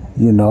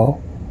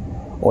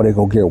 or they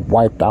go get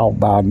wiped out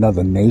by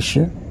another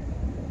nation.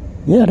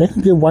 Yeah, they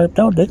can get wiped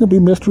out. They can be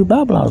Mystery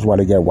Babylons while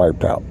they get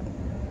wiped out.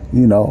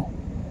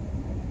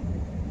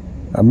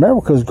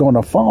 America's going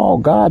to fall.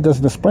 God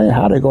doesn't explain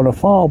how they're going to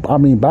fall.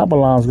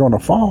 Babylon's going to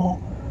fall.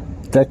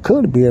 That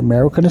could be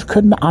America.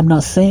 I'm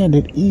not saying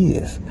it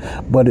is.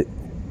 But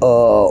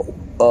a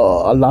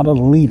lot of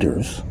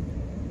leaders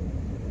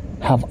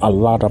have a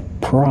lot of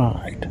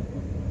pride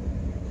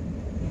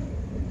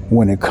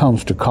when it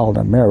comes to calling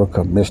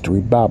America Mystery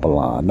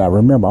Babylon. Now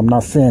remember, I'm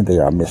not saying they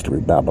are Mystery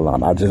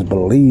Babylon. I just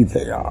believe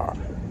they are,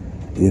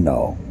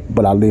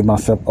 but I leave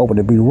myself open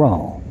to be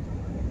wrong.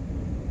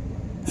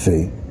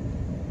 See?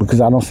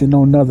 Because I don't see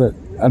another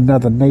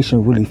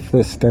nation really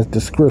fits that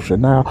description.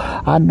 Now,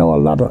 I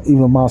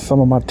know some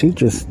of my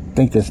teachers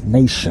think it's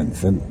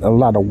nations and a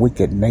lot of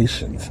wicked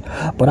nations.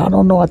 But I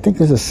don't know. I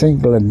think it's a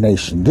singular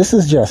nation. This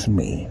is just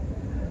me.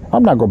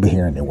 I'm not going to be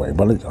here anyway,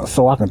 but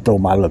so I can throw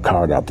my little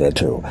card out there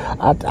too.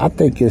 I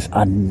think it's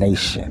a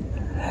nation.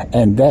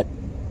 And that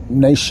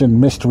nation,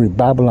 Mystery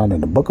Babylon,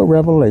 in the book of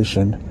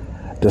Revelation,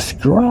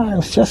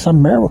 describes just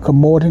America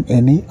more than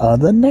any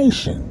other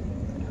nation.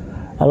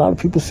 A lot of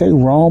people say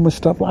Rome and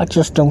stuff. I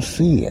just don't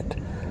see it.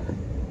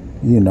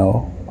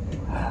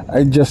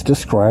 It just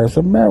describes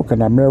America.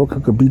 And America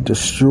could be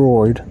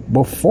destroyed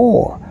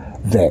before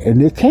that.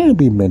 And there can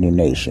be many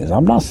nations.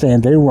 I'm not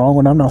saying they're wrong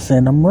and I'm not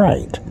saying I'm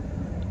right.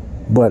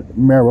 But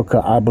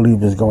America, I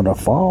believe, is going to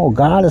fall.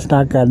 God has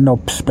not got no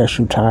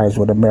special ties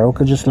with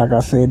America. Just like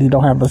I said, he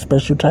don't have no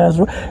special ties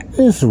with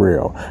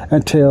Israel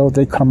until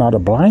they come out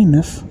of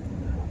blindness.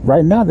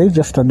 Right now, they're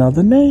just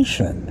another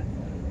nation.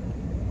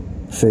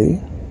 See?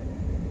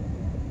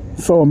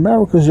 So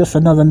America is just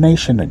another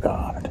nation to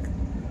God.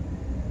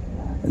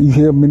 You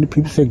hear many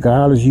people say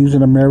God is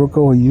using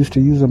America or used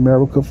to use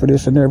America for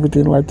this and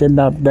everything like that.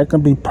 Now, that can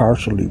be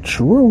partially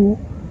true.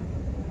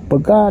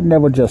 But God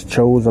never just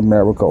chose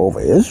America over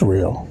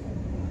Israel.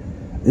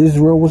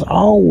 Israel was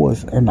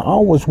always and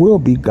always will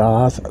be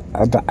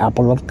the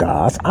apple of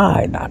God's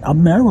eye, not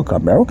America.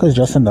 America is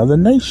just another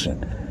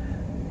nation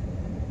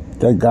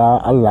that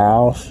God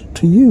allows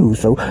to use.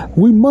 So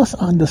we must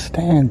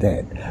understand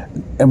that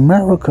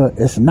America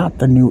is not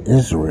the new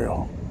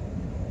Israel.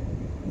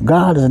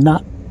 God has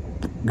not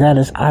got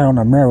his eye on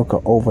America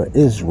over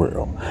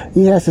Israel.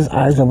 He has his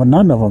eyes over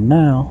none of them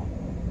now.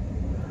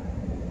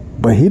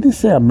 But he didn't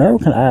say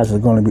American eyes are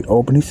going to be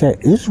open. He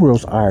said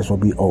Israel's eyes will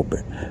be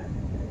open.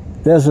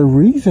 There's a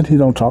reason he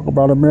don't talk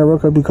about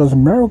America, because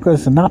America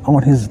is not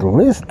on his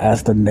list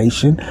as the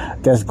nation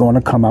that's going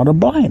to come out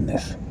of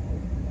blindness.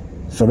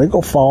 So they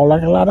go fall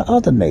like a lot of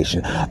other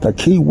nations. The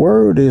key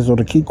word is, or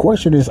the key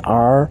question is,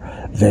 are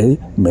they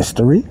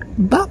Mystery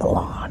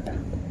Babylon?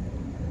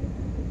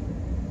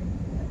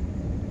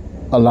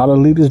 A lot of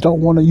leaders don't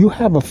want to. You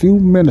have a few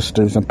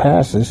ministers and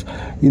pastors,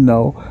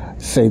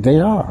 say they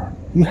are.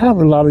 You have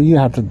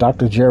the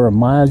Dr.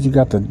 Jeremiah, you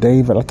got the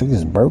David, I think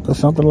it's Burke or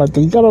something like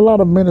that. You got a lot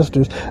of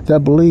ministers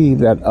that believe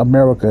that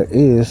America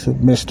is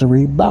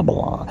Mystery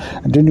Babylon.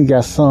 And then you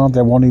got some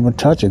that won't even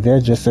touch it. They'll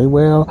just say,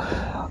 well,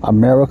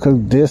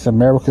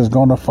 America's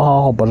going to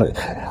fall, but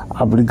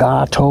I believe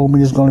God told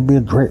me it's going to be a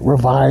great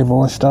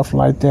revival and stuff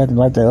like that. And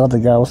like the other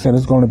guy was saying,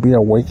 it's going to be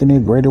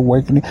awakening, great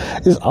awakening.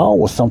 It's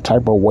always some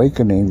type of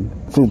awakening.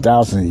 Through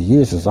thousands of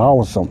years, it's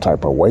always some type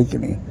of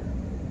awakening.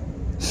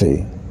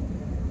 See?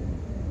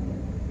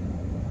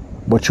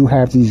 But you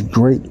have these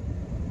great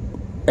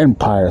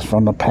empires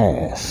from the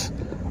past,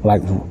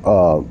 like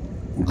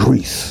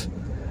Greece,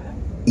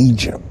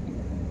 Egypt.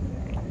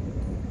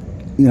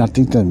 I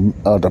think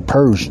the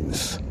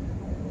Persians.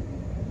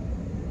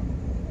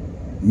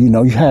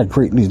 You had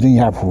great leaders. Then you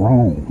have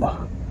Rome.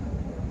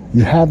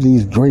 You have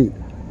these great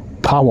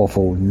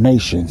powerful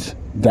nations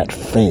that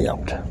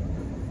failed,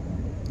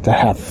 that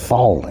have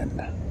fallen.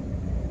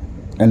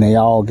 And they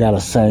all got a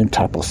same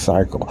type of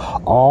cycle.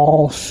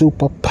 All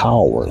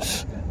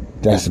superpowers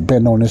that's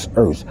been on this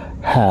earth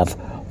have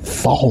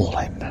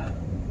fallen.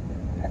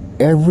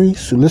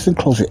 Listen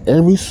closely,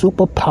 every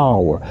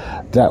superpower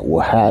that will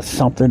have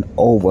something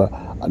over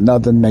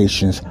another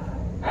nations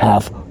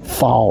have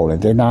fallen.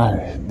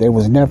 They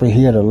was never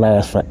here to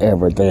last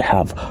forever. They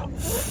have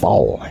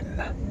fallen.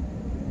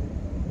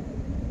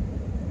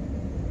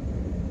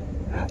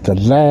 The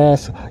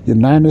last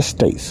United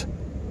States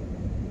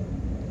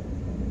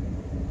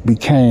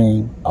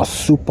became a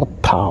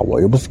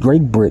superpower. It was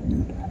Great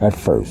Britain at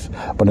first,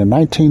 but in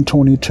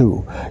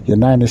 1922,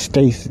 United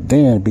States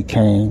then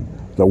became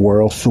the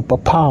world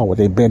superpower.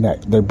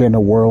 They've been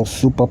a world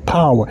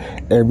superpower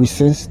ever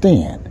since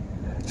then.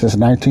 Since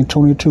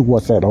 1922,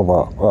 what's that,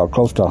 over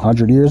close to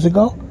 100 years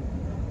ago?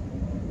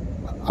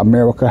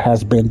 America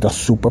has been the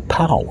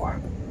superpower.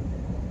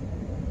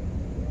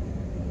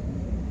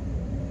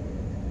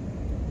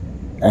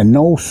 And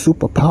no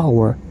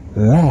superpower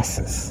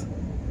lasts.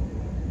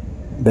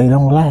 They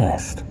don't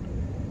last.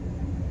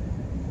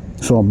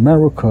 So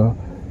America,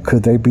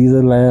 could they be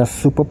the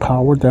last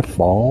superpower that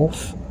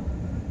falls?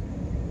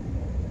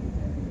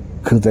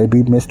 Could they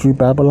be Mystery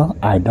Babylon?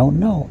 I don't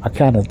know. I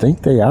kind of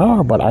think they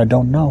are, but I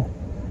don't know.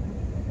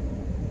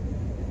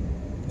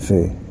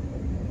 See?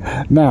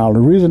 Now, the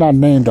reason I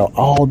named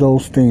all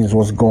those things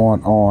was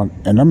going on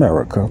in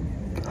America.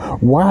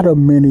 Why do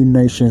many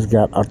nations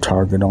got a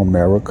target on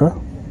America?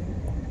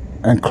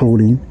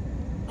 Including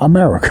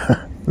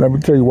America. Let me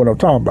tell you what I'm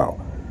talking about.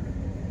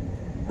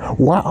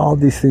 Why all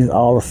these things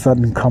all of a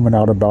sudden coming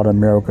out about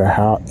America,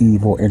 how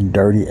evil and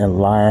dirty and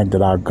lying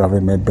that our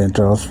government been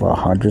to us for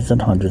hundreds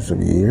and hundreds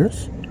of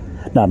years?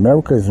 Now,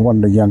 America is one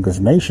of the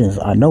youngest nations,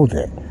 I know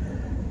that.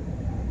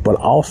 But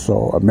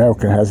also,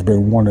 America has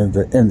been one of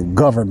the, in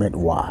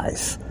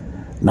government-wise,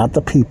 not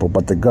the people,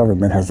 but the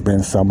government has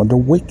been some of the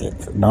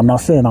wicked. Now, I'm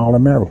not saying all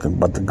American,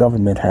 but the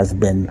government has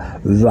been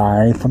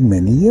lying for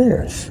many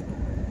years.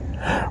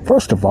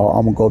 First of all,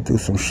 I'm going to go through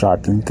some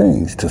shocking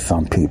things to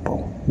some people.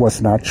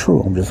 What's not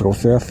true? I'm just going to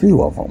say a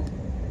few of them.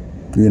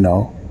 You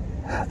know,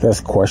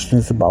 there's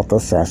questions about the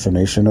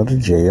assassination of the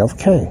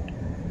JFK.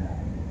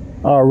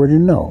 I already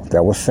know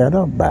that was set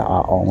up by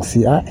our own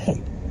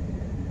CIA.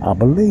 I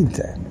believe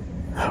that.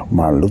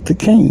 Martin Luther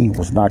King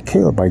was not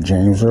killed by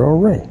James Earl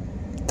Ray.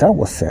 That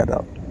was set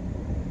up.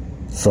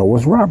 So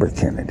was Robert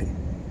Kennedy.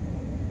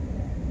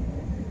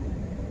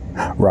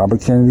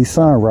 Robert Kennedy's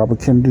son, Robert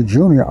Kennedy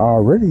Jr.,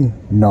 already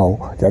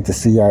know that the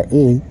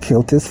CIA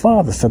killed his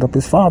father, set up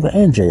his father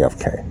and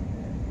JFK.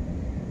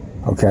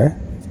 Okay?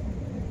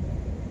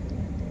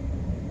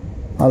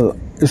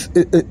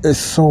 It's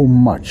so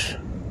much.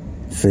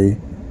 See?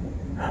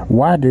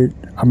 Why did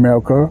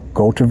America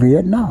go to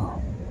Vietnam?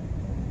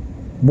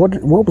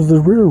 What was the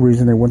real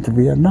reason they went to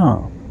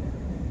Vietnam?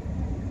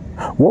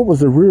 What was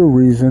the real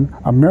reason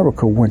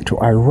America went to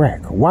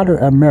Iraq? Why did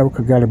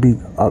America got to be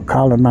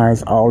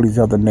colonize all these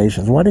other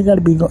nations? Why they got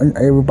to be in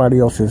everybody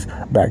else's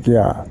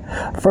backyard?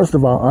 First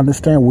of all,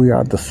 understand we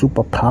are the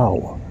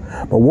superpower.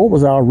 But what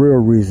was our real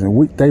reason?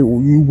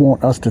 You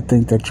want us to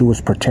think that you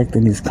was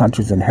protecting these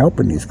countries and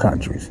helping these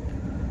countries.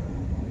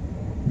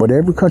 But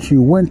every country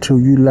you went to,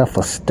 you left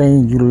a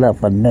stain, you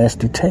left a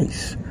nasty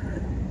taste.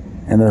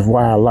 And that's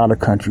why a lot of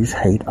countries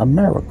hate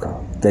America.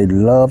 They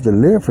love to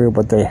live here,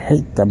 but they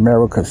hate the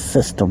American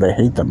system. They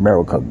hate the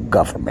American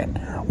government.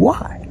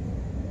 Why?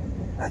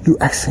 You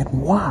asking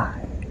why?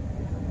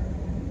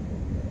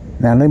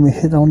 Now let me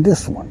hit on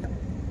this one.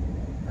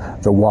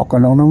 The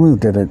walking on the moon.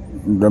 Did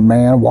the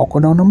man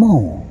walking on the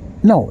moon?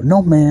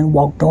 No man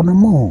walked on the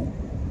moon.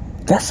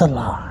 That's a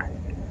lie.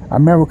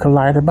 America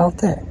lied about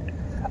that.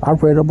 I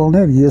read about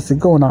that years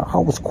ago, and I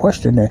was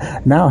questioning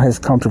that. Now it has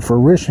come to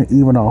fruition.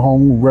 Even a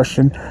home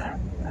Russian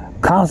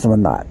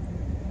cosmonaut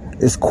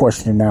is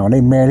questioning now, and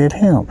they mad at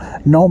him.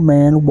 No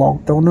man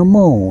walked on the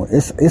moon.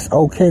 It's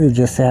okay to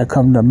just say I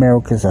come to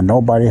Americans and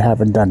nobody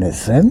haven't done it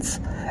since.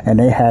 And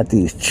they had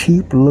these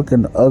cheap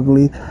looking,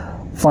 ugly,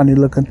 funny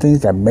looking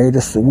things that made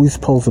us, we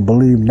supposed to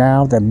believe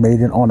now, that made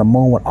it on the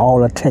moon with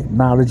all the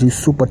technology,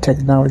 super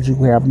technology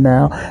we have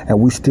now, and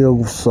we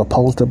still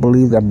supposed to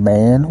believe that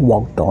man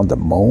walked on the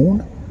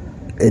moon.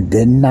 It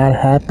did not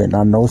happen.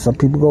 I know some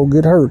people go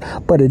get hurt,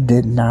 but it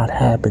did not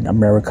happen.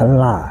 America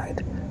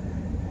lied.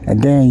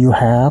 And then you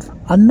have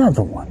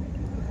another one,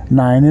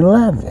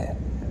 9/11.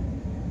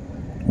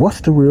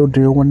 What's the real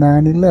deal with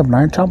 9/11?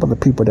 I ain't talking about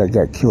the people that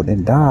got killed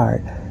and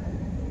died.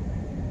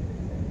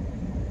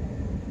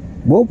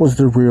 What was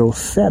the real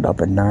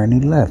setup at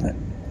 9/11?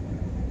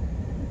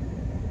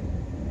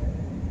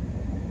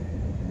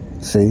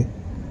 See,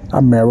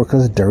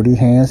 America's dirty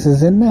hands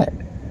is in that.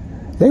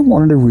 They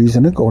wanted a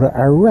reason to go to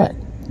Iraq.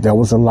 There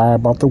was a lie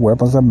about the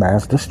weapons of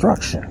mass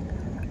destruction.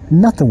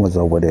 Nothing was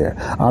over there.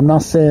 I'm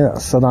not saying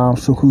Saddam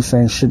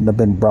Hussein shouldn't have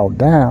been brought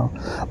down,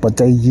 but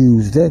they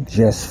used it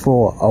just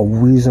for a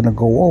reason to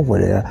go over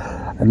there.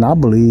 And I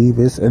believe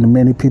it's, and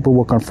many people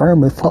will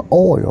confirm it, for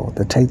oil,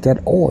 to take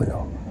that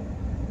oil.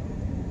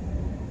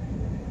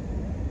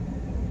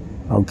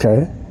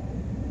 Okay?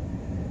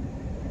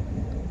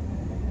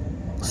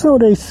 So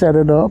they set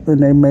it up,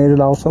 and they made it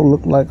also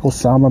look like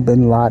Osama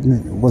bin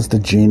Laden was the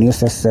genius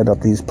that set up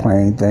these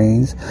plane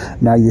things.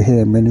 Now you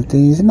hear many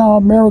things. No,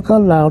 America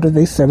allowed it.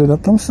 They set it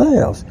up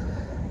themselves.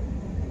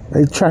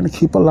 They trying to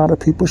keep a lot of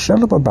people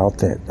shut up about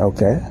that,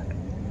 okay?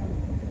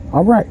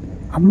 All right,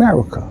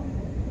 America,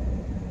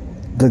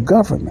 the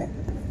government.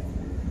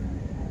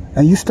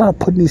 And you start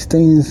putting these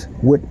things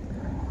with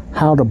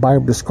how the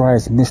Bible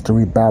describes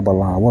Mystery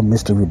Babylon. What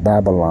Mystery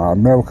Babylon?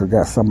 America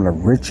got some of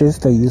the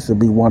richest. They used to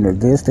be one of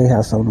this. They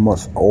have some of the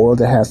most oil.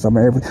 They have some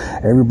of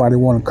everybody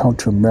want to come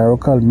to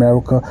America.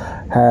 America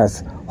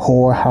has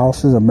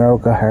whorehouses.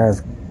 America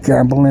has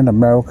gambling.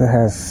 America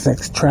has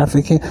sex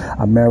trafficking.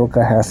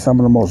 America has some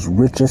of the most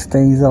richest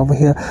things over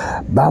here.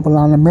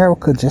 Babylon,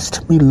 America, just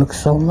to me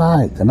looks so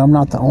like, and I'm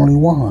not the only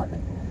one.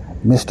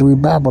 Mystery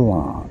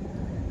Babylon.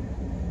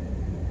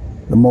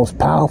 The most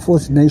powerful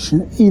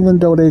nation, even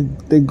though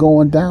they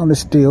going down, is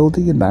still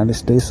the United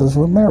States of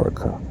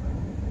America.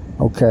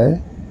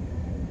 Okay?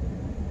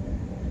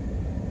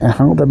 And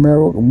how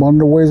one of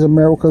the ways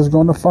America is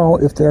going to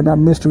fall if they're not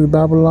Mystery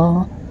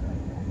Babylon,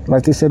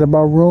 like they said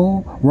about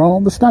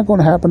Rome, it's not going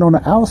to happen on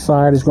the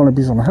outside. It's going to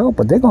be some help,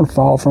 but they're going to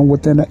fall from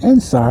within the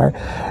inside,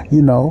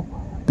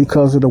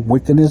 because of the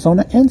wickedness on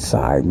the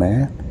inside,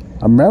 man.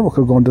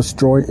 America going to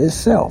destroy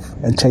itself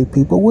and take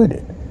people with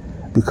it,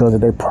 because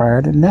of their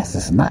pride and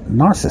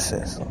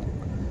narcissism.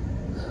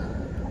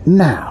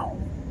 Now,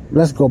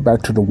 let's go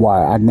back to the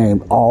why. I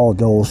named all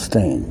those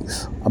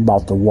things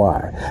about the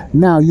why.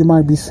 Now, you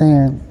might be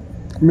saying,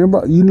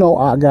 remember,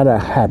 I got a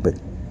habit,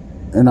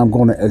 and I'm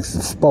going to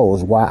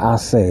expose why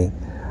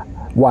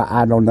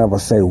I don't ever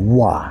say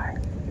why.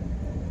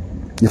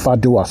 If I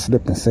do, I'll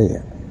slip and say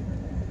it.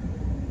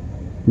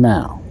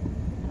 Now,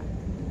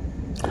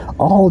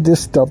 all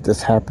this stuff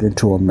that's happening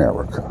to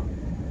America,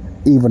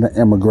 even the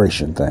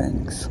immigration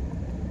things,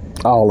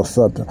 all of a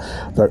sudden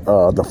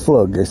the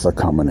floodgates are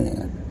coming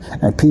in,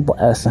 and people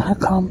asking, how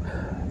come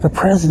the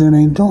president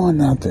ain't doing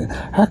nothing?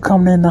 How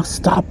come they're not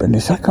stopping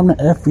this? How come the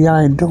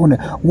FBI ain't doing it?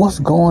 What's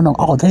going on?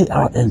 Oh, they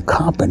are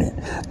incompetent.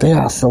 They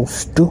are so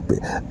stupid.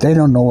 They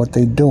don't know what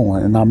they're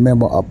doing. And I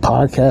remember a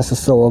podcast or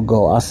so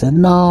ago, I said,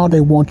 no,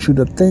 they want you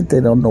to think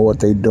they don't know what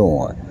they're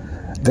doing.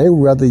 They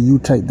rather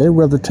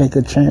take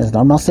a chance. And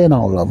I'm not saying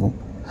all of them,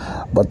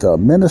 but the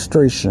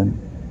administration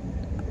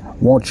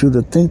want you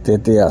to think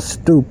that they are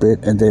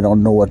stupid and they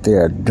don't know what they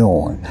are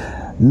doing.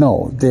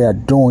 No, they are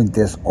doing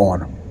this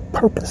on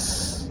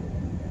purpose.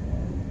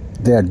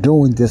 They are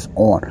doing this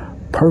on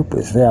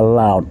purpose. They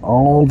allowed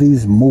all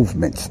these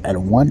movements at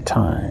one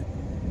time,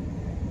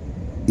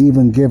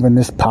 even giving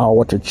this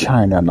power to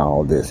China and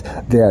all this.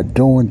 They are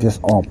doing this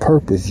on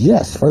purpose.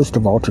 Yes, first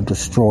of all, to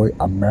destroy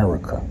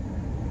America,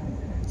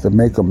 to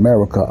make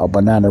America a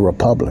banana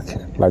republic,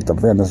 like the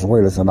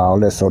Venezuelans and all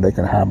this, so they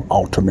can have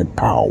ultimate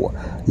power.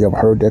 You ever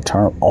heard that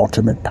term,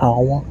 ultimate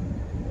power?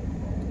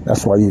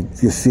 That's why you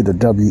see the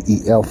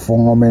WEF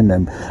forming,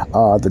 and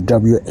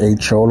the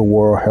WHO, the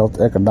World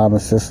Health Economic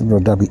System, the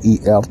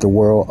WEF, the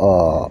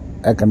World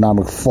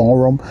Economic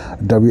Forum,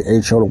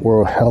 WHO, the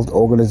World Health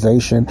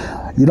Organization.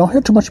 You don't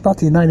hear too much about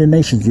the United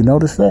Nations. You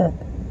notice that?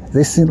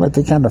 They seem like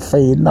they kind of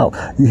fading out.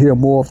 You hear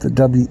more of the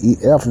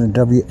WEF and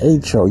the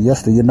WHO.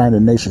 Yes, the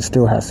United Nations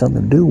still has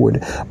something to do with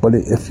it, but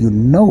if you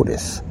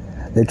notice,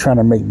 they're trying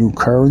to make new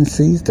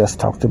currencies that's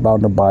talked about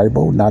in the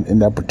Bible, not in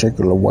that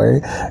particular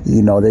way.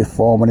 They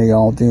forming their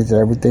own things.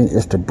 Everything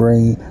is to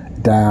bring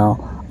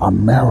down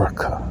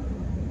America.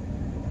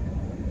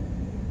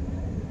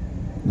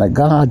 Now,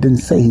 God didn't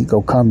say He'd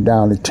go come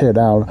down and tear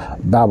down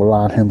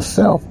Babylon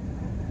Himself.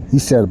 He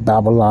said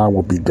Babylon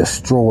will be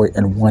destroyed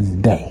in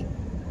one day.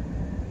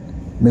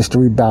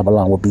 Mystery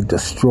Babylon will be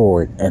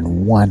destroyed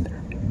in one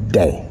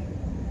day.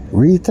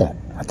 Read that.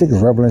 I think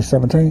it's Revelation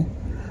 17.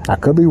 I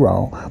could be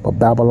wrong, but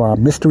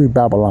Mystery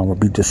Babylon will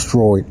be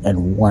destroyed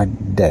in one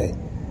day.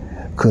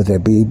 Could there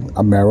be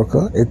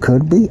America? It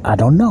could be. I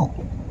don't know.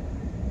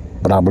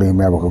 But I believe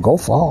America go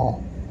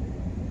fall.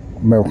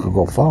 America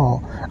go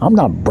fall. I'm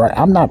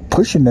not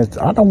pushing this.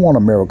 I don't want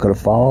America to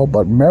fall,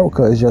 but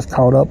America is just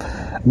caught up.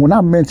 When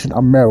I mention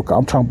America,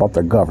 I'm talking about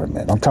the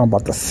government. I'm talking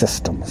about the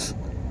systems.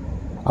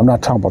 I'm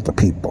not talking about the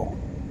people.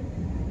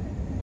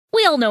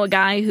 We all know a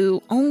guy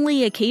who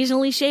only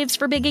occasionally shaves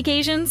for big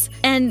occasions,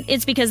 and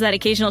it's because that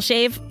occasional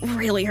shave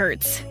really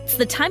hurts. It's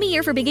the time of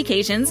year for big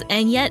occasions,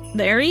 and yet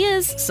there he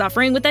is,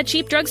 suffering with that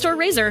cheap drugstore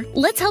razor.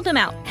 Let's help him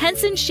out.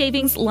 Henson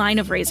Shaving's line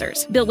of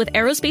razors, built with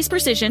aerospace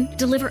precision,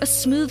 deliver a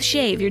smooth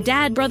shave your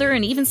dad, brother,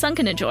 and even son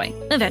can enjoy,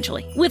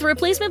 eventually. With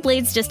replacement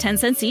blades just 10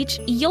 cents each,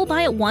 you'll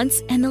buy it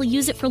once, and they'll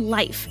use it for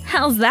life.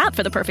 How's that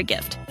for the perfect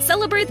gift?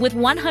 Celebrate with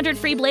 100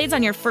 free blades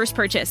on your first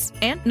purchase,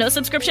 and no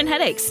subscription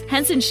headaches.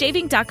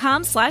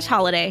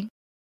 HensonShaving.com/holiday.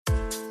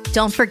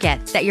 Don't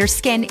forget that your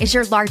skin is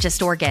your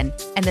largest organ,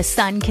 and the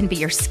sun can be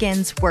your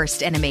skin's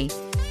worst enemy.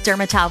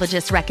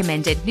 Dermatologist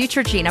recommended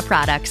Neutrogena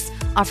products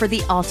offer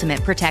the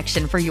ultimate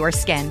protection for your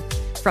skin.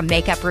 From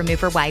makeup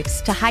remover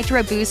wipes to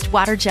Hydro Boost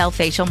Water Gel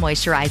Facial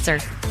Moisturizer,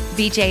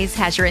 BJ's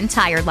has your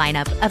entire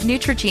lineup of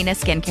Neutrogena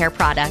skincare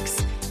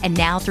products. And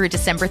now through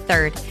December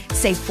 3rd,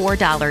 save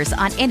 $4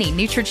 on any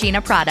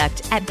Neutrogena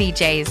product at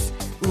BJ's.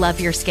 Love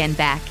your skin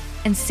back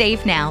and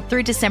save now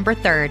through December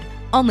 3rd,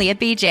 only at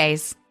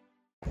BJ's.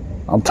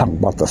 I'm talking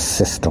about the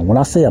system. When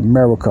I say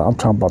America, I'm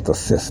talking about the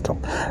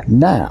system.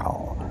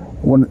 Now,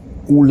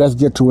 let's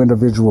get to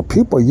individual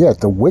people. Yes,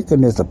 the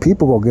wickedness, the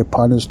people will get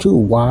punished too.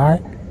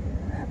 Why?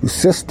 The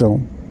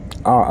system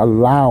are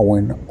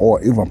allowing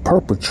or even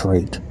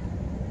perpetrate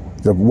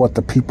what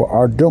the people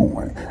are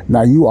doing.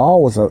 Now, you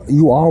always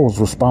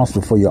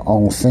responsible for your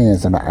own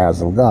sins in the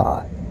eyes of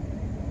God.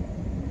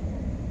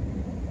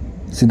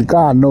 See,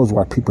 God knows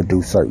why people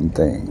do certain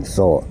things,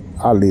 so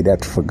I'll leave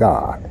that for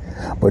God.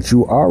 But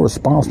you are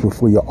responsible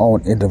for your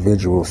own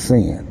individual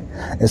sin.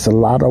 It's a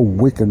lot of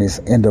wickedness,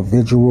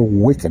 individual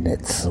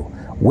wickedness,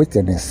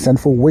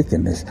 sinful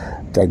wickedness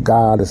that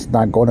God is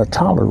not going to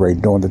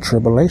tolerate during the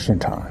tribulation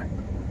time.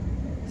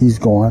 He's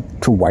going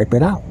to wipe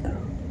it out,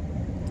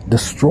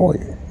 destroy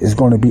it. It's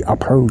going to be a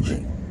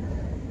purging.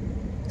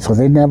 So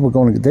they're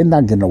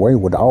not getting away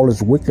with it. All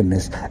this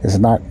wickedness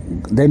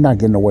they're not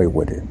getting away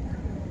with it.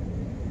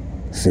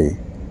 See,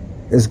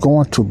 it's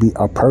going to be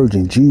a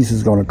purging. Jesus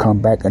is going to come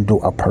back and do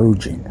a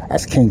purging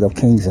as King of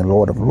Kings and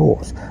Lord of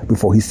Lords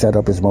before he set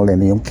up his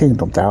millennium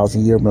kingdom,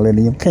 1,000-year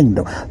millennium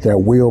kingdom. There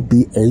will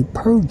be a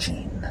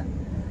purging.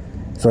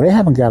 So they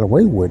haven't got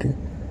away with it.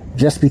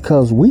 Just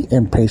because we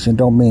impatient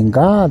don't mean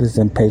God is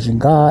impatient.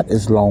 God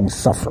is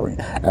long-suffering.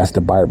 As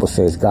the Bible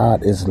says,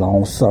 God is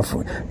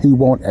long-suffering. He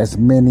wants as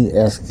many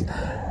as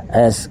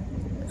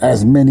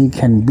many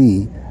can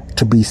be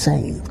to be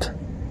saved.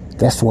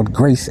 That's what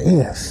grace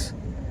is.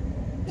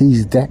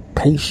 He's that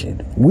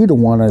patient. We're the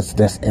ones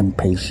that's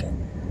impatient.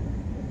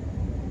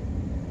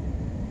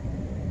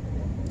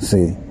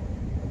 See,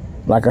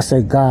 like I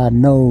said, God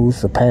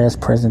knows the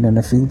past, present, and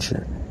the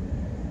future.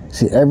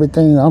 See,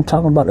 everything I'm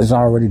talking about is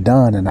already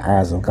done in the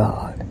eyes of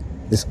God.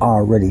 It's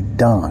already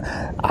done.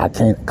 I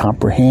can't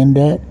comprehend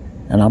that,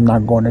 and I'm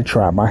not going to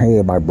try. My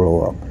head might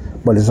blow up.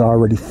 But it's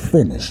already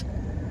finished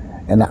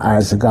in the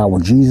eyes of God.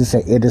 When Jesus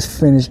said it is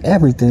finished,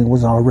 everything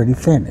was already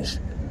finished.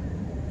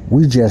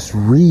 We just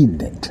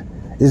reading it.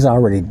 It's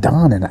already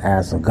done in the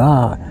eyes of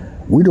God.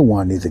 We the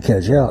one need to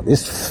catch up.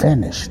 It's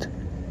finished.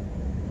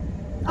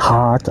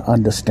 Hard to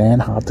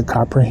understand, hard to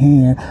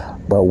comprehend,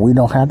 but we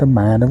don't have the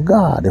mind of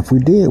God. If we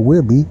did,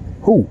 we'll be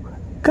who?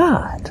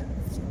 God.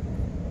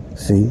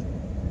 See?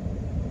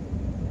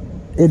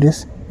 It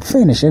is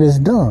finished. It is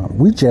done.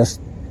 We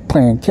just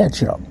playing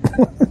catch up.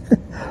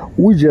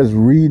 We just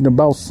reading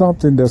about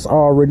something that's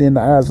already in the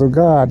eyes of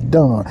God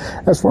done.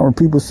 That's why when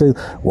people say,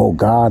 well,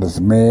 God is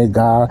mad,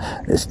 God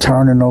is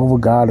turning over,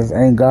 God is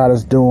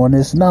doing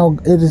this. No,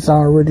 it is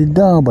already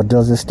done, but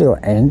does it still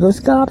anger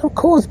God? Of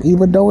course,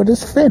 even though it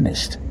is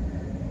finished.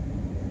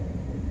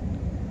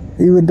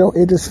 Even though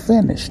it is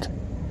finished.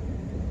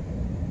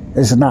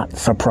 It's not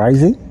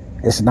surprising.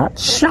 It's not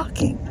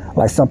shocking.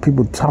 Like some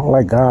people talk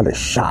like God is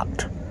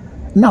shocked.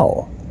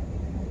 No.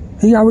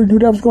 He already knew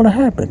that was going to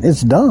happen.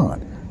 It's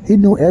done. He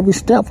knew every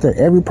step that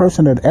every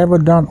person had ever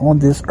done on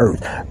this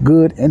earth,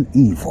 good and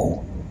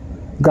evil.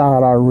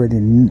 God already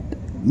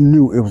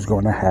knew it was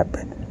going to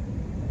happen.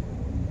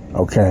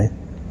 Okay?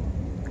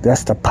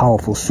 That's the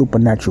powerful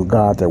supernatural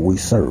God that we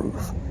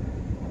serve.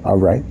 All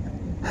right?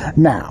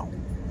 Now,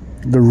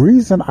 the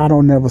reason I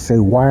don't never say,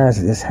 why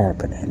is this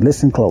happening?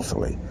 Listen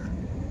closely.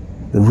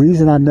 The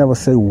reason I never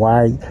say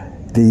why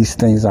these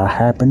things are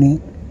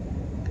happening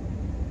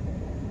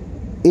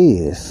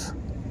is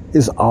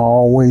it's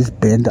always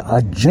been the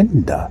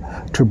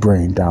agenda to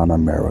bring down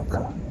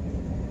America.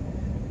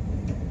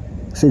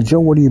 Say,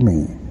 Joe, what do you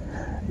mean?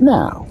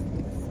 Now,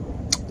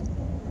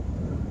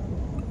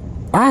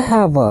 I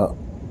have a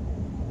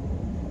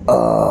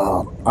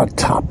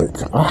topic.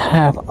 I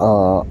have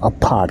a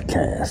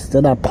podcast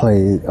that I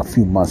played a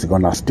few months ago,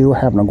 and I still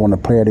haven't. I'm going to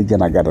play it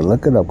again. I got to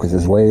look it up because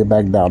it's way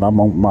back down. I'm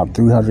on my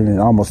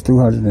almost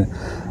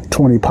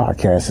 320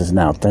 podcasts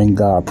now. Thank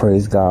God,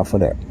 praise God for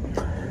that.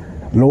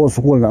 Lord's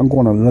willing, I'm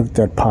going to look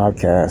that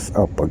podcast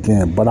up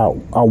again. But I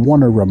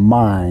want to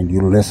remind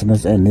you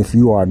listeners, and if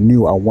you are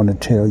new, I want to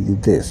tell you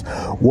this.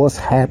 What's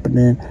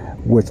happening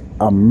with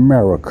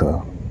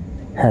America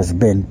has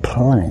been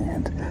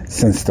planned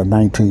since the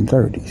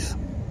 1930s.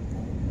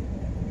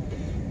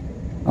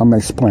 I'm going to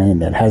explain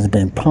that. Has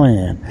been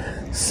planned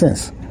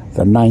since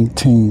the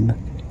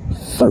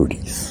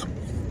 1930s.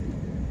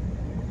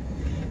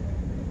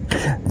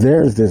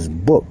 There's this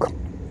book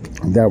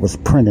that was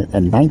printed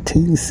in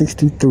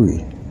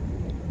 1963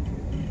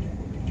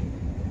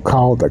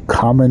 called the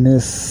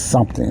Communist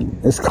something.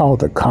 It's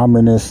called the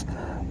Communist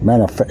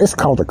Manifesto. It's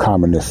called the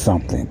Communist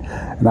something,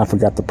 and I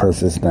forgot the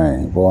person's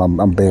name. Well,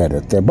 I'm bad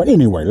at that. But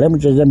anyway, let me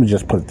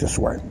just put it this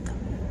way.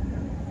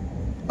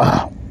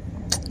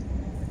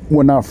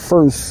 When I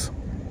was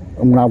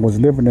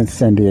living in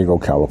San Diego,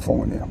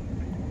 California,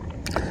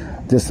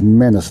 this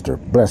minister,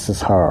 bless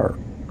his heart,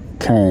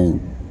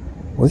 came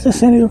Was it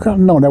San Diego,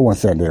 California? No, that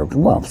wasn't San Diego.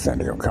 Well, San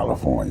Diego,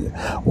 California.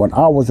 When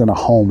I was in a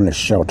homeless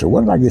shelter,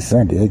 where did I get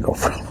San Diego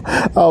from?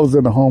 I was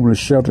in a homeless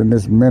shelter, and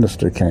this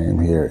minister came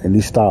here, and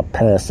he started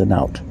passing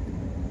out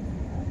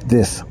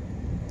this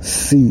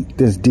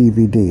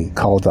DVD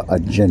called The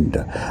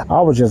Agenda.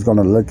 I was just going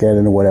to look at it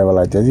and whatever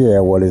like that. Yeah,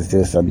 what is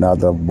this?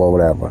 Another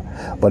whatever.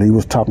 But he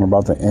was talking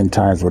about the end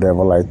times,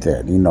 whatever like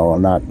that. You know,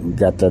 and I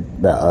got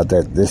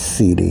this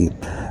CD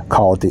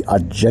called The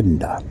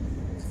Agenda.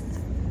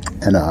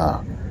 And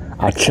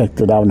I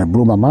checked it out and it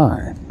blew my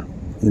mind.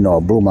 You know,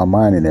 it blew my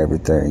mind and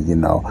everything, you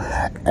know.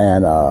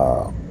 And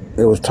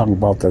it was talking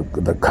about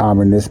the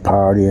Communist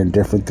Party and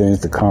different things,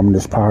 the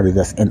Communist Party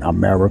that's in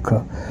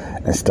America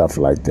and stuff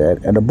like that,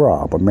 and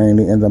abroad, but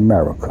mainly in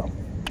America.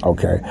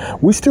 Okay,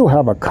 we still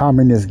have a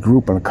communist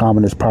group and a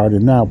communist party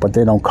now, but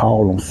they don't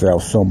call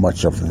themselves so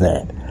much of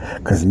that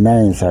because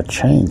names have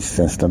changed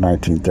since the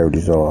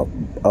 1930s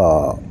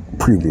or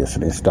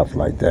previously and stuff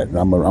like that. And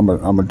I'm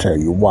gonna tell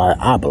you why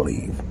I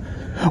believe.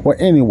 Well,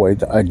 anyway,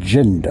 The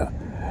Agenda.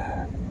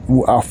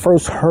 I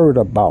first heard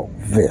about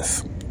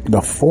this,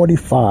 the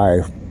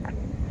 45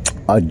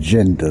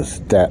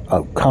 agendas that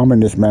a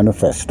Communist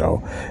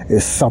Manifesto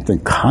is something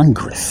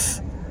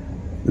Congress,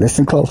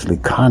 listen closely,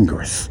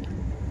 Congress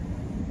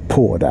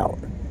pulled out.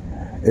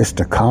 It's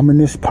the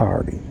Communist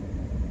Party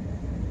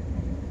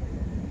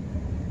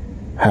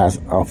has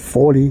a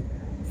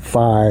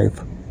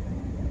 45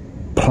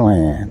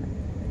 plan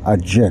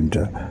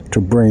agenda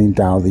to bring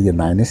down the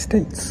United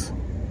States.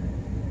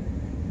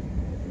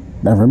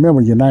 Now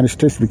remember, the United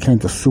States became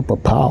the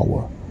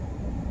superpower,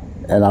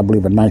 and I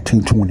believe in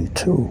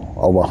 1922,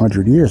 over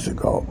 100 years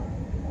ago,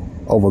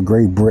 over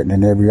Great Britain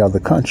and every other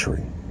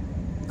country,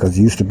 because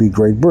it used to be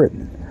Great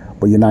Britain.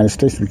 But the United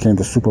States became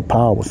the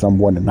superpower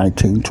somewhat in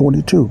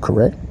 1922,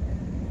 correct?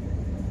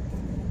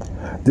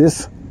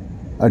 This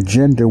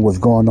agenda was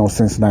going on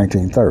since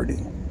 1930.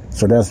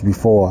 So that's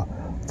before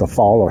the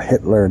fall of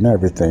Hitler and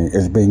everything.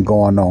 It's been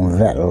going on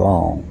that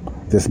long,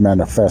 this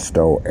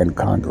manifesto in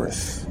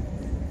Congress.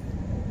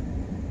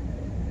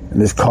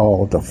 And it's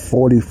called the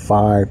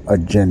 45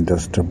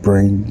 Agendas to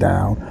Bring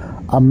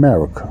Down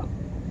America.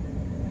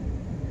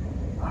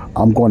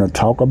 I'm going to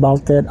talk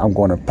about that. I'm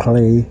going to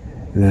play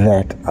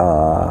that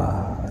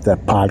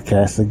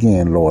podcast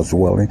again, Lord's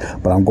willing.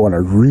 But I'm going to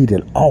read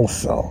it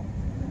also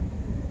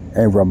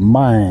and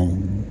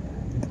remind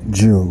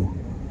you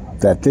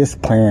that this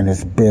plan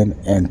has been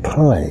in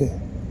play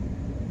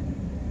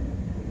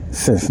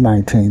since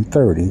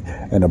 1930,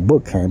 and a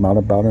book came out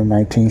about in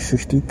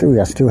 1963.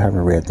 I still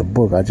haven't read the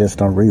book. I just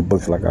don't read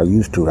books like I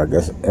used to. I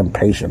guess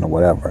impatient or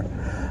whatever.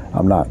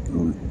 I'm not,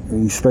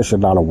 especially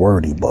a lot of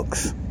wordy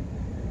books.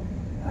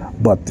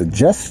 But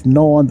just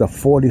knowing the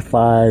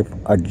 45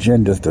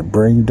 agendas to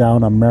bring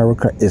down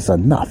America is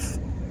enough.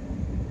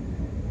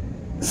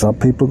 Some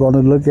people are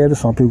going to look at it.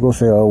 Some people going to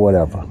say, oh,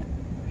 whatever.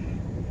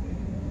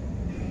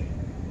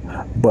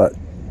 But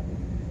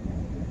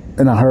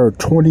and I heard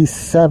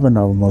 27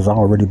 of them has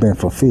already been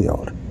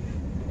fulfilled.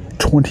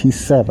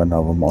 27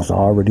 of them has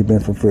already been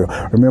fulfilled.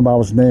 Remember, I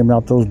was naming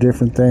out those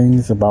different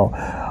things about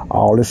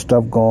all this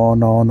stuff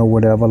going on or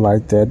whatever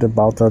like that,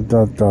 about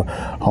the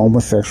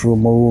homosexual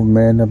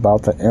movement,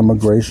 about the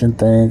immigration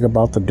thing,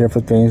 about the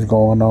different things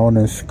going on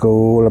in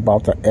school,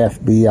 about the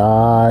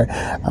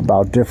FBI,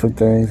 about different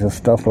things and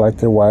stuff like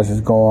that, why is this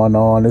going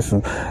on?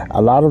 Listen,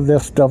 a lot of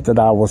that stuff that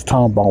I was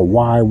talking about,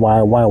 why,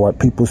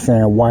 people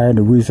saying why, and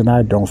the reason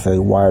I don't say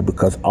why,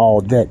 because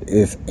all that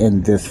is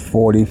in this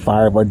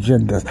 45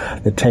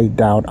 agendas to take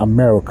down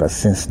America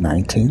since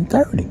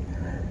 1930.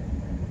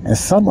 And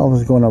some of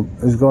it's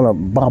gonna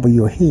bobble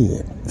your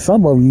head.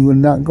 Some of you are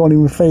not gonna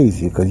even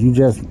faze you because you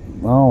just, I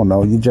don't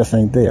know, you just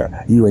ain't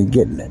there. You ain't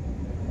getting it.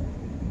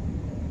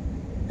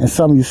 And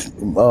some of you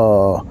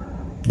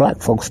black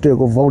folks still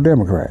go vote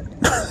Democrat.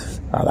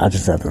 I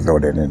just have to throw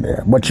that in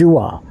there. But you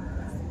are,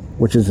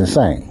 which is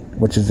insane.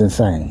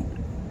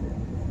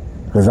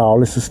 Because all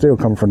this is still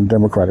coming from the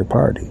Democratic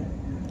Party,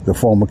 the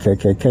former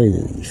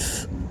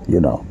KKKs, you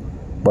know.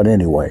 But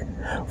anyway,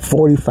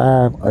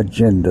 45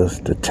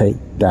 agendas to take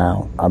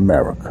down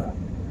America.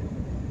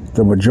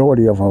 The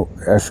majority of them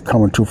is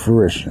coming to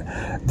fruition.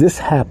 This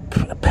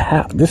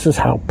is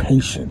how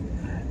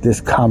patient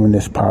this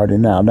Communist Party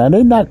now. Now,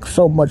 they're not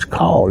so much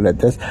called that.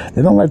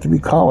 They don't like to be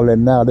called that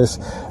now. That's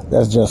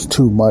just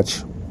too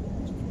much,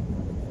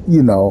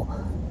 you know.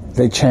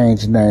 They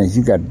change names.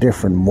 You got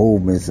different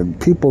movements and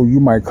people.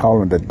 You might call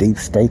them the deep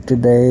state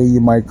today.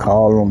 You might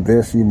call them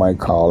this. You might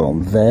call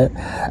them that,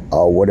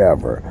 or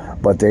whatever.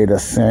 But they the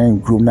same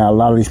group. Now, a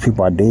lot of these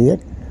people are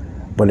dead,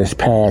 but it's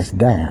passed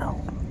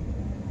down.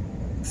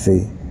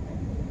 See?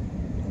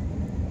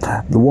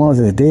 The ones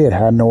that's dead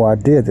had no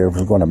idea that it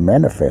was going to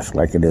manifest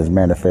like it is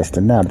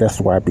manifesting now.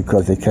 That's why,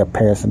 because they kept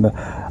passing the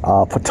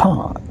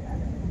baton.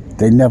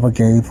 They never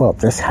gave up.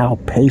 That's how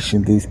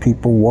patient these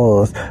people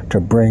was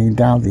to bring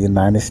down the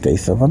United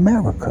States of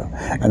America.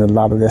 And a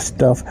lot of that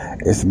stuff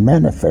is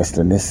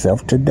manifesting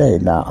itself today.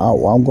 Now,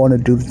 I'm going to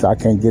do this. I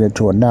can't get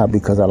into it now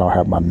because I don't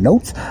have my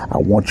notes. I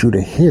want you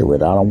to hear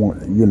it. I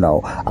want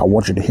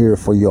you to hear it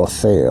for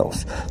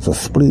yourselves. So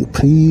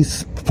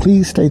please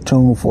stay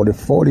tuned for the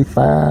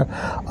 45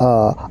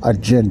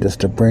 agendas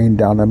to bring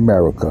down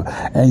America.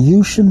 And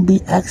you shouldn't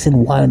be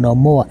asking why no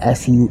more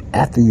after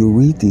you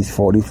read these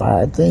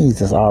 45 things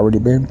that's already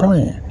been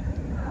planned.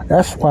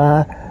 That's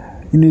why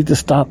you need to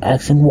stop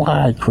asking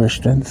why,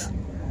 Christians,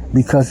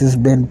 because it's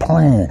been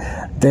planned.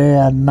 They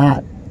are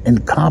not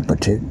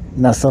incompetent.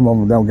 Now, some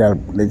of them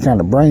they're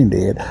kind of brain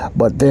dead,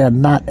 but they're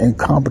not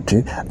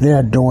incompetent.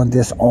 They're doing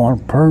this on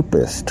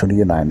purpose to the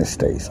United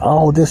States.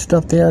 All this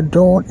stuff they're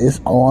doing is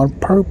on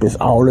purpose.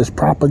 All this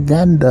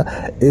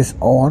propaganda is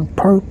on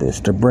purpose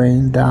to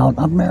bring down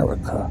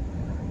America.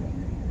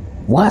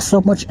 Why so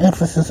much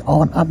emphasis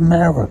on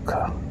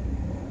America?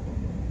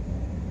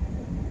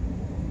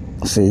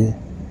 See?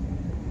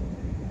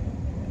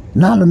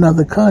 Not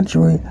another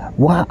country.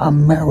 Why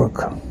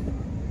America?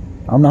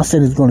 I'm not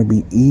saying it's going to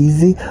be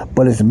easy,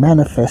 but it's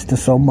manifesting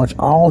so much.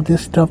 All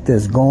this stuff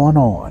that's going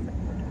on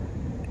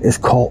is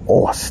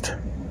coerced.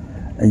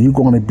 And you're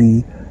going to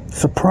be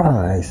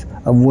surprised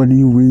of when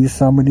you read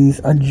some of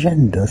these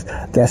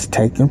agendas that's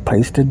taking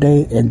place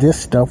today. And this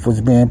stuff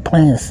was being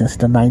planned since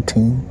the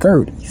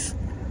 1930s.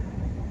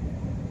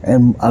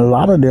 And a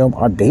lot of them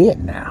are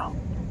dead now.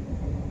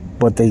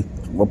 But they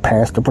were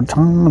passed the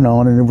baton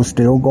on and it was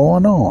still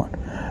going on.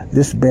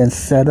 This has been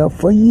set up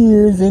for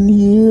years and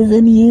years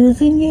and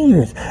years and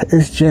years.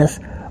 It's just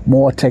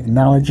more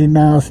technology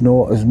now. It's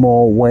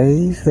more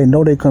ways. They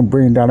know they couldn't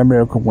bring down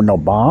America with no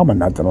bomb or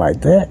nothing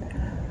like that.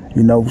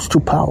 You know, it's too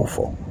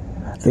powerful.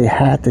 They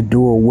had to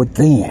do it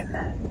within.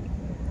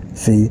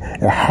 See,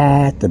 it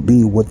had to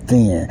be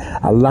within.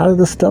 A lot of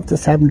the stuff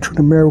that's happening to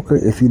America,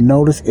 if you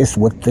notice, it's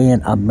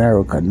within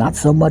America. Not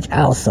so much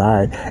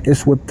outside.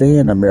 It's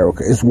within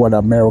America. It's what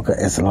America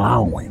is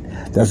allowing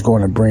that's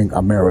going to bring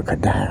America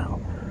down.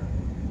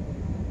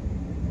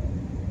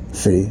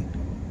 See,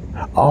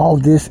 all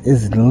this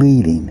is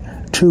leading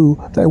to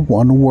the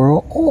one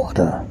world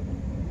order,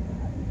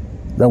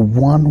 the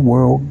one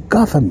world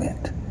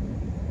government.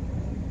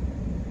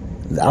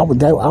 I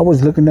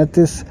was looking at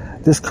this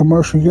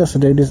commercial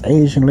yesterday. This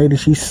Asian lady,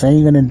 she's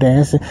singing and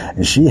dancing,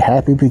 and she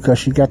happy because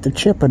she got the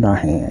chip in her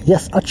hand.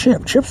 Yes, a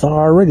chip. Chips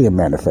are already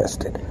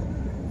manifested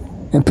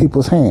in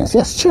people's hands.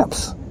 Yes,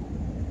 chips.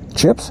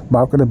 Chips,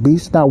 mark of the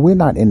beast. Now, we're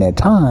not in that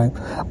time,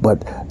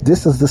 but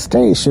this is the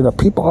stage that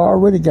people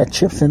already got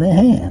chips in their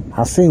hand.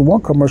 I seen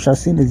one commercial. I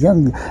seen this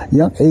young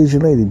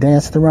Asian lady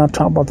dancing around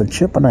talking about the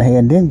chip in her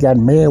hand, then got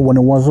mad when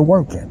it wasn't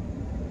working.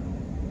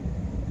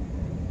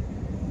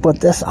 But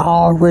that's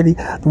already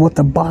what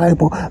the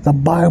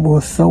Bible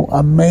is so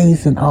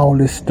amazing. All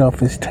this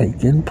stuff is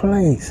taking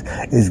place.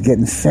 It's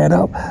getting set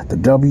up. The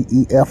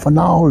WEF and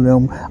all of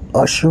them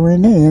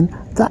ushering in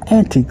the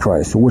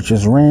Antichrist, which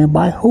is ran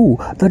by who?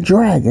 The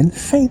dragon,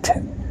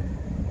 Satan.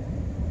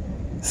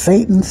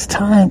 Satan's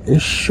time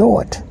is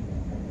short,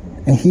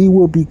 and he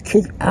will be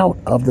kicked out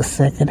of the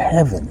second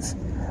heavens.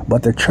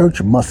 But the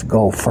church must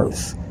go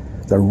first.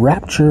 The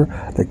rapture,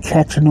 the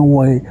catching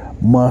away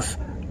must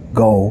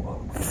go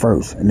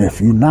first. And if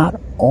you're not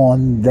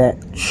on that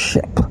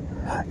ship,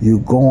 you're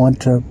going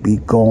to be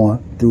going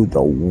through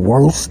the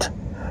worst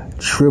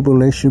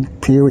tribulation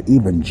period.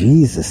 Even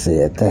Jesus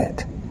said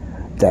that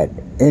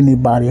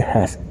anybody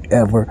has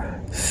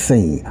ever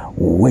seen.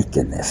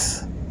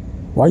 Wickedness.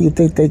 Why you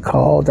think they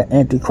call the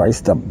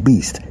Antichrist the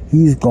beast?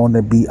 He's going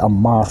to be a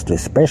monster,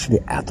 especially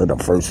after the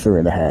first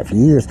 3.5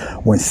 years.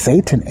 When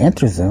Satan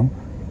enters him,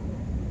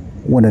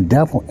 when the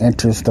devil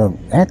enters the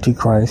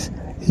Antichrist,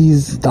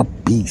 he's the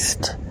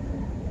beast.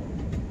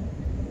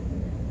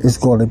 It's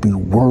going to be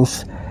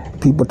worse.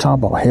 People talk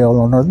about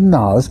hell on earth.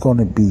 No, it's going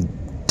to be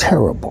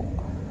terrible.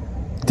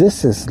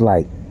 This is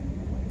like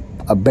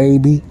a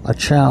baby, a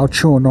child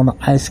chewing on the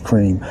ice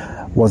cream.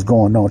 What's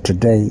going on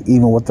today,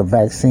 even with the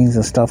vaccines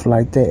and stuff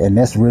like that. And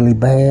that's really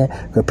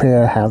bad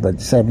compared to how the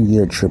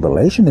 7-year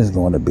tribulation is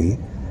going to be.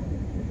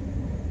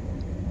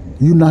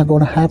 You're not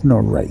going to have no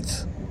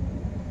rights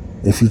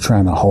if you're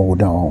trying to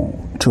hold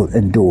on to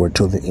endure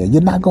to the end.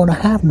 You're not going to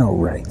have no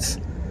rights.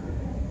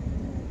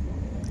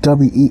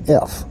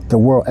 WEF, the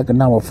World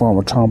Economic Forum,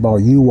 are talking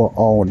about you will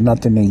own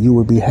nothing and you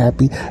will be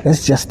happy.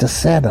 That's just a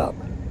setup.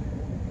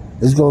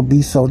 It's going to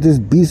be so, this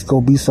beast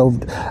going to be so,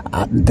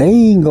 they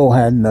ain't going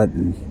to have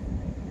nothing.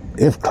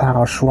 If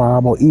Klaus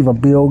Schwab or even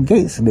Bill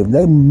Gates live,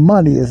 their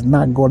money is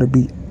not going to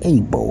be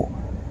able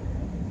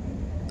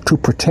to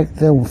protect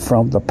them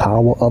from the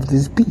power of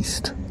this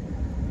beast.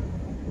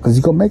 Because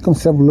he's going to make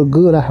himself look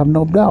good, I have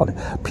no doubt.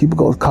 People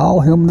going to call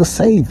him the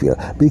savior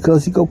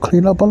because he going to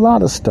clean up a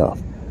lot of stuff.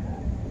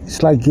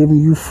 It's like giving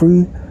you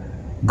free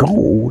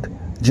gold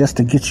just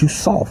to get you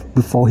soft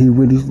before he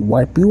really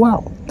wipe you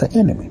out, the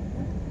enemy.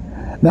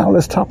 Now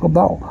let's talk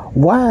about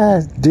why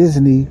is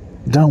Disney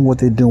done what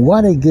they do?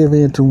 Why they give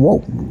in to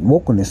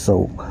wokeness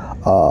so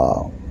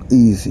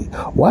easy.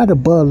 Why the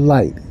Bud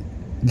Light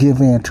give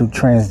in to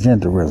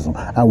transgenderism?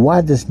 And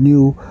why this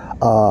new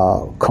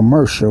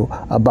commercial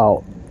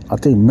about, I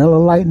think, Miller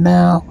Lite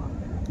now,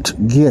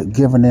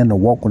 giving in the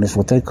wokeness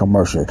with their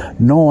commercial,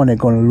 knowing they're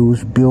going to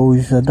lose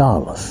billions of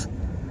dollars.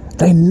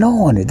 They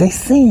knowing it. They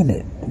seeing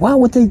it. Why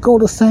would they go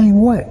the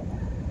same way?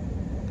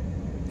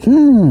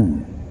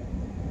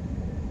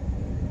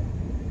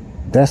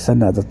 That's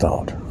another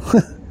thought.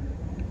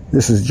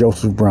 This is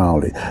Joseph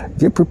Brownlee.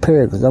 Get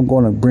prepared, because I'm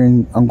going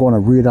to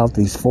read out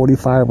these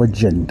 45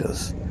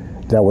 agendas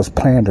that was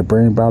planned to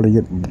bring down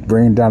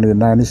the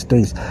United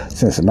States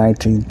since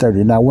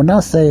 1930. Now, when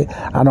I say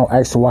I don't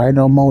ask why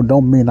no more,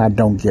 don't mean I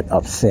don't get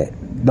upset.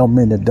 Don't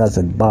mean it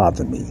doesn't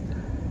bother me.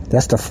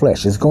 That's the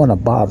flesh. It's going to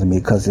bother me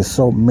because it's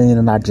so mean,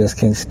 and I just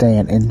can't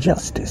stand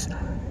injustice.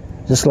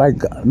 Just like,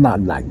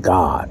 not like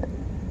God.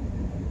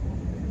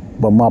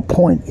 But my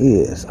point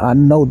is, I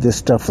know this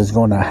stuff is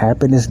going to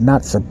happen. It's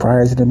not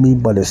surprising to me,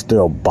 but it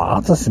still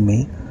bothers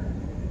me.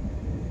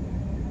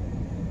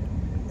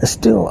 It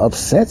still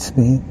upsets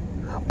me,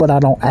 but I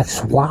don't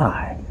ask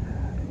why.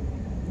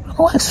 I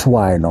don't ask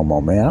why no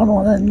more,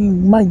 man. You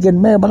might get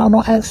mad, but I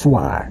don't ask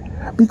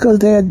why. Because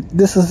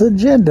this is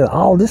agenda.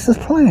 All this is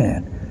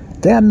planned.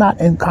 They're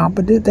not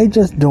incompetent. They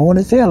just doing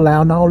it. They're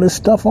allowing all this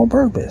stuff on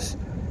purpose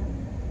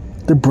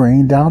to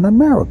bring down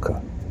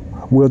America.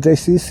 Will they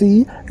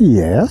succeed?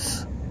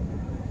 Yes.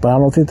 But I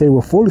don't think they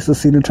will fully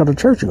succeed until the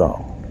church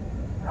gone.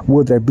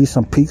 Will there be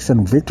some peaks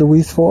and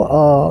victories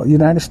for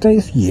United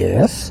States?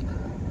 Yes.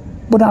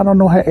 But I don't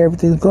know how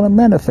everything's going to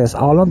manifest.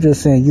 All I'm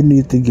just saying, you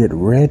need to get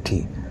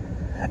ready.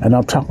 And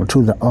I'm talking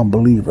to the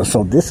unbeliever.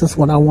 So this is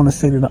what I want to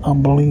say to the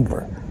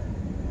unbeliever.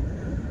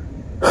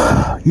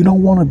 You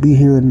don't want to be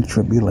here in the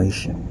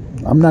tribulation.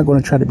 I'm not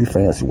going to try to be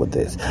fancy with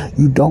this.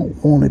 You don't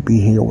want to be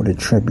here when the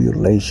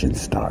tribulation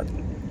starts.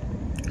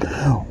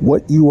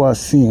 What you are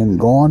seeing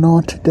going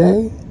on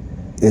today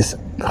is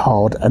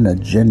called an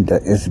agenda.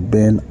 It's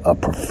been a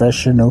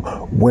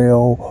professional,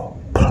 well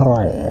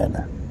planned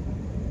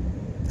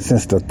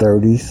since the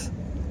 30s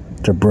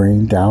to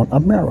bring down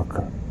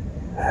America.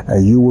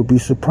 And you will be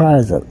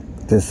surprised that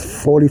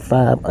this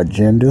 45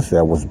 agendas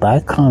that was by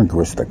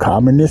Congress, the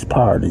Communist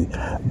Party,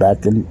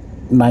 back in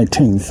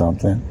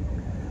 19-something.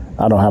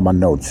 I don't have my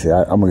notes here.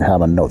 I'm going to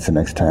have my notes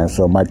next time,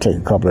 so it might take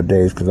a couple of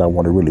days because I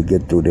want to really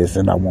get through this,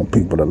 and I want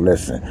people to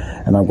listen.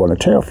 And I'm going to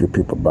tell a few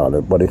people about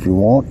it. But if you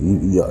want,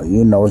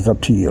 you know, it's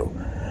up to you.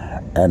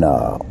 And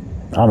I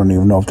don't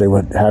even know if they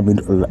would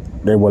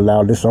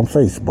allow this on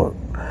Facebook.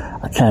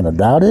 I kind of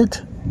doubt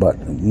it, but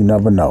you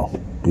never know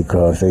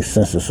because they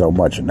censor so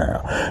much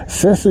now.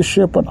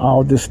 Censorship and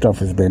all this stuff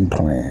has been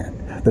planned.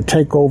 The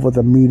takeover of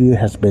the media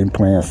has been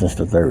planned since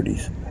the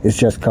 30s. It's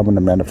just coming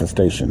to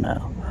manifestation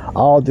now.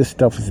 All this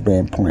stuff is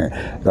being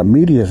planned. The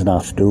media is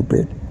not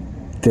stupid.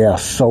 They are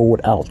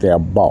sold out. They are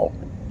bought.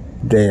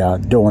 They are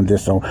doing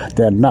this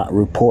they're not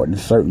reporting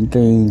certain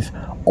things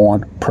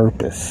on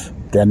purpose.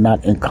 They're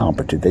not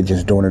incompetent. They're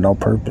just doing it on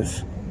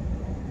purpose.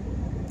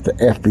 The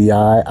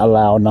FBI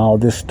allowing all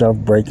this stuff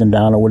breaking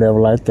down or whatever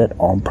like that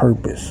on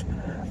purpose.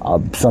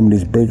 Some of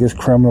these biggest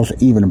criminals,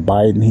 even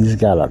Biden, he's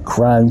got a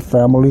crime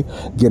family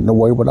getting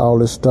away with all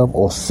this stuff,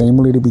 or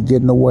seemingly to be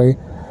getting away.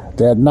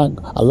 They're not.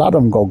 A lot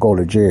of them go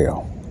to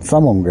jail.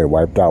 Some of them get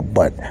wiped out,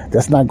 but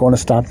that's not going to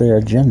stop their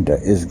agenda.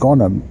 It's going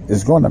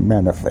to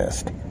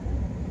manifest.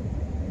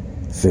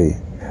 See,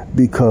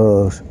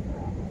 because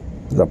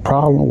the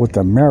problem with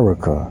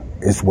America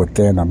is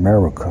within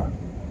America.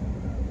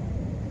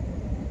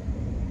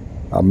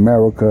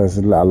 America has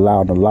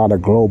allowed a lot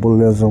of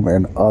globalism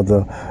and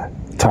other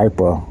type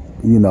of,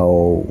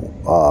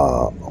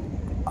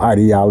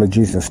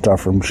 ideologies and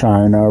stuff from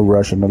China,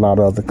 Russia, and a lot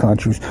of other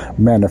countries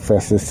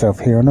manifest itself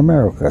here in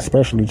America,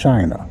 especially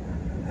China.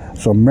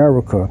 So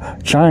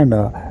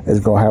China is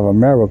going to have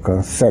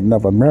America, setting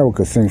up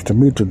America, seems to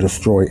me, to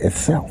destroy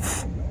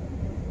itself.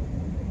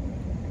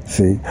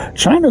 See,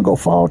 China go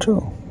fall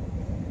too.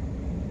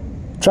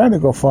 China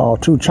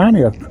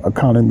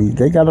economy,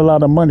 they got a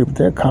lot of money, but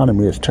their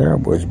economy is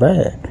terrible. It's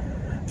bad.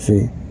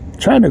 See,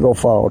 China go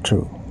fall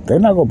too. They're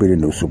not going to be the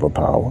new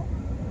superpower.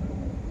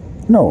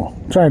 No,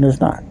 China's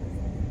not.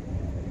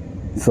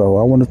 So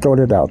I want to throw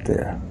that out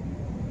there.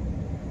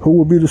 Who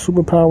will be the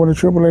superpower in the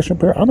tribulation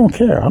period? I don't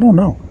care. I don't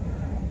know.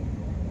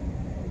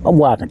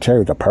 Well, I can tell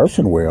you the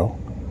person will.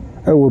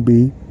 It will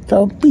be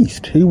the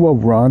beast. He will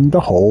run the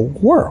whole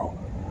world.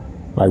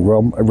 Like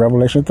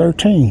Revelation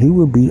 13, he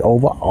will be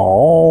over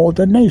all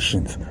the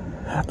nations.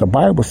 The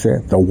Bible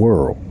said the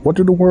world. What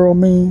did the world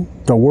mean?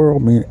 The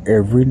world means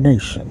every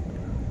nation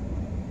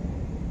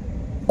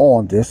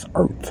on this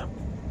earth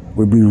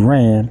will be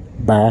ran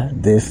by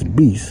this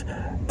beast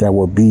that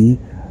will be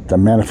the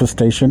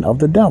manifestation of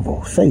the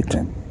devil,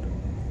 Satan.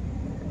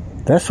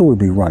 That's who will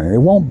be running. It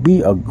won't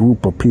be a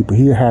group of people.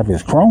 He'll have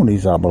his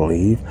cronies, I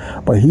believe,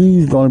 but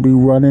he's going to be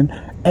running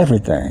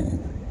everything.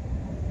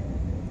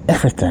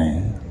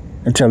 Everything.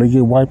 Until he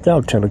get wiped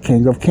out, till the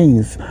King of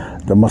Kings,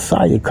 the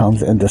Messiah,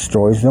 comes and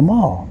destroys them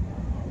all.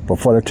 But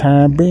for the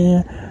time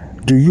being,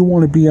 do you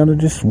want to be under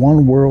this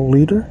one world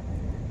leader?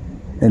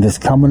 And it's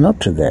coming up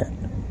to that.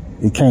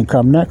 It can't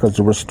come now because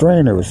the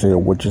restrainer is here,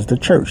 which is the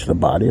church, the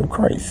body of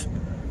Christ.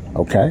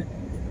 Okay?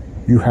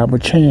 You have a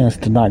chance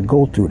to not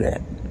go through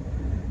that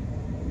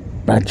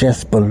by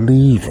just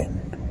believing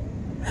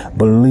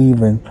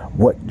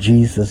what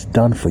Jesus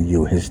done for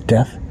you, his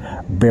death,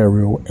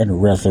 burial,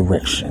 and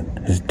resurrection.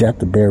 His death,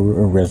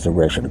 burial, and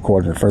resurrection,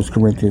 according to 1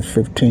 Corinthians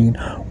 15,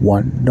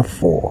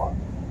 1-4.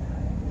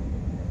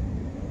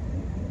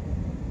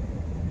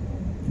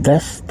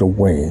 That's the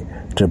way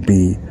to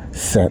be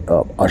set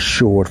up,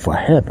 assured for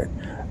heaven,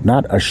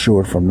 not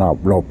assured from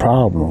no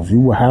problems. You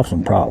will have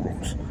some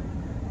problems.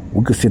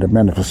 We can see the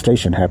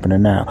manifestation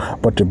happening now,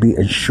 but to be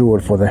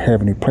assured for the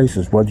heavenly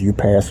places, whether you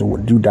pass or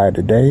you die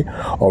today,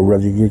 or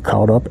whether you get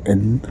caught up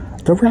in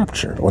the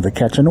rapture or the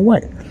catching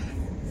away,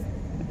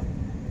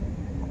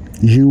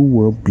 you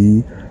will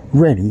be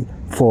ready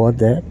for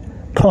that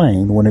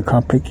plane when it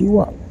come pick you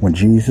up. When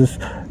Jesus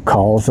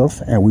calls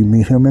us and we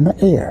meet him in the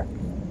air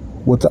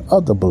with the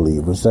other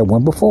believers that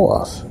went before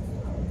us.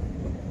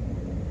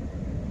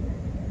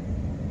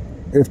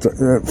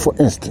 For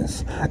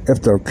instance,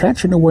 if the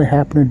catching away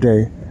happened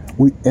today,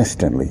 we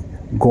instantly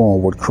go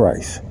on with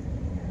Christ.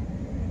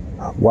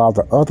 While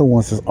the other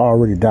ones has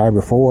already died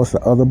before us,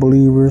 the other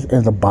believers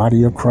in the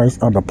body of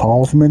Christ under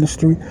Paul's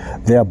ministry,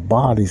 their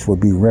bodies will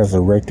be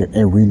resurrected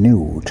and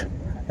renewed,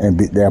 and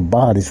their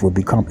bodies will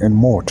become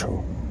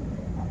immortal.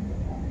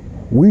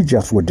 We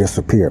just would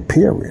disappear,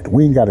 period.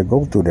 We ain't got to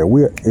go through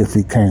that. If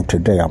we came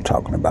today, I'm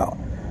talking about.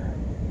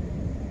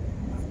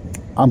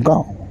 I'm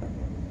gone.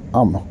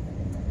 I'm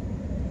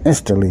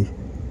instantly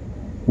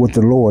with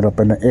the Lord up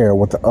in the air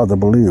with the other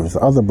believers.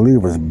 The other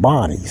believers'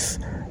 bodies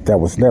that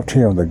was left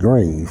here in the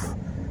grave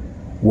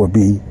will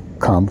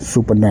become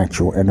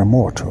supernatural and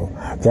immortal.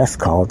 That's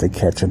called the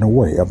catching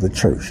away of the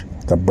church,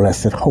 the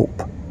blessed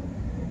hope,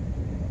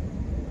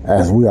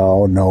 as we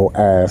all know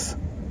as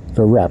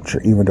the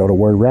rapture, even though the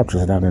word rapture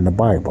is not in the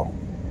Bible.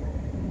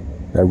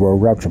 That word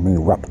rapture means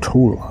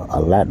raptula. A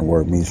Latin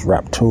word means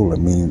raptula,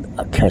 means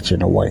a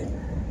catching away.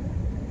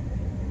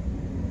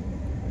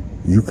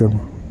 You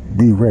can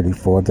be ready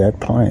for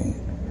that plane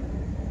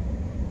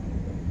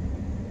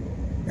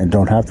and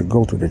don't have to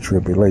go through the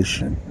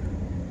tribulation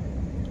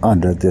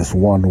under this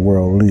one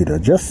world leader.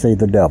 Just say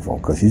the devil,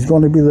 because he's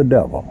going to be the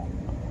devil.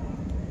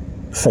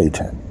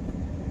 Satan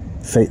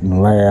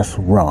last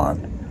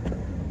run.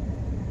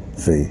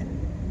 See,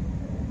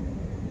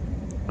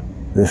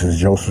 this is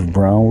Joseph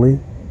Brownlee,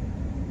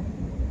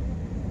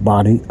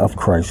 Body of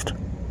Christ,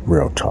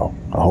 Real Talk.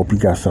 I hope you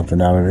got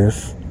something out of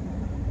this.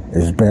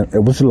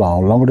 It was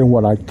longer than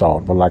what I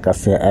thought, but like I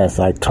said, as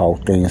I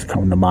talk, things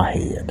come to my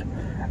head,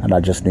 and I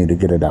just need to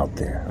get it out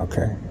there,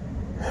 okay?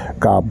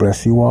 God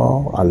bless you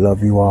all. I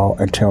love you all.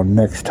 Until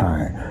next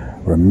time,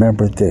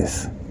 remember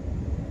this.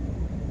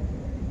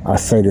 I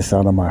say this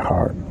out of my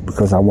heart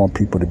because I want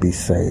people to be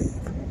saved.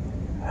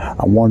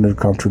 I wanted to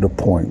come to the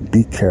point,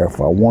 be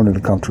careful. I wanted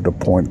to come to the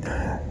point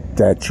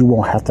that you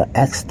won't have to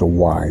ask the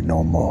why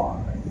no more.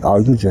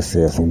 All you just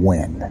say is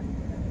when.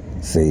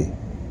 See?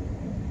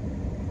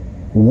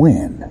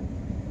 When?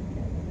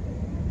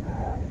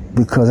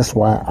 Because that's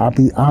why, I'll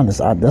be honest,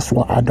 that's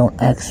why I don't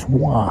ask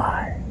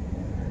why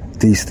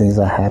these things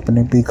are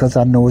happening, because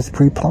I know it's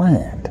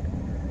pre-planned.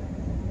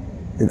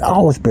 It's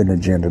always been an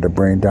agenda to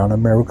bring down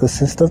America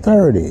since the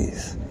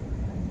 30s.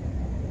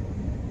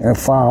 And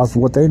far as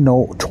what they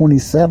know,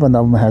 27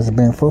 of them has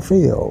been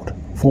fulfilled.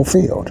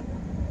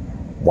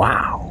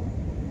 Wow.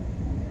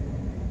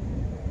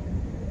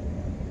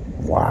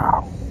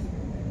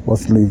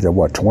 Let's leave at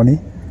what, 20?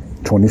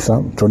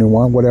 20-something,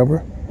 21,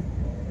 whatever.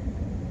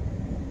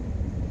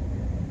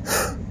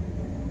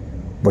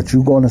 But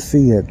you're going to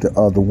see it,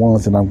 the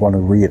ones that I'm going to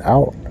read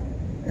out,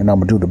 and I'm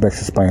going to do the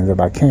best explaining that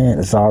I can.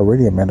 It's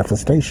already a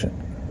manifestation.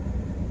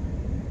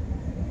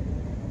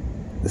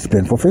 It's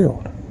been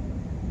fulfilled.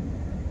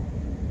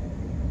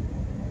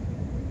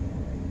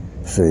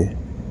 See?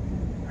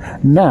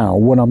 Now,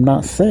 what I'm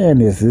not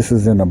saying is this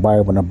is in the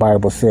Bible, and the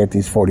Bible said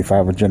these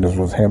 45 agendas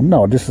was him.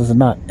 No, this is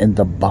not in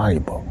the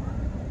Bible.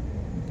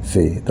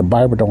 See, the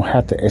Bible don't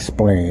have to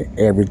explain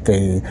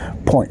everything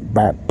point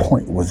by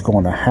point what's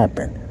going to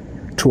happen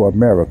to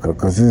America,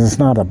 because it's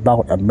not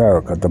about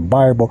America. The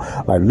Bible,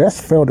 like Les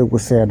Felder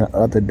was saying the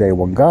other day,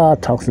 when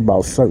God talks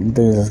about certain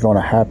things that's going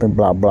to happen,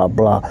 blah, blah,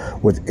 blah,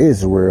 with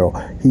Israel,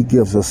 he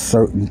gives us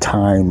certain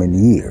time and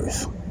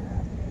years.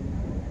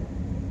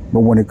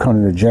 But when it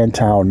comes to the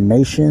Gentile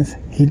nations,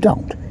 he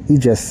don't. He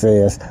just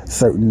says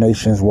certain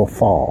nations will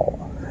fall.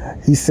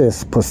 He says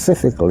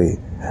specifically,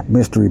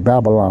 Mystery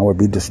Babylon will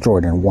be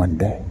destroyed in one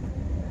day.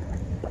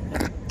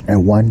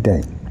 In one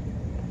day.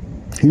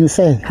 He didn't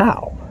say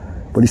how,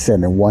 but he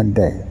said in one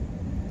day.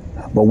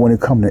 But when it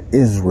comes to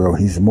Israel,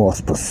 he's more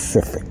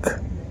specific.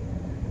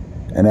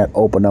 And that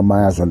opened our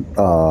minds when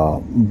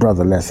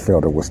Brother Les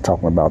Felder was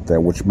talking about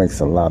that, which makes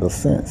a lot of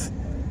sense.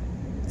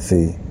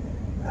 See,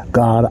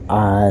 God's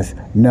eyes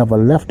never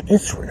left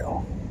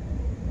Israel.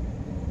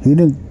 He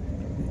didn't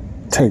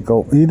take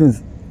over, he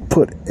didn't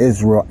put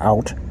Israel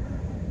out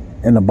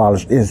and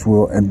abolish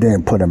Israel and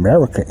then put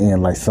America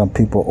in like some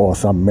people or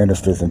some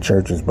ministers and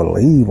churches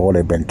believe or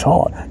they've been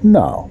taught.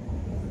 No.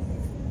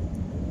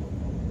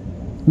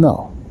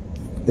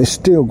 It's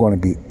still going to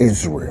be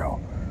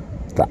Israel,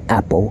 the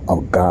apple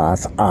of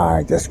God's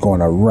eye that's going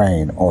to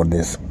reign on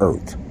this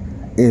earth.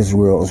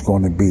 Israel is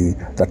going to be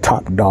the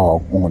top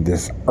dog on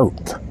this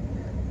earth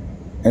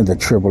in the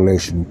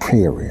tribulation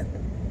period.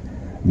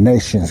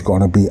 Nations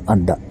going to be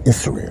under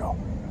Israel.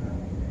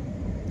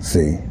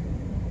 See,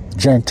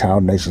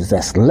 Gentile nations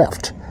that's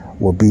left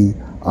will be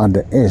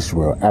under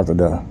Israel after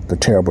the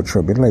terrible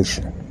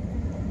tribulation.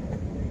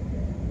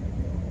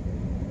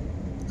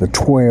 The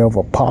 12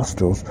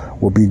 apostles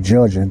will be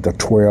judging the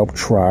 12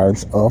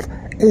 tribes of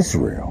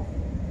Israel.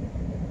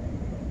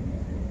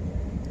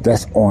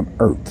 That's on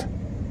earth.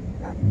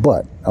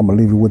 But I'm going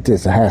to leave you with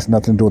this. It has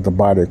nothing to do with the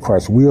body of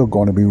Christ. We are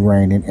going to be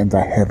reigning in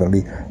the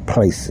heavenly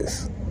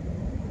places.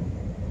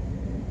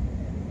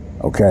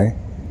 Okay?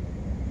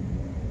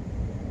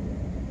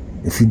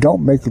 If you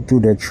don't make it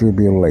through that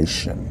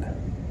tribulation,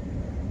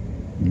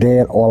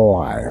 dead or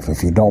alive,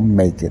 if you don't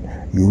make it,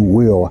 you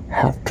will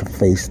have to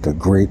face the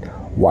great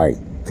white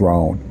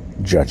throne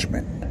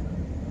judgment.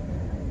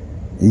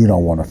 You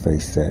don't want to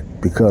face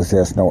that because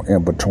there's no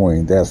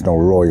in-between. There's no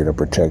lawyer to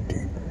protect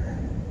you.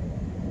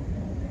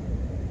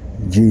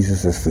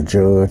 Jesus is the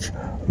judge,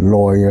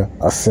 lawyer,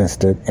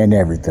 assistant, and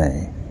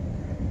everything.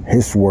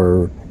 His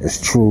word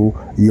is true,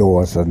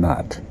 yours or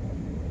not.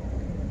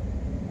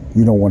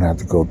 You don't want to have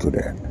to go through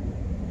that.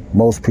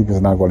 Most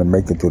people's not going to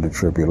make it through the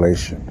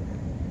tribulation.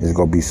 It's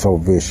going to be so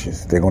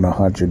vicious. They're going to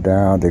hunt you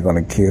down. They're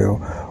going to kill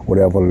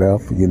whatever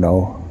left,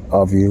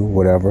 of you,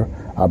 whatever.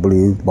 I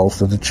believe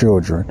most of the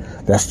children,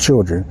 that's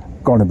children,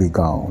 going to be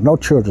gone. No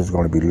children's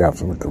going to be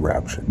left with the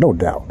rapture. No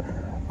doubt.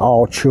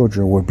 All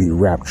children will be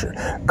raptured.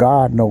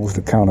 God knows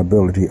the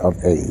accountability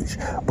of age,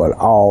 but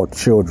all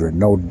children,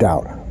 no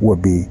doubt, will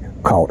be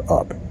caught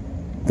up.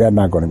 They're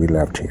not going to be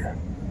left here.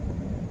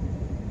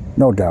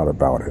 No doubt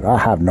about it. I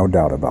have no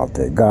doubt about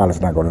that. God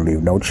is not going to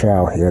leave no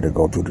child here to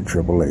go through the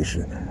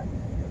tribulation.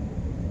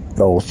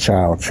 Those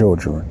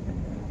children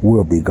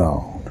will be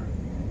gone.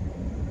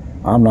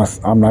 I'm not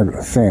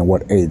saying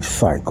what age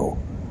cycle,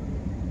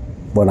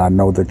 but I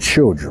know the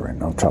children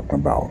I'm talking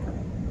about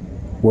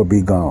will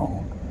be gone.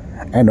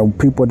 And the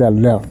people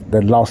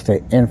that lost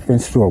their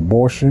infants to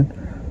abortion,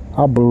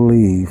 I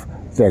believe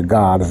that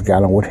God has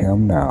got them with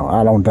him now.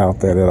 I don't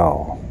doubt that at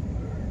all.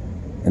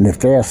 And if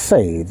they're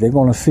saved, they're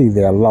going to see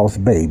their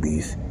lost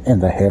babies in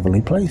the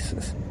heavenly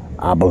places.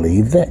 I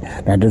believe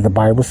that. Now, does the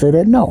Bible say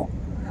that? No.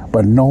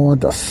 But knowing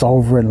the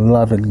sovereign,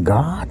 loving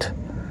God,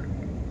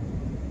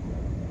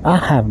 I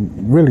have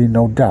really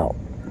no doubt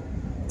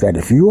that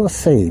if you are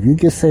saved, you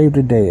get saved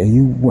today and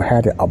you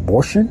had an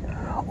abortion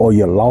or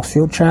you lost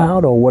your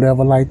child or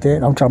whatever like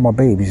that, I'm talking about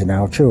babies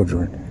now,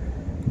 children,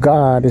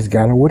 God has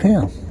got them with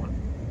him.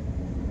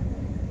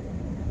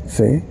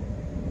 See?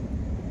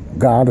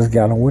 God has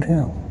got them with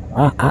him.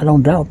 I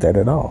don't doubt that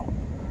at all.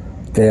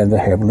 They're in the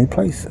heavenly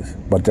places.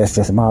 But that's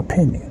just my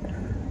opinion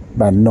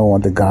by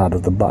knowing the God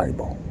of the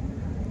Bible.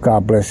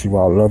 God bless you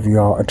all. Love you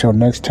all. Until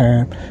next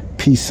time,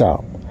 peace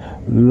out.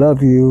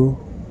 Love you.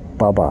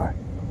 Bye-bye.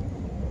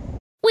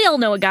 We all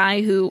know a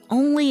guy who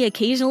only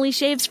occasionally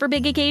shaves for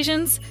big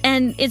occasions,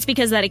 and it's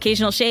because that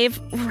occasional shave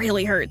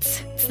really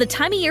hurts. It's the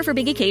time of year for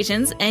big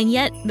occasions, and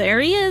yet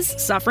there he is,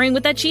 suffering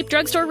with that cheap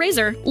drugstore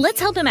razor. Let's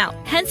help him out.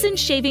 Henson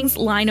Shaving's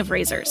line of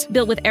razors,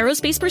 built with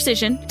aerospace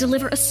precision,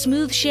 deliver a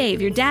smooth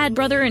shave your dad,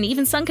 brother, and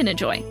even son can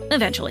enjoy,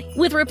 eventually.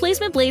 With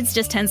replacement blades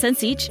just 10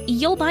 cents each,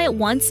 you'll buy it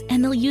once,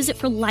 and they'll use it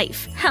for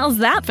life. How's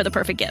that for the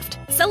perfect gift?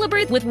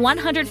 Celebrate with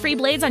 100 free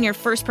blades on your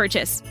first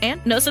purchase,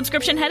 and no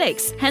subscription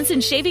headaches.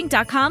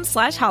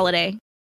 HensonShaving.com/holiday.